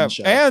comics on the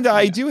show. And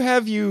I do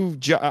have you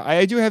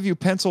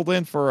penciled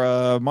in for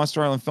a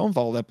Monster Island Film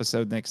Vault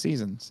episode next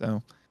season.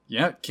 So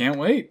yeah, can't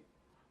wait.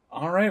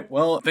 All right.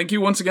 Well, thank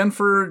you once again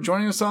for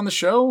joining us on the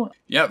show.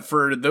 Yeah,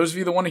 for those of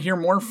you that want to hear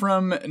more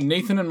from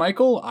Nathan and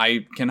Michael,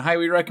 I can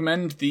highly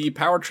recommend the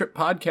Power Trip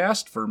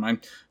podcast for my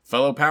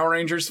fellow Power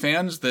Rangers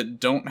fans that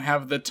don't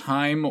have the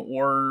time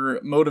or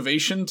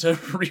motivation to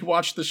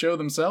rewatch the show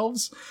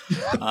themselves.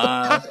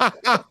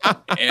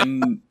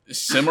 And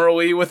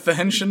similarly with the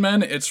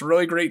Henchmen, it's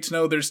really great to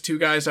know there's two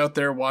guys out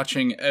there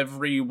watching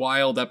every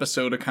wild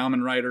episode of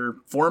Kamen Rider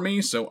for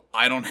me, so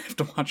I don't have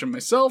to watch them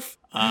myself.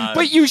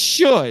 But you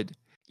should.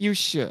 You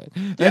should.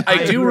 Yeah,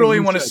 I do really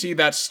want to see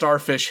that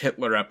Starfish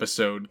Hitler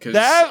episode, because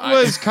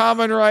was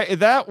Kamen Rider.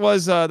 That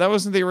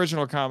wasn't the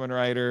original Kamen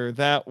Rider.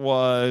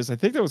 I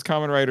think that was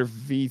Kamen Rider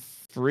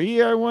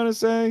V3. I want to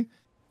say.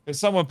 And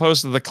someone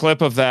posted the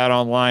clip of that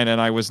online,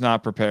 and I was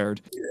not prepared.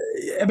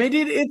 I mean,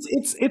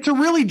 it's a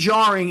really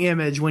jarring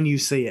image when you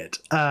see it.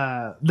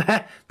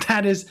 That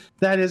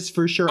is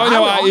for sure. Oh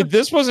no,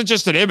 this wasn't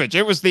just an image;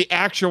 it was the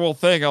actual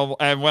thing.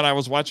 And when I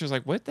was watching, I was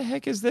like, "What the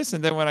heck is this?"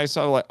 And then when I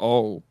saw, like,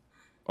 oh,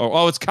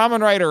 it's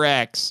Kamen Rider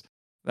X.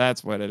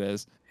 That's what it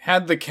is.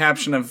 Had the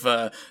caption of,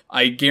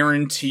 I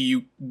guarantee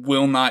you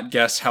will not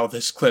guess how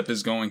this clip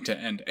is going to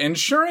end. And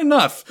sure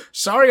enough,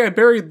 sorry I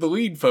buried the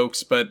lead,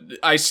 folks, but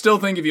I still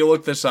think if you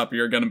look this up,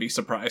 you're going to be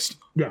surprised.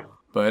 Yeah.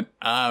 But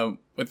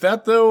with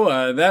that,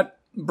 though, that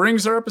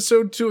brings our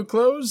episode to a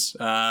close.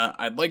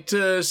 I'd like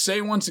to say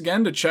once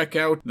again to check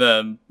out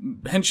the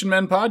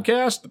Henchmen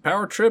podcast, the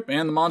Power Trip,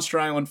 and the Monster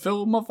Island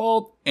Film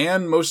Vault,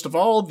 and most of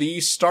all,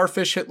 the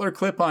Starfish Hitler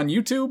clip on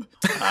YouTube.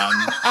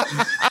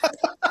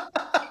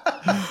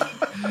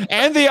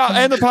 And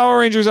the Power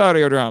Rangers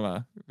audio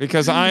drama,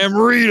 because I am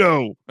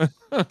Rito.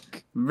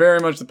 Very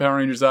much the Power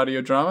Rangers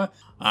audio drama.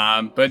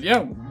 But yeah,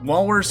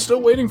 while we're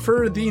still waiting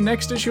for the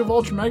next issue of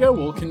Ultra Mega,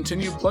 we'll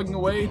continue plugging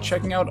away,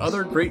 checking out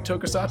other great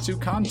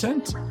Tokusatsu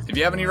content. If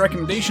you have any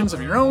recommendations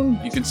of your own,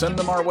 you can send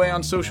them our way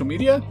on social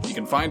media. You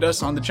can find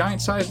us on the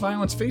Giant Size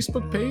Violence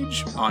Facebook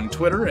page, on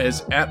Twitter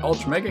as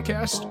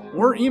 @UltraMegaCast,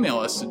 or email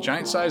us at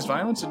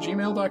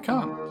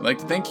giantsizeviolence@gmail.com. I'd like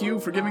to thank you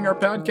for giving our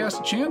podcast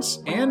a chance,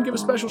 and give a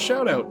special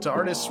shout out to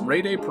artists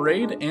Ray Day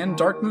Parade and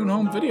Dark Moon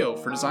Home Video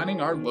for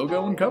designing our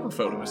logo and cover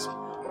photos.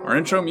 Our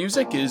intro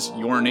music is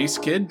You're an Ace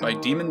Kid by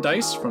Demon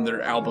Dice from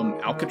their album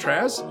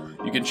Alcatraz.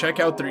 You can check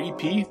out their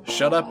EP,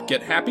 Shut Up,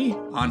 Get Happy,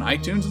 on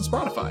iTunes and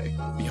Spotify.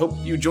 We hope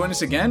you join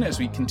us again as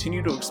we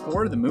continue to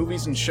explore the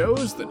movies and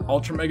shows that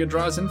Ultra Mega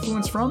draws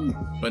influence from.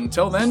 But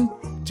until then,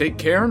 take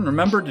care and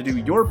remember to do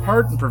your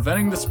part in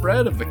preventing the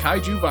spread of the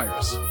Kaiju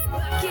virus.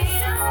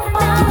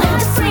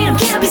 Freedom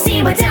can't be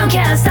seen by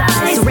downcast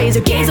eyes. So raise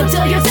your gaze up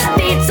till your 10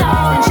 feet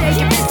tall and shake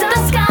your fist to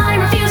the sky.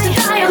 Refuse to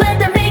die or let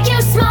them make you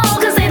small,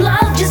 cause they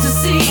love just to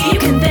see you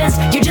convinced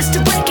you're just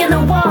a brick in the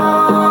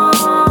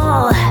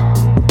wall.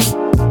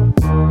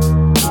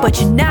 But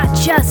you're not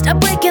just a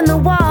brick in the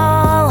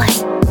wall.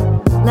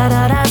 La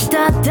da da.